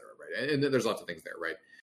 right, et cetera, right? And there's lots of things there, right?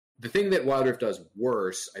 The thing that Wild Rift does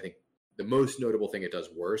worse, I think the most notable thing it does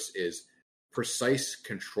worse is precise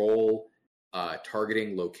control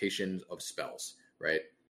targeting locations of spells, right?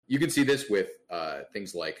 You can see this with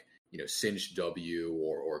things like Singe W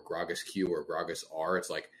or Gragas Q or Gragas R. It's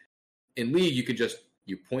like in League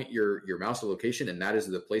you point your mouse to location and that is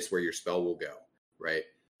the place where your spell will go, right?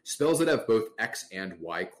 Spells that have both X and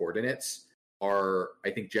Y coordinates are, I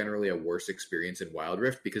think, generally a worse experience in Wild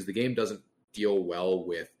Rift because the game doesn't deal well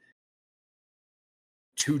with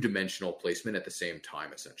two-dimensional placement at the same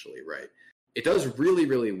time, essentially, right? It does really,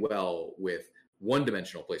 really well with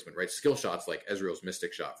one-dimensional placement, right? Skill shots like Ezreal's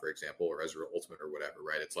Mystic Shot, for example, or Ezreal Ultimate or whatever,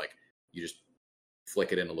 right? It's like you just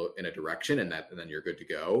flick it in a direction and then you're good to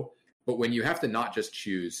go. But when you have to not just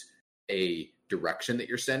choose a direction that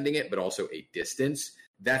you're sending it, but also a distance,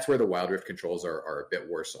 that's where the Wild Rift controls are a bit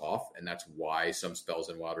worse off, and that's why some spells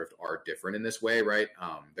in Wild Rift are different in this way, right?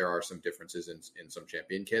 There are some differences in some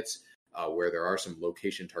champion kits where there are some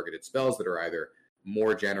location-targeted spells that are either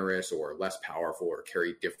more generous or less powerful or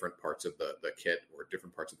carry different parts of the kit or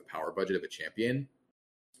different parts of the power budget of a champion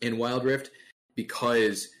in Wild Rift,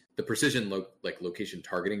 because the precision location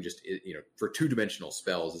targeting just for two-dimensional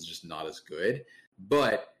spells is just not as good.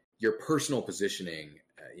 But your personal positioning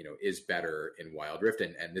is better in Wild Rift,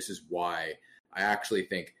 and this is why I actually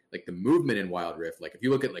think like the movement in Wild Rift, like if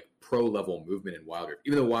you look at like pro level movement in Wild Rift,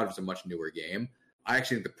 even though Wild Rift is a much newer game, I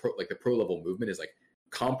actually think the pro level movement is like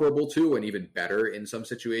comparable to and even better in some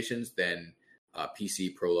situations than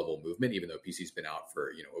PC pro level movement, even though PC's been out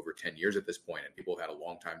for over 10 years at this point and people have had a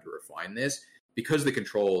long time to refine this, because the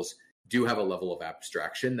controls do have a level of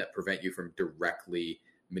abstraction that prevent you from directly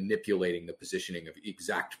manipulating the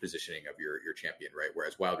exact positioning of your champion, right?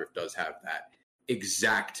 Whereas Wild Rift does have that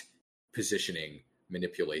exact positioning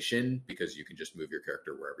manipulation because you can just move your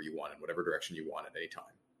character wherever you want in whatever direction you want at any time.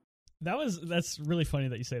 That's really funny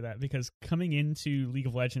that you say that, because coming into League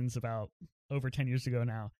of Legends about over 10 years ago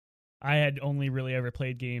now, I had only really ever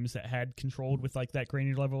played games that had controlled with like that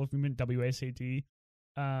granular level of movement, WASD.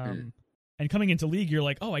 And coming into League, you're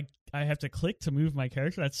like, oh, I have to click to move my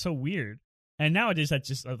character. That's so weird. And nowadays, that's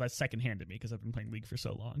just that's secondhand to me because I've been playing League for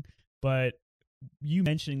so long. But you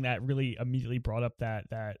mentioning that really immediately brought up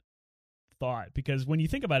that thought, because when you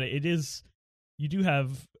think about it, you do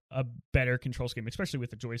have a better control scheme, especially with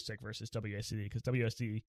the joystick versus WSD, because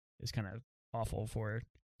WSD is kind of awful for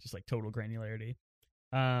just like total granularity.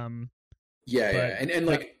 Some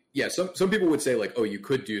people would say like, oh, you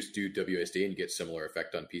could do WSD and get similar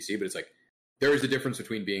effect on PC, but it's like there is a difference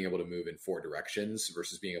between being able to move in 4 directions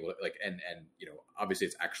versus being able to like and obviously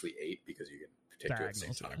it's actually 8 because you can take two at the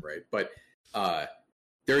same time, right? But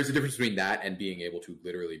there is a difference between that and being able to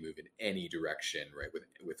literally move in any direction, right?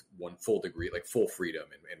 With one full degree, like full freedom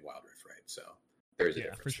in Wild Rift, right? So there's a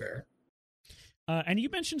difference for sure. There. And you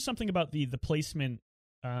mentioned something about the placement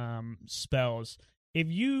spells.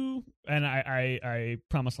 If you, and I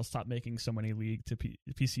promise I'll stop making so many League to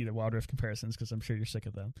PC to Wild Rift comparisons because I'm sure you're sick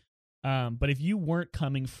of them. But if you weren't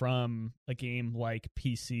coming from a game like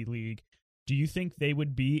PC League, do you think they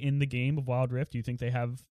would be in the game of Wild Rift? Do you think they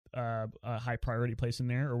have a high priority place in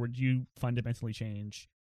there, or would you fundamentally change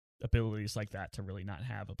abilities like that to really not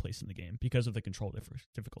have a place in the game because of the control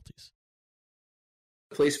difficulties?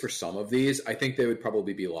 Place for some of these, I think they would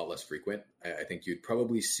probably be a lot less frequent. I think you'd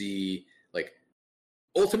probably see like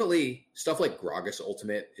ultimately stuff like Gragas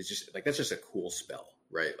Ultimate is just like that's just a cool spell,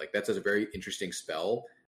 right? Like that's a very interesting spell.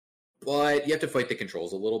 But you have to fight the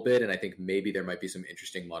controls a little bit, and I think maybe there might be some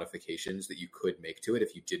interesting modifications that you could make to it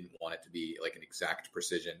if you didn't want it to be like an exact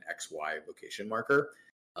precision XY location marker.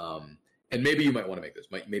 And maybe you might want to make this.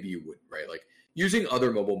 Maybe you wouldn't, right? Like using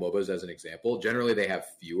other mobile MOBAs as an example, generally they have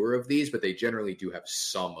fewer of these, but they generally do have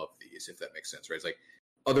some of these, if that makes sense, right? It's like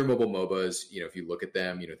other mobile MOBAs, if you look at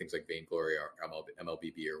them, things like Vainglory or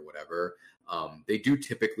MLBB or whatever, they do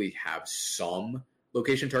typically have some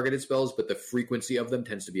location targeted spells, but the frequency of them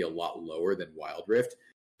tends to be a lot lower than Wild Rift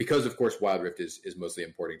because, of course, Wild Rift is mostly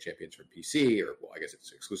importing champions from PC, or well, I guess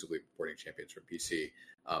it's exclusively importing champions from PC.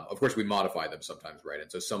 Of course, we modify them sometimes, right? And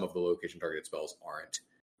so some of the location targeted spells aren't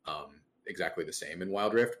exactly the same in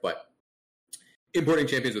Wild Rift, but importing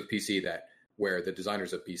champions with PC where the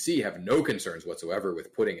designers of PC have no concerns whatsoever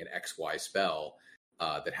with putting an XY spell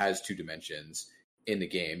that has 2 dimensions in the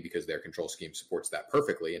game because their control scheme supports that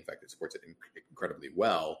perfectly. In fact, it supports it incredibly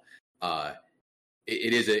well.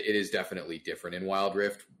 It is definitely different in Wild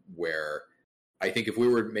Rift, where I think if we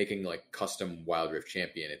were making like custom Wild Rift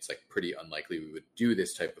champion, it's like pretty unlikely we would do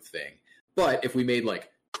this type of thing. But if we made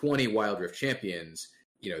like 20 Wild Rift champions,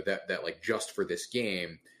 that like just for this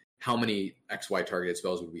game, how many XY targeted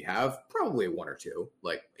spells would we have? Probably one or two.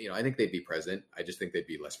 Like, I think they'd be present. I just think they'd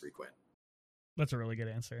be less frequent. That's a really good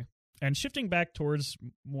answer. And shifting back towards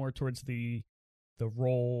the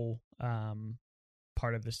role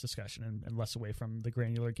part of this discussion and less away from the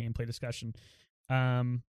granular gameplay discussion,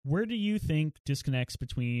 where do you think disconnects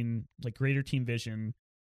between like greater team vision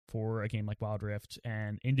for a game like Wild Rift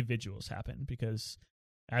and individuals happen? Because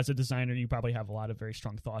as a designer, you probably have a lot of very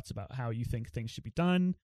strong thoughts about how you think things should be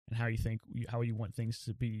done and how you want things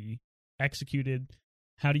to be executed.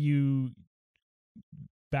 How do you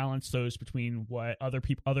balance those between what other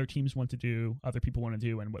teams want to do, other people want to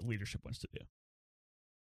do, and what leadership wants to do?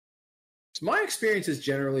 So my experience has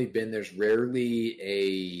generally been there's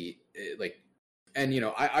rarely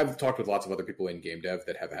I've talked with lots of other people in game dev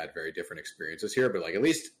that have had very different experiences here, but like at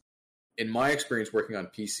least in my experience working on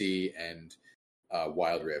PC and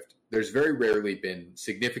Wild Rift, there's very rarely been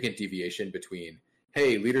significant deviation between,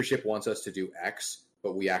 hey, leadership wants us to do X,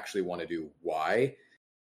 but we actually want to do Y.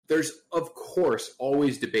 There's, of course,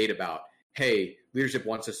 always debate about, hey, leadership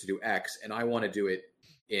wants us to do X, and I want to do it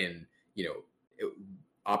in,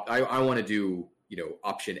 I want to do,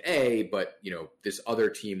 option A, but, this other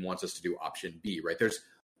team wants us to do option B, right? There's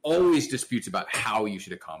always disputes about how you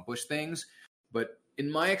should accomplish things. But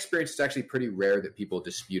in my experience, it's actually pretty rare that people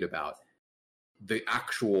dispute about the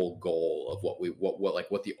actual goal of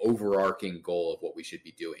what the overarching goal of what we should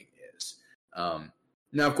be doing is.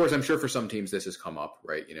 Now, of course, I'm sure for some teams this has come up,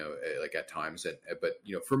 right? Like at times, but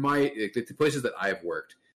for the places that I have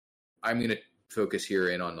worked, I'm going to focus here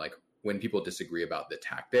in on like when people disagree about the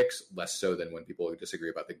tactics, less so than when people disagree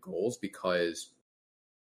about the goals, because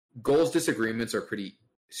goals disagreements are pretty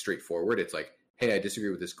straightforward. It's like, hey, I disagree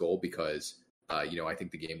with this goal because I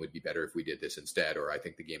think the game would be better if we did this instead, or I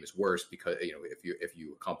think the game is worse because if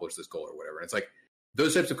you accomplish this goal or whatever. And it's like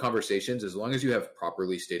those types of conversations, as long as you have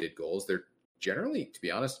properly stated goals, they're generally, to be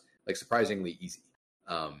honest, like surprisingly easy.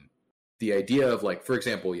 The idea of like, for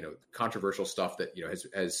example, controversial stuff that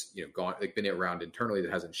has gone like been around internally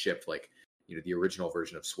that hasn't shipped, like the original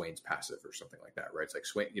version of Swain's passive or something like that, right? It's like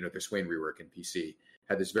Swain, their Swain rework in PC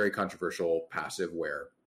had this very controversial passive where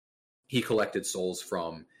he collected souls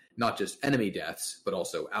from not just enemy deaths but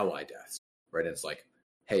also ally deaths, right? And it's like,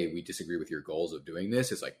 hey, we disagree with your goals of doing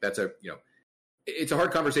this. It's like that's it's a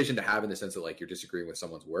hard conversation to have in the sense that like you're disagreeing with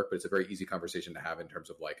someone's work, but it's a very easy conversation to have in terms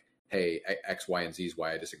of like, hey, X, Y, and Z is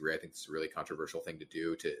why I disagree. I think it's a really controversial thing to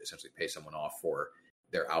do, to essentially pay someone off for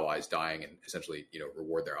their allies dying and essentially,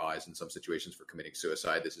 reward their allies in some situations for committing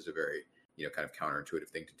suicide. This is a very, kind of counterintuitive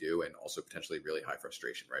thing to do, and also potentially really high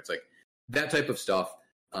frustration, right? It's like that type of stuff.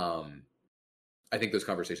 I think those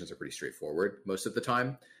conversations are pretty straightforward most of the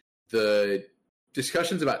time. The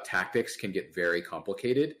discussions about tactics can get very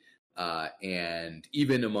complicated. And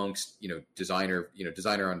even amongst, designer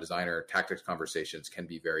on designer, tactics conversations can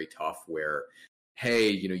be very tough where, hey,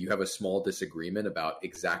 you have a small disagreement about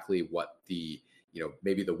exactly what the,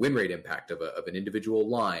 maybe the win rate impact of an individual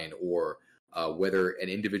line, or whether an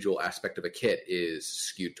individual aspect of a kit is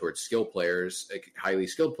skewed towards skilled players, like highly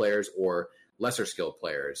skilled players, or lesser skilled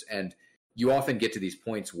players. And you often get to these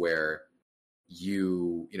points where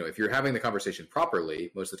if you're having the conversation properly,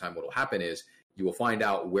 most of the time what will happen is you will find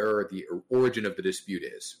out where the origin of the dispute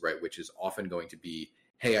is, right? Which is often going to be,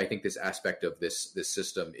 hey, I think this aspect of this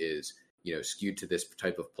system is, skewed to this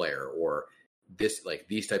type of player, or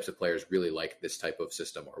these types of players really like this type of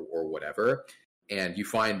system, or whatever. And you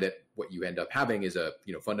find that what you end up having is a,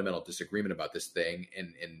 fundamental disagreement about this thing.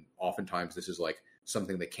 And oftentimes this is like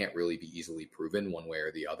something that can't really be easily proven one way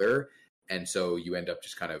or the other. And so you end up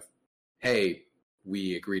just kind of, hey,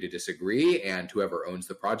 we agree to disagree, and whoever owns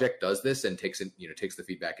the project does this and takes the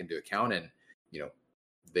feedback into account, and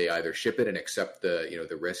they either ship it and accept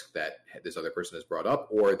the risk that this other person has brought up,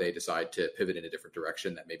 or they decide to pivot in a different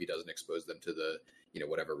direction that maybe doesn't expose them to the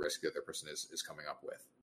whatever risk the other person is coming up with.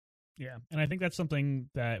 Yeah, and I think that's something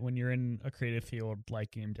that when you're in a creative field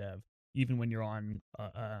like game dev, even when you're on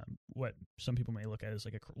what some people may look at as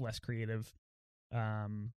like a less creative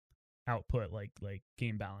output, like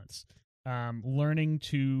game balance. Learning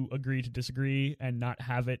to agree to disagree and not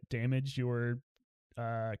have it damage your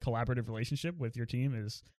collaborative relationship with your team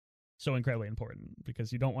is so incredibly important,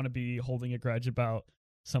 because you don't want to be holding a grudge about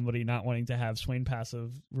somebody not wanting to have Swain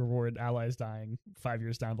passive reward allies dying 5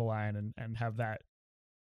 years down the line and have that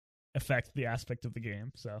affect the aspect of the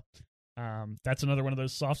game. So that's another one of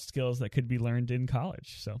those soft skills that could be learned in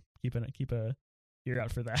college. So keep a ear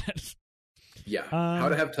out for that. Yeah, how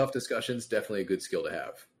to have tough discussions, definitely a good skill to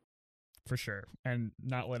have. For sure. And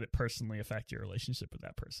not let it personally affect your relationship with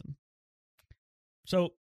that person.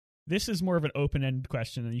 So this is more of an open-ended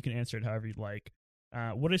question, and you can answer it however you'd like.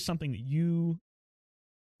 What is something that you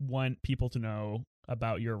want people to know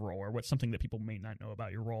about your role, or what's something that people may not know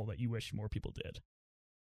about your role that you wish more people did?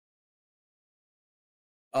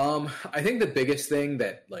 I think the biggest thing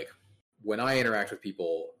that, like, when I interact with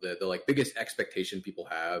people, the like biggest expectation people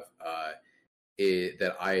have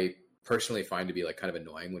that I personally find to be like kind of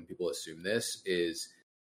annoying when people assume this is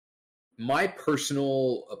my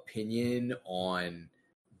personal opinion on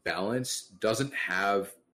balance doesn't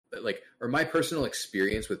have like, or my personal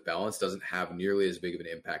experience with balance doesn't have nearly as big of an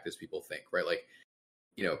impact as people think, right? Like,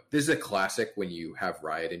 you know, this is a classic when you have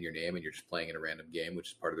Riot in your name and you're just playing in a random game, which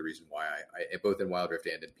is part of the reason why I both in Wild Rift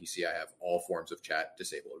and in PC, I have all forms of chat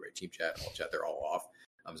disabled, right? Team chat, all chat, they're all off.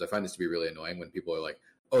 So I find this to be really annoying when people are like,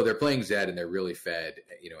 oh, they're playing Zed and they're really fed,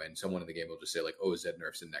 you know, and someone in the game will just say like, oh, Zed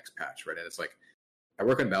nerfs in next patch, right? And it's like, I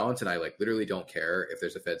work on balance and I like literally don't care if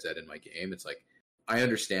there's a fed Zed in my game. It's like, I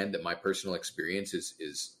understand that my personal experience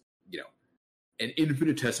is, you know, an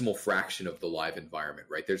infinitesimal fraction of the live environment,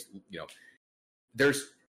 right? There's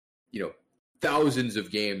thousands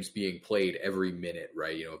of games being played every minute,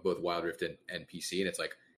 right? You know, both Wild Rift and PC. And it's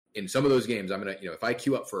like, in some of those games, I'm going to, you know, if I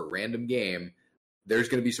queue up for a random game, there's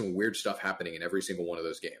going to be some weird stuff happening in every single one of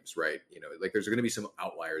those games, right? You know, like there's going to be some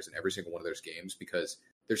outliers in every single one of those games because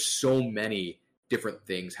there's so many different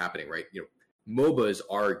things happening, right? You know, MOBAs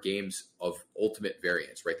are games of ultimate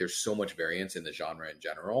variance, right? There's so much variance in the genre in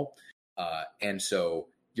general. And so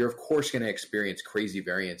you're of course going to experience crazy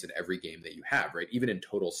variance in every game that you have, right? Even in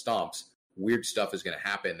total stomps, weird stuff is going to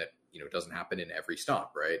happen that, you know, doesn't happen in every stomp,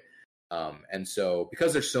 right? And so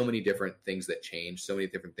because there's so many different things that change, so many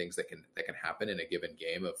different things that can happen in a given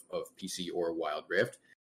game of PC or Wild Rift,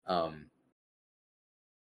 you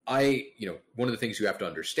know, one of the things you have to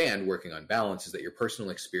understand working on balance is that your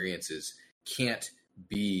personal experiences can't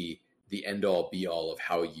be the end all be all of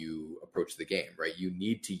how you approach the game, right? You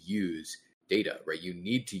need to use data, right? You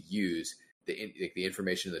need to use the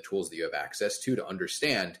information and the tools that you have access to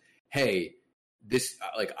understand, hey, this,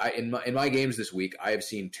 like in my games this week, I have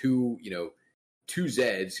seen two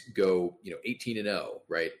Zeds go, you know, 18-0,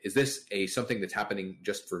 right? Is this something that's happening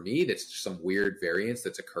just for me? That's some weird variance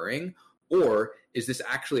that's occurring? Or is this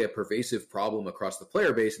actually a pervasive problem across the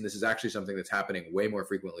player base? And this is actually something that's happening way more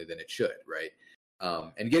frequently than it should, right?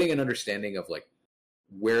 And getting an understanding of like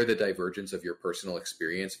where the divergence of your personal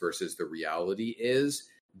experience versus the reality is,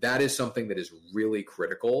 that is something that is really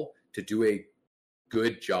critical to do a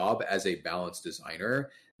good job as a balanced designer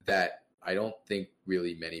that I don't think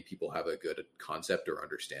really many people have a good concept or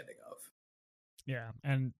understanding of. Yeah,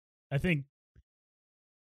 and I think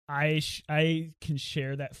I can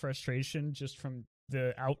share that frustration just from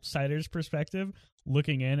the outsider's perspective,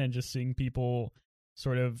 looking in and just seeing people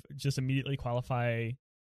sort of just immediately qualify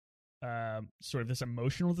sort of this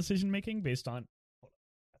emotional decision making based on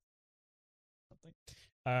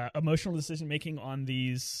emotional decision making on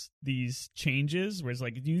these changes, whereas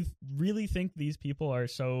like, do you really think these people are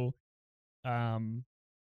so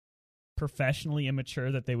professionally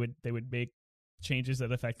immature that they would make changes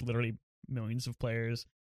that affect literally millions of players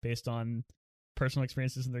based on personal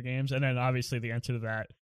experiences in their games? And then obviously the answer to that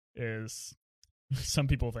is some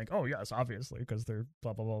people think, oh yes, obviously, because they're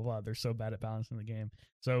blah blah blah blah, they're so bad at balancing the game.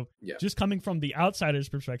 So yeah, just coming from the outsider's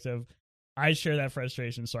perspective, I share that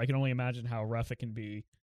frustration, so I can only imagine how rough it can be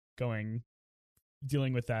dealing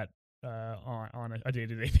with that on a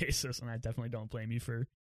day-to-day basis, and I definitely don't blame you for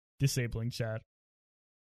disabling chat.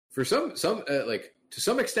 For some like to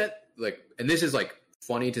some extent, like, and this is like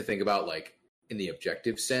funny to think about like in the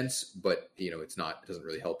objective sense, but you know, it doesn't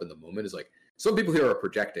really help in the moment, is like some people here are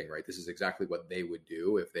projecting, right? This is exactly what they would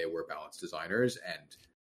do if they were balanced designers, and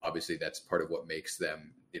obviously that's part of what makes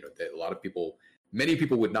them, you know, that many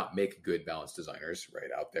people would not make good balanced designers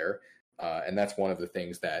right out there. And that's one of the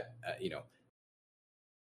things that, you know,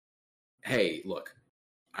 hey, look,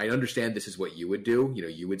 I understand this is what you would do. You know,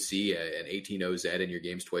 you would see an 18-0 Zed in your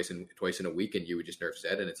games twice in a week, and you would just nerf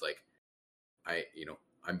Zed. And it's like,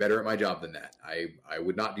 I'm better at my job than that. I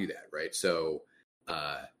would not do that. Right. So,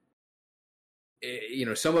 you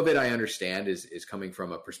know, some of it I understand is coming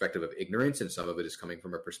from a perspective of ignorance, and some of it is coming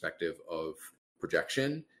from a perspective of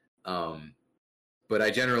projection. But I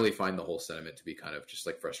generally find the whole sentiment to be kind of just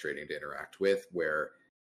like frustrating to interact with, where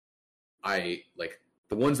I like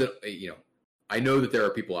the ones that, you know, I know that there are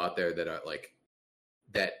people out there that are like,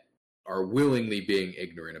 that are willingly being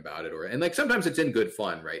ignorant about it, and like sometimes it's in good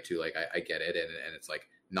fun, right? Too, like I get it, and it's like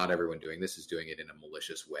not everyone doing this is doing it in a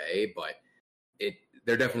malicious way, but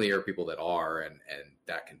there definitely are people that are, and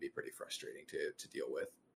that can be pretty frustrating to deal with.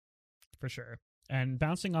 For sure. And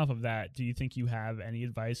bouncing off of that, do you think you have any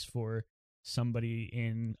advice for somebody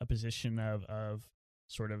in a position of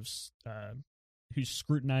sort of who's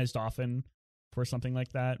scrutinized often for something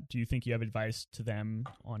like that? Do you think you have advice to them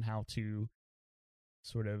on how to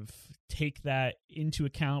sort of take that into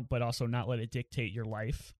account, but also not let it dictate your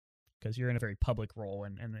life? Because you're in a very public role,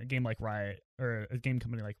 and a game like Riot, or a game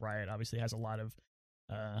company like Riot, obviously has a lot of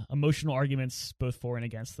emotional arguments both for and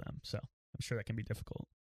against them. So I'm sure that can be difficult.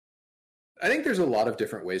 I think there's a lot of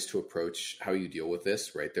different ways to approach how you deal with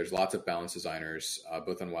this, right? There's lots of balance designers,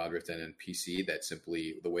 both on Wild Rift and in PC, that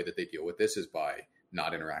simply, the way that they deal with this is by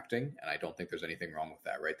not interacting. And I don't think there's anything wrong with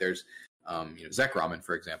that, right? There's, Zach Rahman,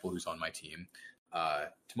 for example, who's on my team. To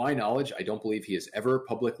my knowledge, I don't believe he has ever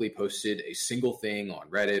publicly posted a single thing on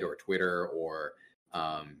Reddit or Twitter or,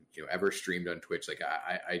 ever streamed on Twitch. Like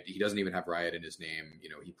he doesn't even have Riot in his name.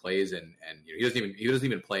 He plays and he doesn't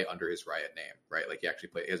even play under his Riot name, right? Like he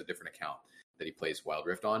has a different account that he plays Wild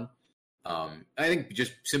Rift on. I think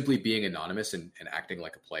just simply being anonymous and acting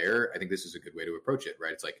like a player, I think this is a good way to approach it,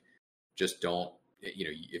 right? It's like, just don't,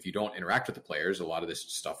 if you don't interact with the players, a lot of this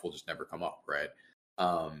stuff will just never come up, right?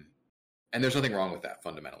 And there's nothing wrong with that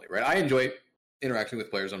fundamentally, right? I enjoy interacting with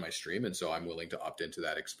players on my stream, and so I'm willing to opt into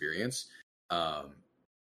that experience.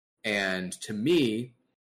 And to me,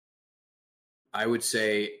 I would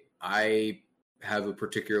say I have a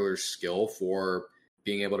particular skill for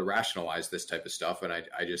being able to rationalize this type of stuff. And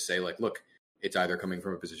I just say, like, look, it's either coming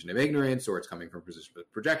from a position of ignorance or it's coming from a position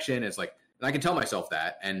of projection. It's like, and I can tell myself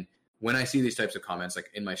that. And when I see these types of comments, like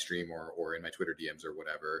in my stream or in my Twitter DMs or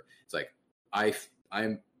whatever, it's like, I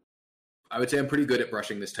would say I'm pretty good at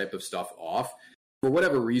brushing this type of stuff off. For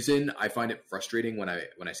whatever reason, I find it frustrating when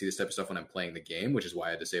I see this type of stuff when I'm playing the game, which is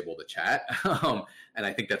why I disable the chat. And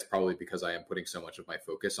I think that's probably because I am putting so much of my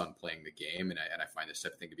focus on playing the game, and I find this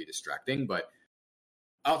type of thing to be distracting. But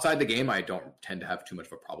outside the game, I don't tend to have too much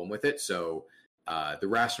of a problem with it. So the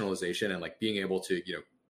rationalization and like being able to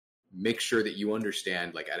make sure that you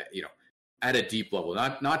understand, like at a deep level,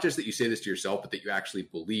 not just that you say this to yourself, but that you actually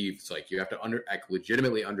believe. It's like you have to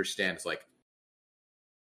legitimately understand. It's like,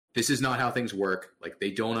 this is not how things work. Like,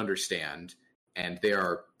 they don't understand, and they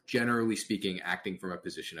are, generally speaking, acting from a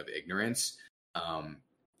position of ignorance.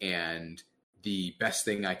 And the best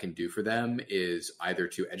thing I can do for them is either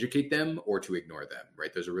to educate them or to ignore them,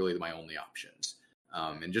 right? Those are really my only options.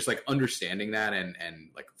 And just like understanding that and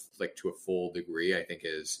like to a full degree, I think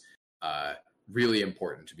is really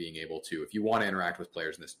important to being able to, if you want to interact with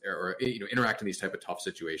players in this, or interact in these type of tough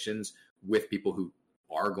situations with people who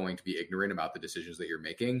are going to be ignorant about the decisions that you're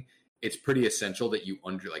making, it's pretty essential that you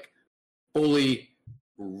fully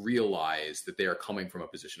realize that they are coming from a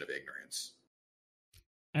position of ignorance.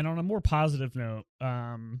 And on a more positive note,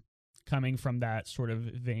 coming from that sort of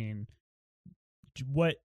vein,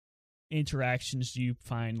 what interactions do you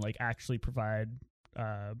find like actually provide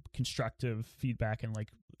constructive feedback and like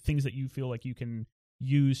things that you feel like you can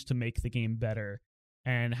use to make the game better?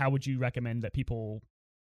 And how would you recommend that people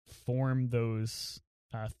form those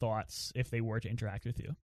thoughts if they were to interact with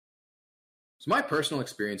you? So my personal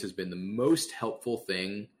experience has been the most helpful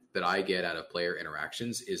thing that I get out of player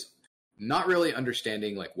interactions is not really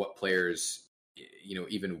understanding like what players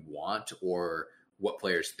even want, or what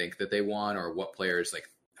players think that they want, or what players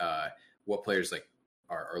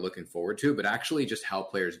are looking forward to, but actually just how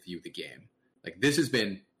players view the game. Like, this has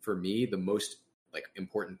been for me the most like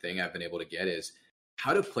important thing I've been able to get is,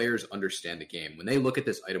 how do players understand the game? When they look at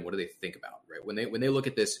this item, what do they think about, right? When they look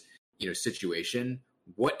at this, situation,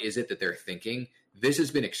 what is it that they're thinking? This has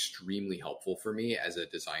been extremely helpful for me as a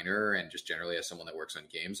designer and just generally as someone that works on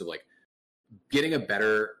games, of like getting a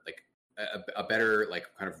better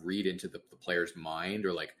kind of read into the player's mind,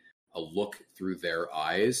 or like a look through their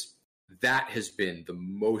eyes. That has been the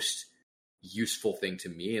most useful thing to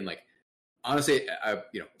me. And like, honestly,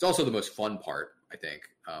 it's also the most fun part, I think,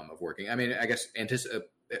 of working. I mean, I guess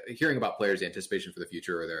hearing about players' anticipation for the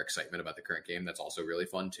future or their excitement about the current game, that's also really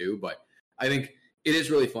fun too. But I think it is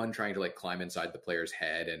really fun trying to like climb inside the player's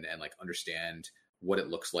head and like understand what it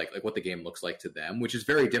looks like what the game looks like to them, which is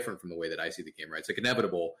very different from the way that I see the game, right? It's like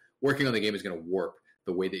inevitable. Working on the game is going to warp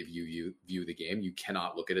the way that you view the game. You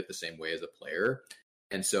cannot look at it the same way as a player.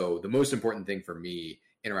 And so the most important thing for me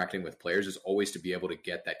interacting with players is always to be able to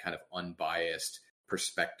get that kind of unbiased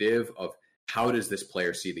perspective of, how does this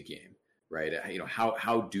player see the game, right?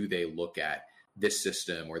 How do they look at this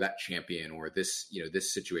system or that champion or this,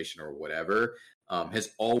 this situation or whatever, has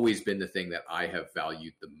always been the thing that I have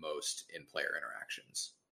valued the most in player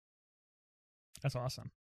interactions. That's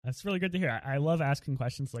awesome. That's really good to hear. I love asking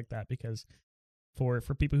questions like that, because for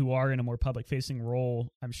people who are in a more public facing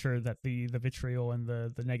role, I'm sure that the vitriol and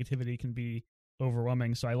the negativity can be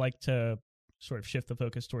overwhelming. So I like to sort of shift the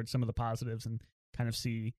focus towards some of the positives and kind of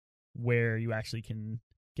see where you actually can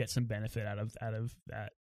get some benefit out of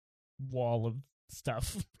that wall of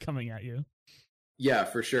stuff coming at you. Yeah,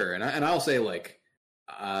 for sure. And I'll say like,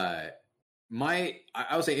 I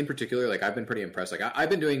would say in particular, like I've been pretty impressed. Like I've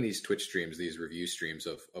been doing these Twitch streams, these review streams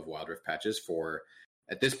of Wild Rift patches for,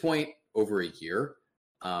 at this point, over a year.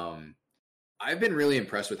 I've been really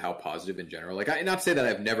impressed with how positive in general, like not to say that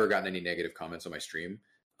I've never gotten any negative comments on my stream,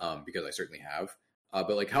 because I certainly have,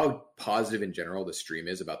 but like how positive in general the stream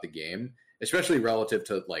is about the game, especially relative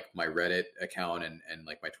to like my Reddit account and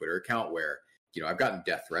like my Twitter account, where, you know, I've gotten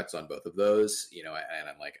death threats on both of those, you know, and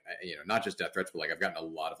I'm like, you know, not just death threats, but like I've gotten a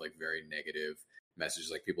lot of like very negative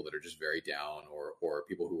messages, like people that are just very down, or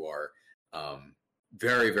people who are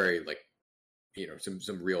very, very like, you know,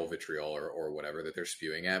 some real vitriol or whatever that they're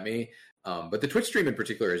spewing at me. But the Twitch stream in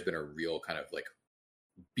particular has been a real kind of like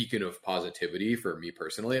beacon of positivity for me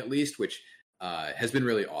personally, at least, which has been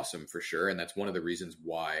really awesome for sure. And that's one of the reasons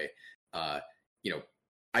why, you know,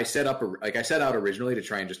 I set out originally to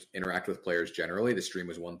try and just interact with players generally. The stream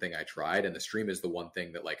was one thing I tried, and the stream is the one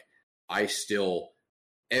thing that like I still,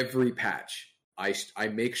 every patch, I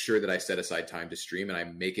make sure that I set aside time to stream, and I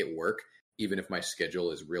make it work. Even if my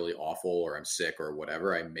schedule is really awful or I'm sick or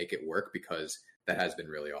whatever, I make it work because that has been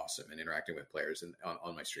really awesome. And interacting with players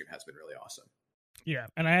on my stream has been really awesome. Yeah.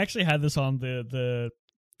 And I actually had this on the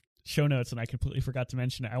show notes and I completely forgot to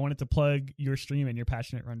mention it. I wanted to plug your stream and your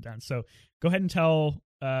Passionate Rundown. So go ahead and tell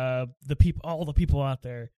all the people out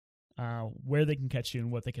there where they can catch you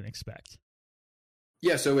and what they can expect.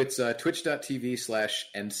 Yeah, so it's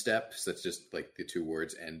twitch.tv/endstep. So that's just like the two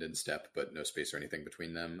words, end and step, but no space or anything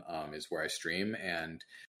between them, is where I stream. And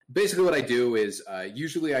basically what I do is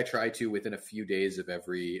usually I try to, within a few days of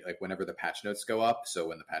every, like whenever the patch notes go up, so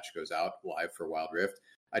when the patch goes out live for Wild Rift,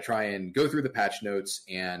 I try and go through the patch notes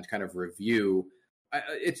and kind of review.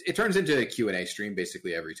 It turns into a Q&A stream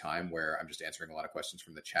basically every time, where I'm just answering a lot of questions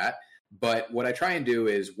from the chat. But what I try and do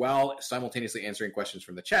is, while simultaneously answering questions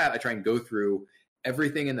from the chat, I try and go through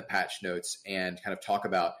everything in the patch notes and kind of talk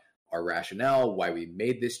about our rationale, why we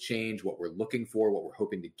made this change, what we're looking for, what we're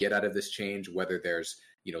hoping to get out of this change, whether there's,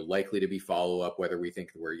 you know, likely to be follow-up, whether we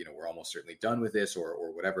think we're almost certainly done with this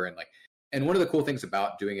or whatever. And one of the cool things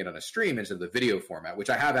about doing it on a stream is in the video format,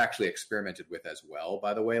 which I have actually experimented with as well,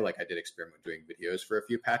 by the way. Like I did experiment with doing videos for a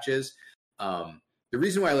few patches. The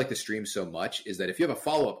reason why I like the stream so much is that if you have a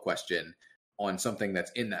follow-up question on something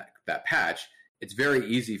that's in that patch, it's very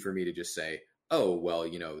easy for me to just say, oh, well,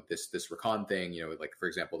 you know, this Rakan thing, you know, like, for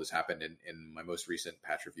example, this happened in my most recent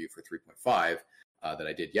patch review for 3.5 that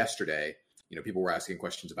I did yesterday. You know, people were asking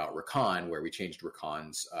questions about Rakan, where we changed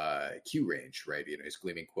Rakan's Q range, right? You know, his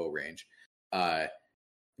Gleaming Quill range.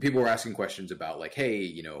 People were asking questions about like, hey,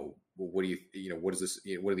 you know, what is this?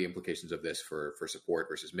 You know, what are the implications of this for support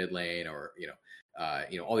versus mid lane, or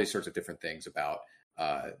all these sorts of different things about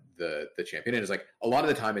the champion. And it's like a lot of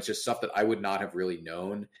the time, it's just stuff that I would not have really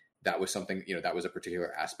known. That was something, you know, that was a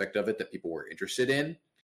particular aspect of it that people were interested in.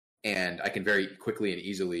 And I can very quickly and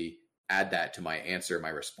easily add that to my answer, my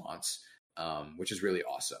response, which is really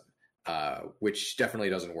awesome. Which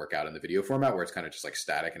definitely doesn't work out in the video format, where it's kind of just like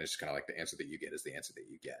static and it's just kind of like the answer that you get is the answer that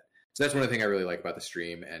you get. So that's one of the things I really like about the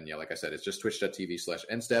stream. And yeah, like I said, it's just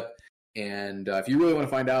twitch.tv/endstep. And if you really want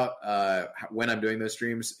to find out when I'm doing those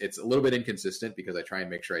streams, it's a little bit inconsistent because I try and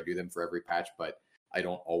make sure I do them for every patch, but I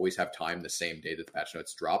don't always have time the same day that the patch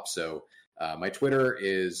notes drop. So my Twitter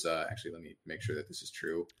is actually, let me make sure that this is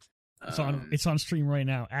true. It's on stream right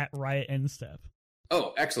now at Riot Endstep.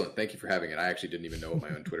 Oh, excellent. Thank you for having it. I actually didn't even know what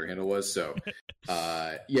my own Twitter handle was. So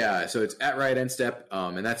yeah, so it's at Riot Endstep.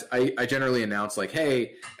 And that's, I generally announce like,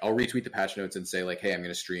 hey, I'll retweet the patch notes and say like, hey, I'm going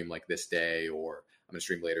to stream like this day, or I'm going to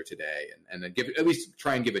stream later today. And then at least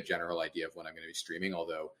try and give a general idea of when I'm going to be streaming.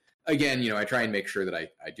 Although, again, you know, I try and make sure that I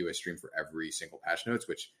do a stream for every single patch notes,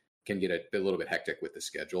 which can get a little bit hectic with the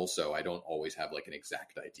schedule. So I don't always have like an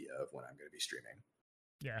exact idea of when I'm going to be streaming.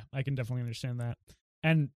 Yeah, I can definitely understand that.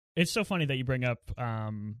 And it's so funny that you bring up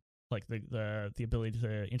like the ability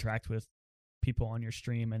to interact with people on your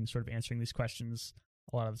stream and sort of answering these questions.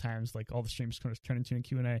 A lot of the times, like all the streams kind of turn into a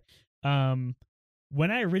Q&A.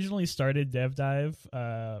 When I originally started Dev Dive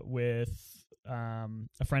with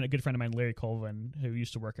a good friend of mine, Larry Colvin, who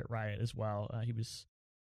used to work at Riot as well.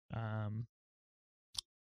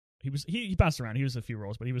 He bounced around. He was a few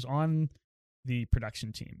roles, but he was on the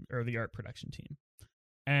production team, or the art production team.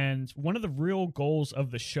 And one of the real goals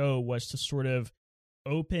of the show was to sort of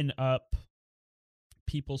open up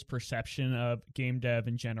people's perception of game dev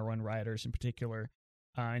in general, and writers in particular,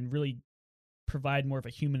 and really provide more of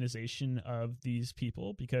a humanization of these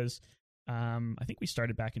people, because I think we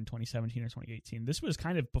started back in 2017 or 2018. This was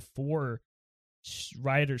kind of before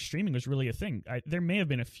Riot or streaming was really a thing. There may have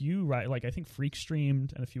been a few, like I think Freak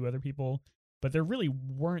streamed and a few other people, but there really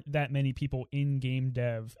weren't that many people in game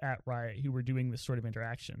dev at Riot who were doing this sort of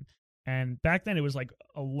interaction. And back then it was like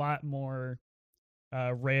a lot more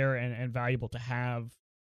rare and valuable to have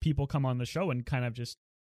people come on the show and kind of just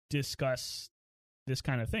discuss this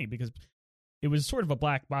kind of thing, because it was sort of a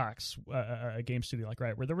black box, a game studio like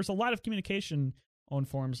Riot, where there was a lot of communication on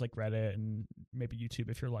forums like Reddit and maybe YouTube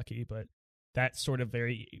if you're lucky, but that sort of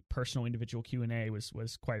very personal individual Q&A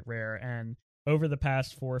was quite rare. And over the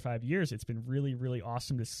past 4 or 5 years, it's been really, really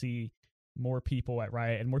awesome to see more people at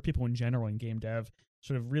Riot and more people in general in game dev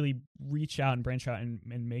sort of really reach out and branch out and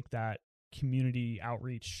make that community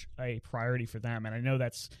outreach a priority for them. And I know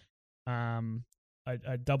that's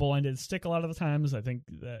a double-ended stick a lot of the times. I think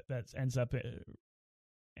that ends up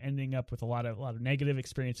ending up with a lot of negative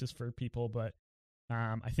experiences for people, but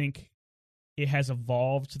I think it has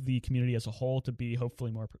evolved the community as a whole to be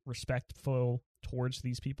hopefully more respectful towards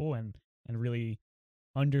these people and really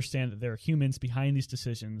understand that there are humans behind these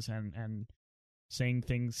decisions, and saying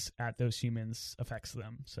things at those humans affects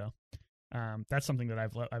them. So that's something that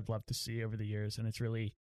I've loved to see over the years, and it's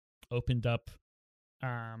really opened up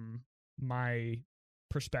my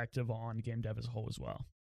perspective on game dev as a whole as well.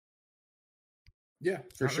 Yeah,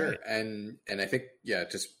 for sure. Right. And I think,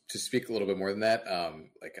 just to speak a little bit more than that,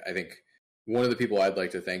 like I think one of the people I'd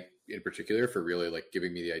like to thank in particular for really like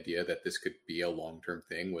giving me the idea that this could be a long-term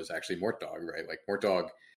thing was actually Mortdog, right? Like Mortdog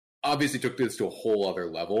obviously took this to a whole other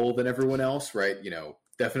level than everyone else, right? You know,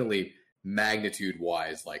 definitely magnitude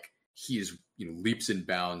wise, like he is, leaps and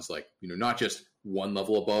bounds, like, not just one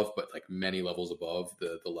level above, but like many levels above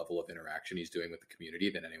the level of interaction he's doing with the community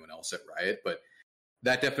than anyone else at Riot. But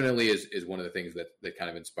that definitely is one of the things that kind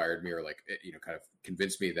of inspired me, or like, kind of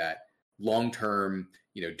convinced me that long-term,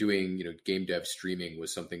 doing, game dev streaming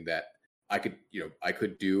was something that I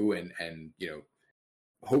could do. And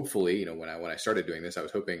hopefully, when I started doing this, I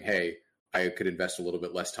was hoping, hey, I could invest a little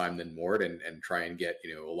bit less time than Mort and try and get,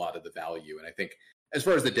 a lot of the value. And I think as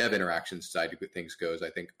far as the dev interaction side of things goes, I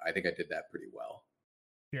think I did that pretty well.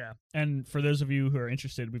 Yeah. And for those of you who are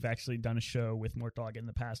interested, we've actually done a show with Mortdog in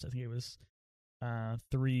the past. I think it was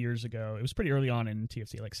 3 years ago. It was pretty early on in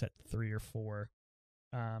TFT, like set 3 or 4.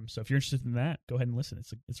 So if you're interested in that, go ahead and listen.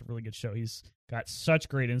 It's a really good show. He's got such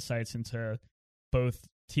great insights into both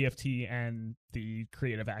TFT and the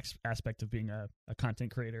creative aspect of being a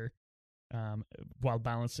content creator, while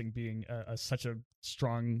balancing being such a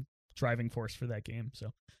strong driving force for that game.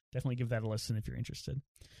 So definitely give that a listen if you're interested.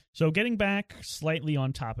 So getting back slightly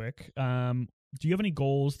on topic, do you have any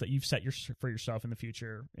goals that you've set for yourself in the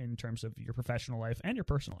future in terms of your professional life and your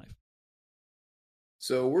personal life?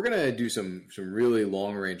 So we're going to do some really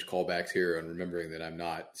long-range callbacks here, and remembering that I'm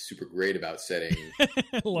not super great about setting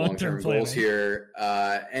long-term goals here.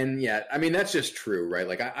 And yeah, I mean, that's just true, right?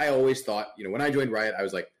 Like I always thought, when I joined Riot, I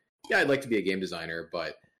was like, yeah, I'd like to be a game designer,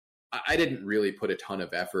 but I didn't really put a ton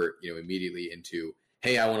of effort, immediately into,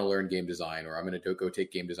 hey, I want to learn game design, or I'm going to go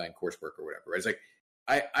take game design coursework or whatever. Right? It's like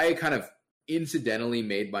I kind of incidentally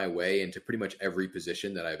made my way into pretty much every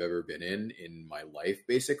position that I've ever been in my life,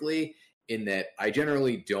 basically, in that I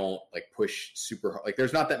generally don't like push super hard. Like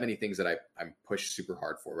there's not that many things that I'm pushed super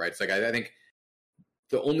hard for, right? It's like, I think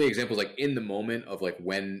the only example is like in the moment of like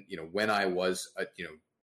when I was,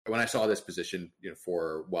 when I saw this position,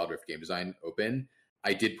 for Wild Rift game design open,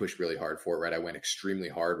 I did push really hard for it, right? I went extremely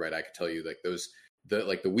hard, right? I could tell you like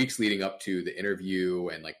the weeks leading up to the interview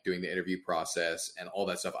and like doing the interview process and all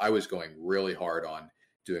that stuff, I was going really hard on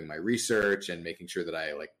doing my research and making sure that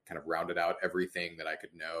I like kind of rounded out everything that I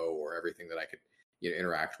could know, or everything that I could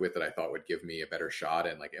interact with that I thought would give me a better shot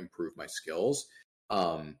and like improve my skills.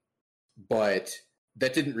 But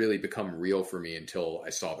that didn't really become real for me until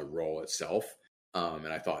I saw the role itself. And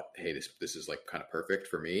I thought, hey, this is like kind of perfect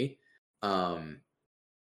for me.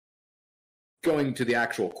 Going to the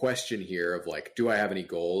actual question here of like, do I have any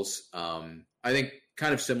goals? I think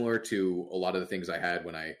kind of similar to a lot of the things I had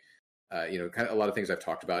when I, kind of a lot of things I've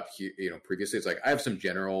talked about here, previously. It's like, I have some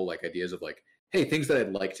general like ideas of like, hey, things that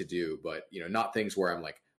I'd like to do, but, not things where I'm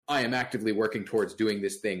like, I am actively working towards doing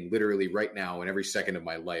this thing literally right now in every second of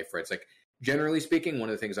my life, right? It's like, generally speaking, one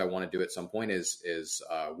of the things I want to do at some point is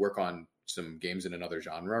work on some games in another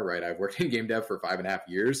genre, right? I've worked in game dev for 5.5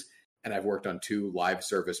 years, and I've worked on 2 live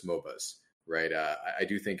service MOBAs, right? I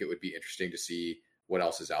do think it would be interesting to see what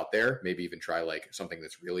else is out there. Maybe even try like something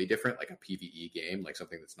that's really different, like a PvE game, like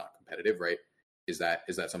something that's not competitive, right? Is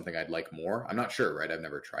that something I'd like more? I'm not sure, right? I've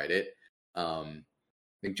never tried it. I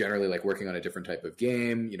think generally like working on a different type of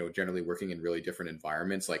game, generally working in really different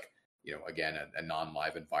environments. Like again, a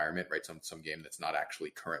non-live environment, right? Some game that's not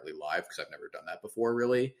actually currently live, because I've never done that before,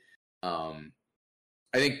 really. I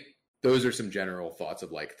think those are some general thoughts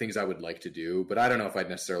of like things I would like to do, but I don't know if I'd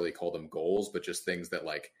necessarily call them goals, but just things that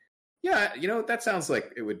like, yeah, that sounds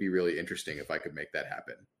like it would be really interesting if I could make that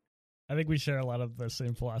happen. I think we share a lot of the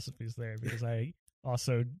same philosophies there, because I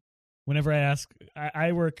also, whenever I ask,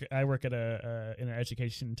 I work at in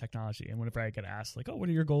education technology, and whenever I get asked like, oh, what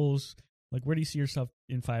are your goals? Like, where do you see yourself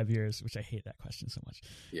in 5 years? Which I hate that question so much.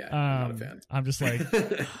 Yeah, I'm not a fan. I'm just like,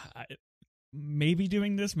 maybe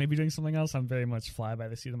doing this, maybe doing something else. I'm very much fly by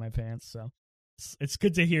the seat of my pants. So it's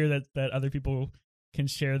good to hear that other people can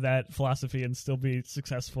share that philosophy and still be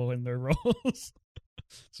successful in their roles.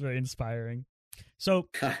 It's very inspiring. So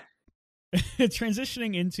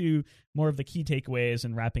transitioning into more of the key takeaways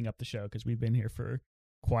and wrapping up the show, because we've been here for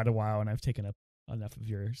quite a while and I've taken up enough of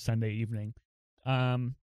your Sunday evening.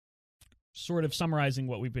 Sort of summarizing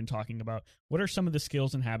what we've been talking about, what are some of the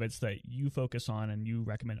skills and habits that you focus on and you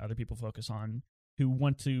recommend other people focus on who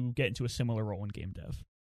want to get into a similar role in game dev?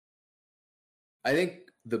 I think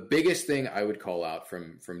the biggest thing I would call out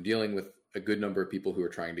from dealing with a good number of people who are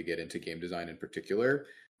trying to get into game design in particular,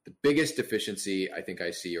 the biggest deficiency I think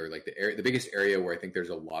I see, or like the biggest area where I think there's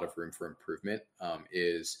a lot of room for improvement,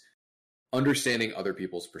 is understanding other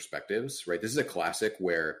people's perspectives, right? This is a classic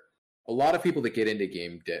where a lot of people that get into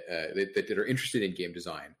that are interested in game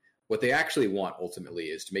design, what they actually want ultimately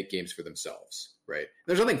is to make games for themselves, right?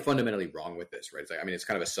 There's nothing fundamentally wrong with this, right? It's like, I mean, it's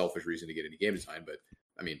kind of a selfish reason to get into game design, but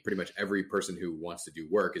I mean, pretty much every person who wants to do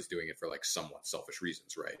work is doing it for like somewhat selfish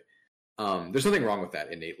reasons, right? There's nothing wrong with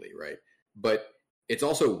that innately, right? But it's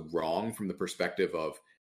also wrong from the perspective of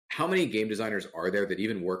how many game designers are there that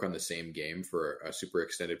even work on the same game for a super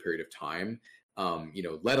extended period of time,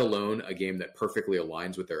 let alone a game that perfectly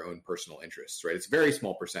aligns with their own personal interests, right? It's a very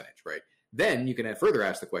small percentage, right? Then you can further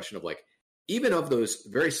ask the question of like, even of those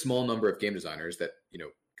very small number of game designers that,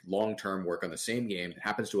 long-term work on the same game that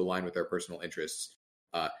happens to align with their personal interests,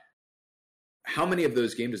 how many of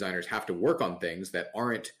those game designers have to work on things that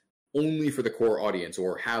aren't only for the core audience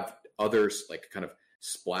or have others like kind of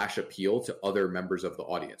splash appeal to other members of the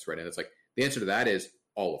audience, right? And it's like, the answer to that is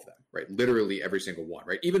all of them, right? Literally every single one,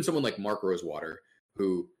 right? Even someone like Mark Rosewater,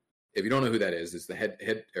 who, if you don't know who that is the head,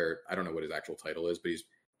 or I don't know what his actual title is, but he's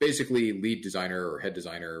basically lead designer or head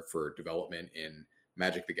designer for development in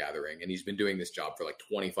Magic the Gathering. And he's been doing this job for like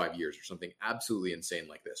 25 years or something absolutely insane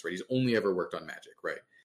like this, right? He's only ever worked on Magic, right?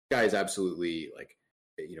 This guy is absolutely like,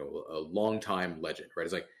 a long-time legend, right?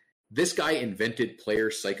 It's like, this guy invented player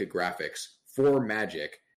psychographics for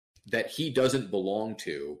Magic that he doesn't belong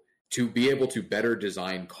to be able to better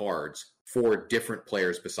design cards for different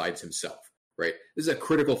players besides himself, right? This is a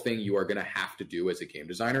critical thing you are going to have to do as a game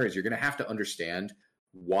designer, is you're going to have to understand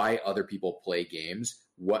why other people play games,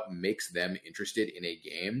 what makes them interested in a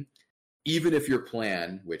game, even if your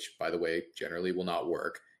plan, which by the way, generally will not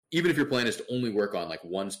work, even if your plan is to only work on like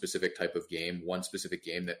one specific type of game, one specific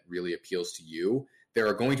game that really appeals to you, there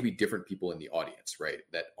are going to be different people in the audience, right?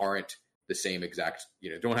 That aren't the same exact,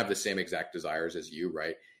 don't have the same exact desires as you,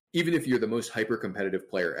 right? Even if you're the most hyper competitive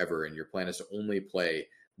player ever and your plan is to only play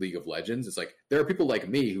League of Legends, it's like, there are people like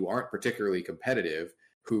me who aren't particularly competitive,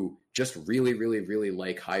 who just really, really, really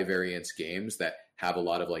like high variance games that have a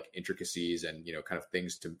lot of like intricacies and, kind of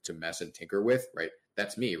things to mess and tinker with, right?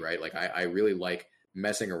 That's me, right? Like I really like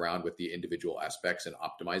messing around with the individual aspects and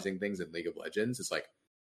optimizing things in League of Legends. It's like,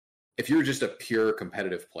 if you're just a pure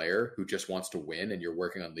competitive player who just wants to win and you're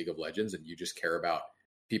working on League of Legends and you just care about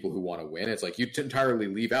people who want to win, it's like you entirely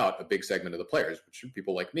leave out a big segment of the players, which are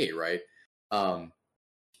people like me, right?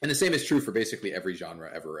 And the same is true for basically every genre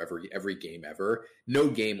ever, every game ever. No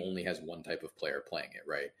game only has one type of player playing it,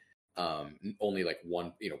 right? Only like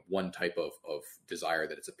one type of desire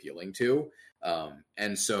that it's appealing to.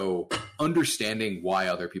 And so understanding why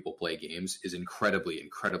other people play games is incredibly,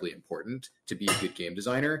 incredibly important to be a good game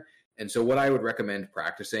designer. And so what I would recommend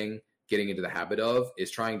practicing, getting into the habit of, is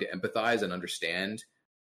trying to empathize and understand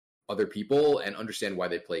other people and understand why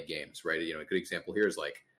they play games, right? A good example here is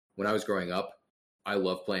like when I was growing up, I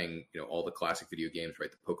love playing, all the classic video games, right?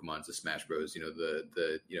 The Pokemons, the Smash Bros,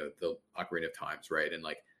 the Ocarina of Times, right? And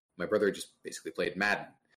like my brother just basically played Madden.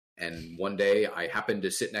 And one day I happened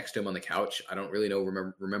to sit next to him on the couch. I don't really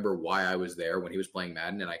remember why I was there when he was playing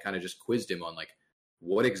Madden. And I kind of just quizzed him on like,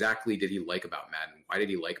 what exactly did he like about Madden? Why did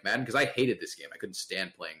he like Madden? Because I hated this game. I couldn't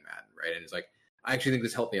stand playing Madden, right? And it's like, I actually think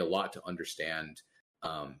this helped me a lot to understand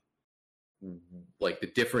like the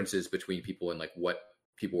differences between people and like what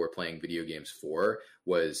people were playing video games for.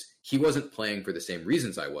 Was he wasn't playing for the same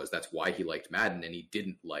reasons I was. That's why he liked Madden, and he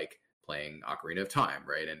didn't like playing Ocarina of Time,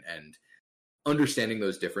 right? And understanding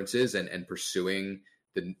those differences and pursuing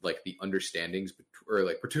the understandings, or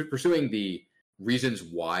like pursuing the reasons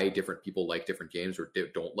why different people like different games or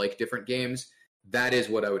don't like different games. That is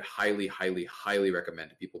what I would highly, highly, highly recommend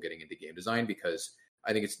to people getting into game design, because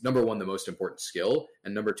I think it's, number one, the most important skill,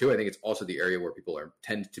 and number two, I think it's also the area where people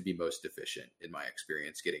tend to be most deficient, in my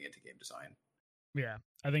experience, getting into game design. Yeah,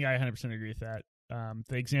 I think I 100% agree with that.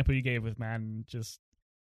 The example you gave with Madden just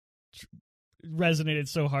resonated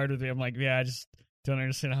so hard with me. I'm like, yeah, I just don't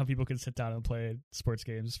understand how people can sit down and play sports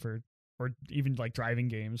games or even like driving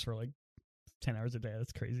games for like 10 hours a day.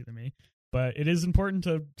 That's crazy to me. But it is important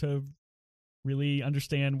to really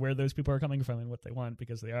understand where those people are coming from and what they want,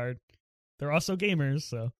 because they're also gamers,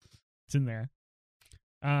 so it's in there.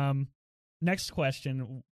 Next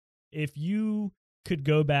question: if you could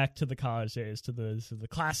go back to the college days, to the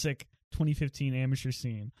classic 2015 amateur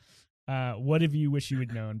scene, what have you wish you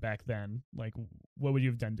had known back then? Like, what would you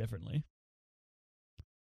have done differently?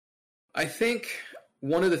 I think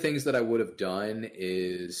one of the things that I would have done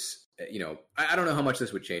is, I don't know how much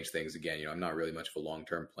this would change things. Again, I'm not really much of a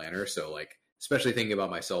long-term planner, so like, especially thinking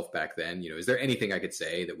about myself back then, is there anything I could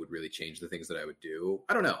say that would really change the things that I would do?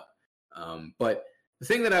 I don't know. But the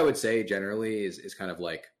thing that I would say generally is kind of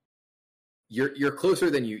like, you're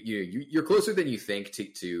closer than you're closer than you think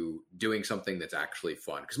to doing something that's actually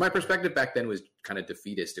fun. Because my perspective back then was kind of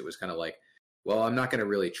defeatist. It was kind of like, well, I'm not going to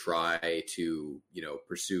really try to,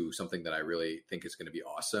 pursue something that I really think is going to be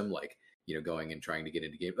awesome. Like, going and trying to get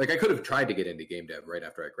into game. Like, I could have tried to get into game dev right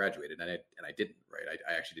after I graduated, and I didn't, right?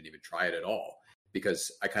 I actually didn't even try it at all, because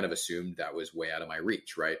I kind of assumed that was way out of my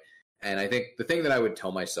reach, right? And I think the thing that I would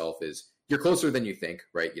tell myself is, you're closer than you think,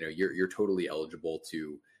 right? You're totally eligible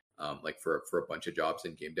to, for a bunch of jobs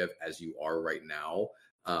in game dev, as you are right now.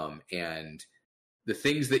 And the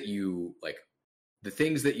things that you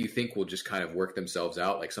think will just kind of work themselves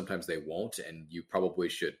out, like sometimes they won't, and you probably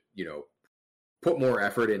should, put more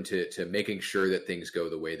effort into making sure that things go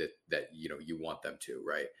the way that you want them to,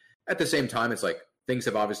 right? At the same time, it's like, things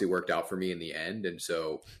have obviously worked out for me in the end, and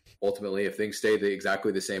so ultimately, if things stay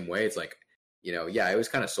exactly the same way, it's like, yeah, it was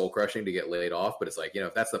kind of soul crushing to get laid off, but it's like,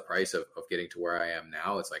 if that's the price of getting to where I am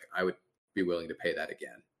now, it's like, I would be willing to pay that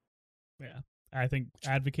again. Yeah, I think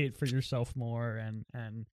advocate for yourself more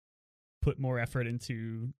and put more effort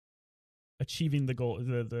into achieving the goal,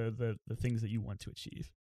 the things that you want to achieve.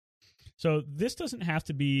 So this doesn't have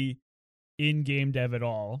to be in game dev at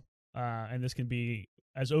all, and this can be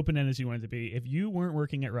as open-ended as you want it to be. If you weren't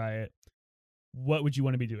working at Riot, what would you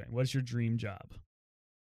want to be doing? What's your dream job?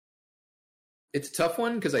 It's a tough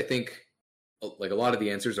one, because I think like a lot of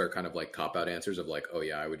the answers are kind of like cop-out answers of like, oh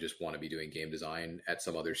yeah, I would just want to be doing game design at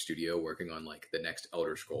some other studio working on like the next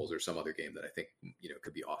Elder Scrolls or some other game that I think,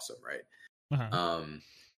 could be awesome, right? Uh-huh.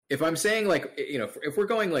 If I'm saying like, if we're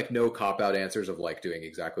going like no cop-out answers of like doing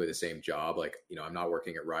exactly the same job, like, I'm not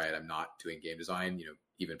working at Riot, I'm not doing game design,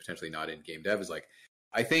 even potentially not in game dev, is like,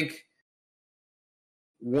 I think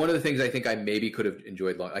one of the things I think I maybe could have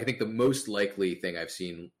enjoyed I think the most likely thing I've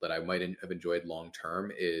seen that I might have enjoyed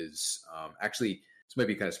long-term is actually, this might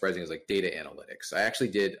be kind of surprising, is like data analytics. I actually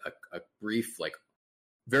did a brief, like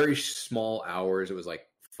very small hours. It was like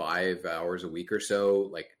 5 hours a week or so,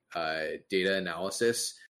 like data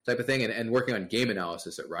analysis type of thing. And working on game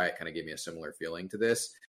analysis at Riot kind of gave me a similar feeling to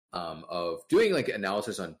this, of doing like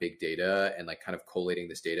analysis on big data and like kind of collating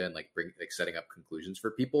this data and like setting up conclusions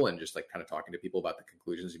for people and just like kind of talking to people about the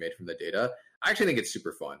conclusions you made from the data. I actually think it's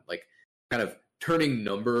super fun. Like, kind of turning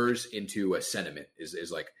numbers into a sentiment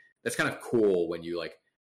is like, that's kind of cool when you like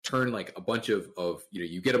turn like a bunch of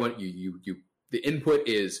you get a bunch, the input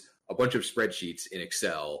is a bunch of spreadsheets in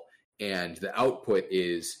Excel, and the output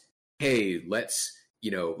is, hey, let's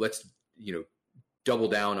double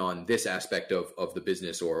down on this aspect of the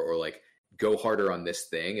business, or like go harder on this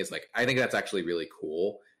thing. Is like, I think that's actually really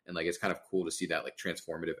cool. And like, it's kind of cool to see that like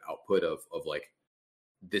transformative output of like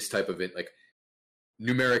this type of like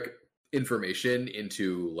numeric information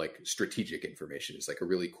into like strategic information. Is like a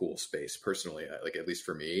really cool space personally. Like, at least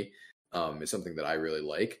for me, is something that I really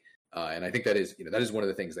like. And I think that is one of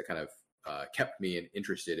the things that kind of kept me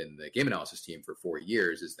interested in the game analysis team for 4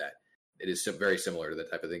 years, is that it is very similar to the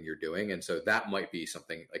type of thing you're doing. And so that might be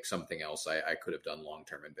something else I could have done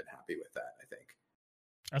long-term and been happy with that, I think.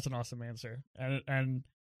 That's an awesome answer. And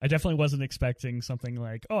I definitely wasn't expecting something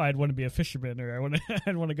like, oh, I'd want to be a fisherman, or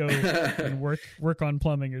I'd want to go and work on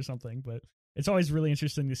plumbing or something. But it's always really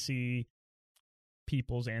interesting to see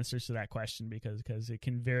people's answers to that question, because it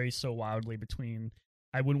can vary so wildly between,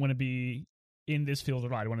 I wouldn't want to be in this field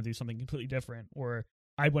at all, I want to do something completely different, or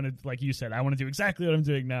I want to, like you said, I want to do exactly what I'm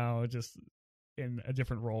doing now, just in a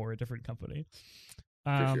different role or a different company.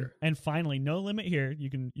 For sure. And finally, no limit here. You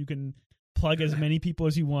can plug as many people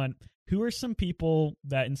as you want. Who are some people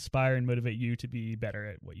that inspire and motivate you to be better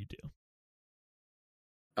at what you do?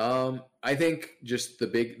 I think just the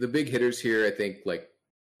big hitters here. I think like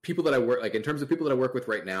people that I work like in terms of people that I work with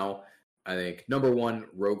right now. I think number one,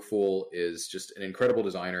 Roguefool is just an incredible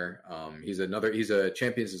designer. He's a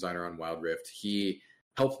champions designer on Wild Rift. He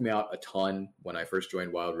helped me out a ton when I first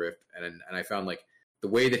joined Wild Rift, and I found like the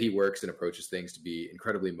way that he works and approaches things to be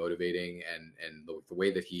incredibly motivating, and the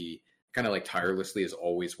way that he kind of like tirelessly is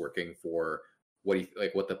always working for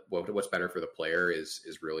what's better for the player is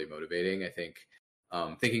really motivating. I think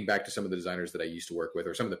thinking back to some of the designers that I used to work with,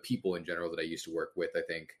 or some of the people in general that I used to work with, I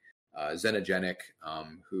think Xenogenic,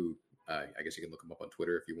 who I guess you can look him up on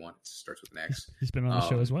Twitter if you want. It starts with an X. He's been on the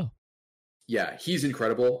show as well. Yeah, he's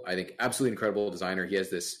incredible. I think absolutely incredible designer. He has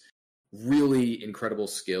this really incredible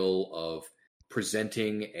skill of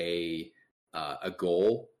presenting a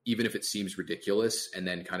goal, even if it seems ridiculous, and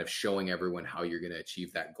then kind of showing everyone how you're going to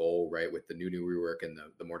achieve that goal, right? With the Nunu rework and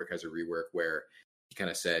the Mordekaiser rework, where he kind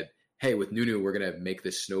of said, hey, with Nunu, we're going to make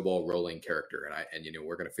this snowball rolling character, and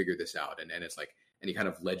we're going to figure this out. And it's like, and he kind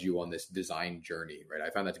of led you on this design journey, right?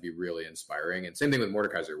 I found that to be really inspiring. And same thing with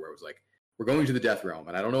Mordekaiser, where it was like, we're going to the Death Realm,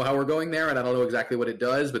 and I don't know how we're going there, and I don't know exactly what it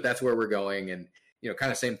does, but that's where we're going. And,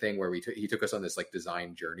 kind of same thing where he took us on this like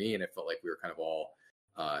design journey, and it felt like we were kind of all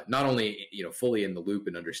not only, fully in the loop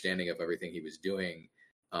and understanding of everything he was doing,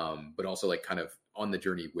 but also like kind of on the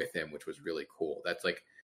journey with him, which was really cool. That's like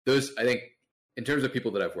those, I think, in terms of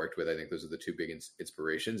people that I've worked with, I think those are the two big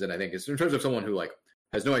inspirations. And I think it's in terms of someone who like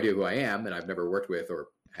has no idea who I am and I've never worked with or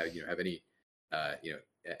have any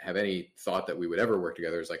thought that we would ever work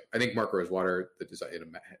together, is like, I think Mark Rosewater, the design,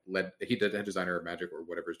 he did a designer of Magic, or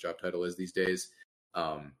whatever his job title is these days.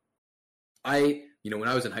 When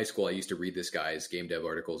I was in high school, I used to read this guy's game dev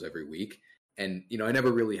articles every week. And, I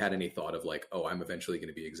never really had any thought of like, oh, I'm eventually going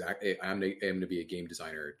to be I'm going to be a game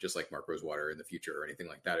designer just like Mark Rosewater in the future or anything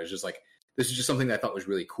like that. It's just like, this is just something that I thought was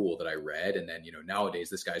really cool that I read. And then, nowadays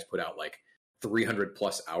this guy's put out like 300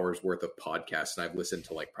 plus hours worth of podcasts. And I've listened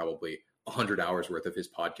to like probably 100 hours worth of his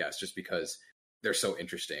podcasts just because they're so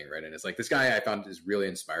interesting. Right. And it's like, this guy I found is really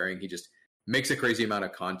inspiring. He just makes a crazy amount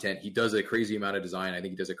of content. He does a crazy amount of design. I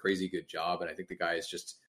think he does a crazy good job. And I think the guy is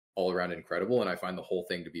just all around incredible. And I find the whole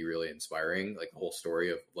thing to be really inspiring. Like the whole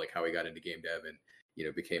story of like how he got into game dev and,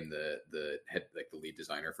 became the head, like the lead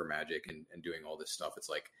designer for Magic and doing all this stuff. It's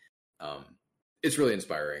like, it's really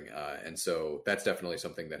inspiring. And so that's definitely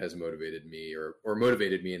something that has motivated me or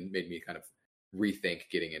motivated me and made me kind of rethink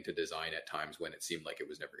getting into design at times when it seemed like it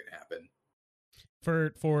was never going to happen.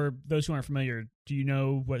 For those who aren't familiar, do you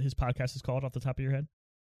know what his podcast is called off the top of your head?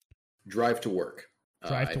 Drive to Work.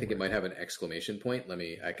 I think it might have an exclamation point.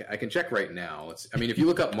 I can check right now. If you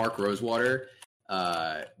look up Mark Rosewater,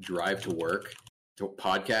 Drive to Work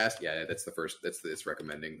podcast. Yeah, that's the first. It's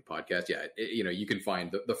recommending the podcast. Yeah, you can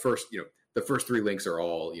find the first. The first three links are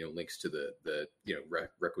all links to the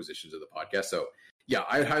requisitions of the podcast. So yeah,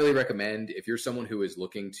 I highly recommend if you're someone who is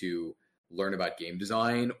looking to learn about game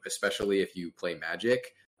design, especially if you play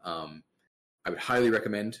Magic. I would highly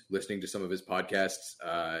recommend listening to some of his podcasts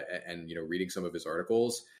and reading some of his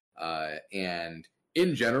articles. And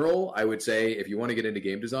in general, I would say if you want to get into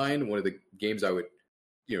game design, one of the games I would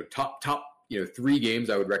top 3 games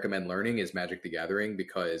I would recommend learning is Magic the Gathering,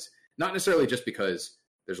 because not necessarily just because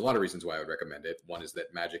there's a lot of reasons why I would recommend it. One is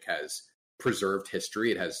that Magic has preserved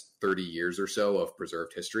history. It has 30 years or so of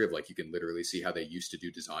preserved history of like, you can literally see how they used to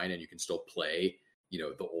do design and you can still play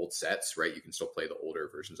the old sets, right? You can still play the older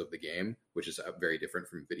versions of the game, which is very different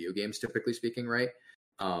from video games, typically speaking, right?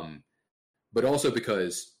 But also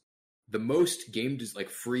because the most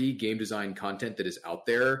free game design content that is out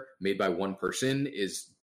there made by one person is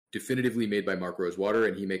definitively made by Mark Rosewater,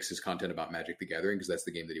 and he makes his content about Magic the Gathering because that's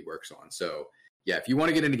the game that he works on. So yeah, if you want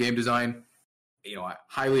to get into game design, I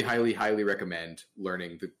highly, highly, highly recommend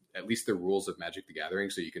learning at least the rules of Magic the Gathering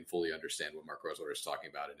so you can fully understand what Mark Rosewater is talking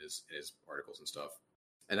about in his articles and stuff.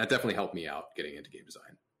 And that definitely helped me out getting into game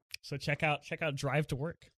design. So check out Drive to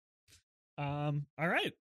Work. All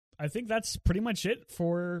right. I think that's pretty much it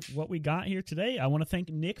for what we got here today. I want to thank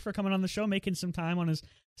Nick for coming on the show, making some time on his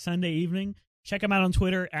Sunday evening. Check him out on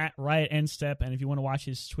Twitter at RiotNstep, and if you want to watch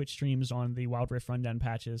his Twitch streams on the Wild Rift Rundown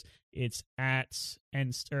patches, it's at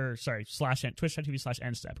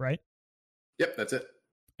twitch.tv/nstep, right? Yep, that's it.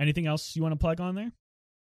 Anything else you want to plug on there?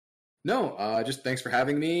 No, just thanks for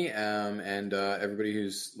having me, and everybody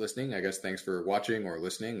who's listening. I guess thanks for watching or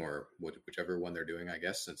listening or whichever one they're doing. I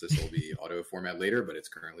guess since this will be audio format later, but it's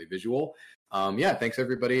currently visual. Yeah, thanks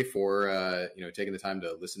everybody for taking the time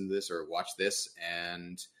to listen to this or watch this,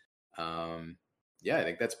 and yeah, I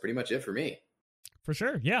think that's pretty much it for me. For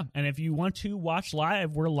sure, yeah. And if you want to watch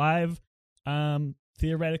live, we're live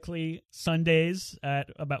theoretically Sundays at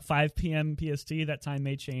about 5 p.m. PST. That time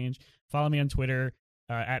may change. Follow me on Twitter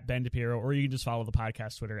at Ben DePiero, or you can just follow the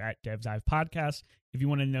podcast Twitter at DevDive Podcast if you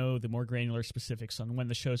want to know the more granular specifics on when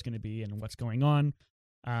the show's going to be and what's going on.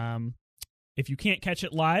 If you can't catch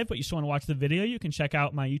it live, but you still want to watch the video, you can check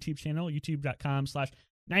out my YouTube channel,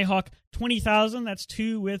 youtube.com/Nighthawk20,000. That's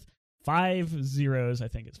 2 with 5 zeros. I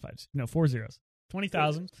think it's 4 zeros.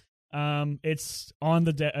 20,000. It's on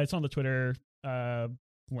the Twitter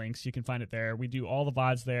links. You can find it there. We do all the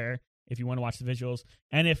VODs there if you want to watch the visuals.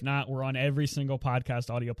 And if not, we're on every single podcast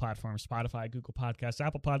audio platform: Spotify, Google Podcasts,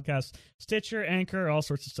 Apple Podcasts, Stitcher, Anchor, all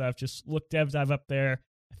sorts of stuff. Just look DevDive up there.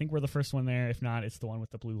 I think we're the first one there. If not, it's the one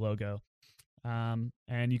with the blue logo.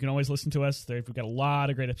 And you can always listen to us. We've got a lot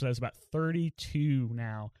of great episodes, about 32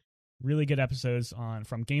 now. Really good episodes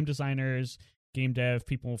from game designers, game dev,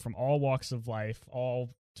 people from all walks of life,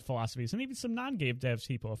 all philosophies, and even some non-game dev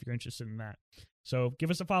people if you're interested in that. So give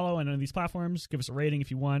us a follow on any of these platforms. Give us a rating if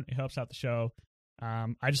you want. It helps out the show.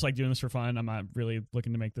 I just like doing this for fun. I'm not really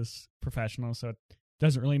looking to make this professional, so it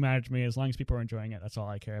doesn't really matter to me. As long as people are enjoying it, that's all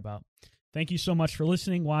I care about. Thank you so much for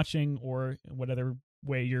listening, watching, or whatever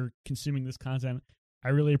way you're consuming this content. I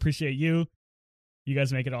really appreciate you. You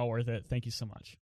guys make it all worth it. Thank you so much.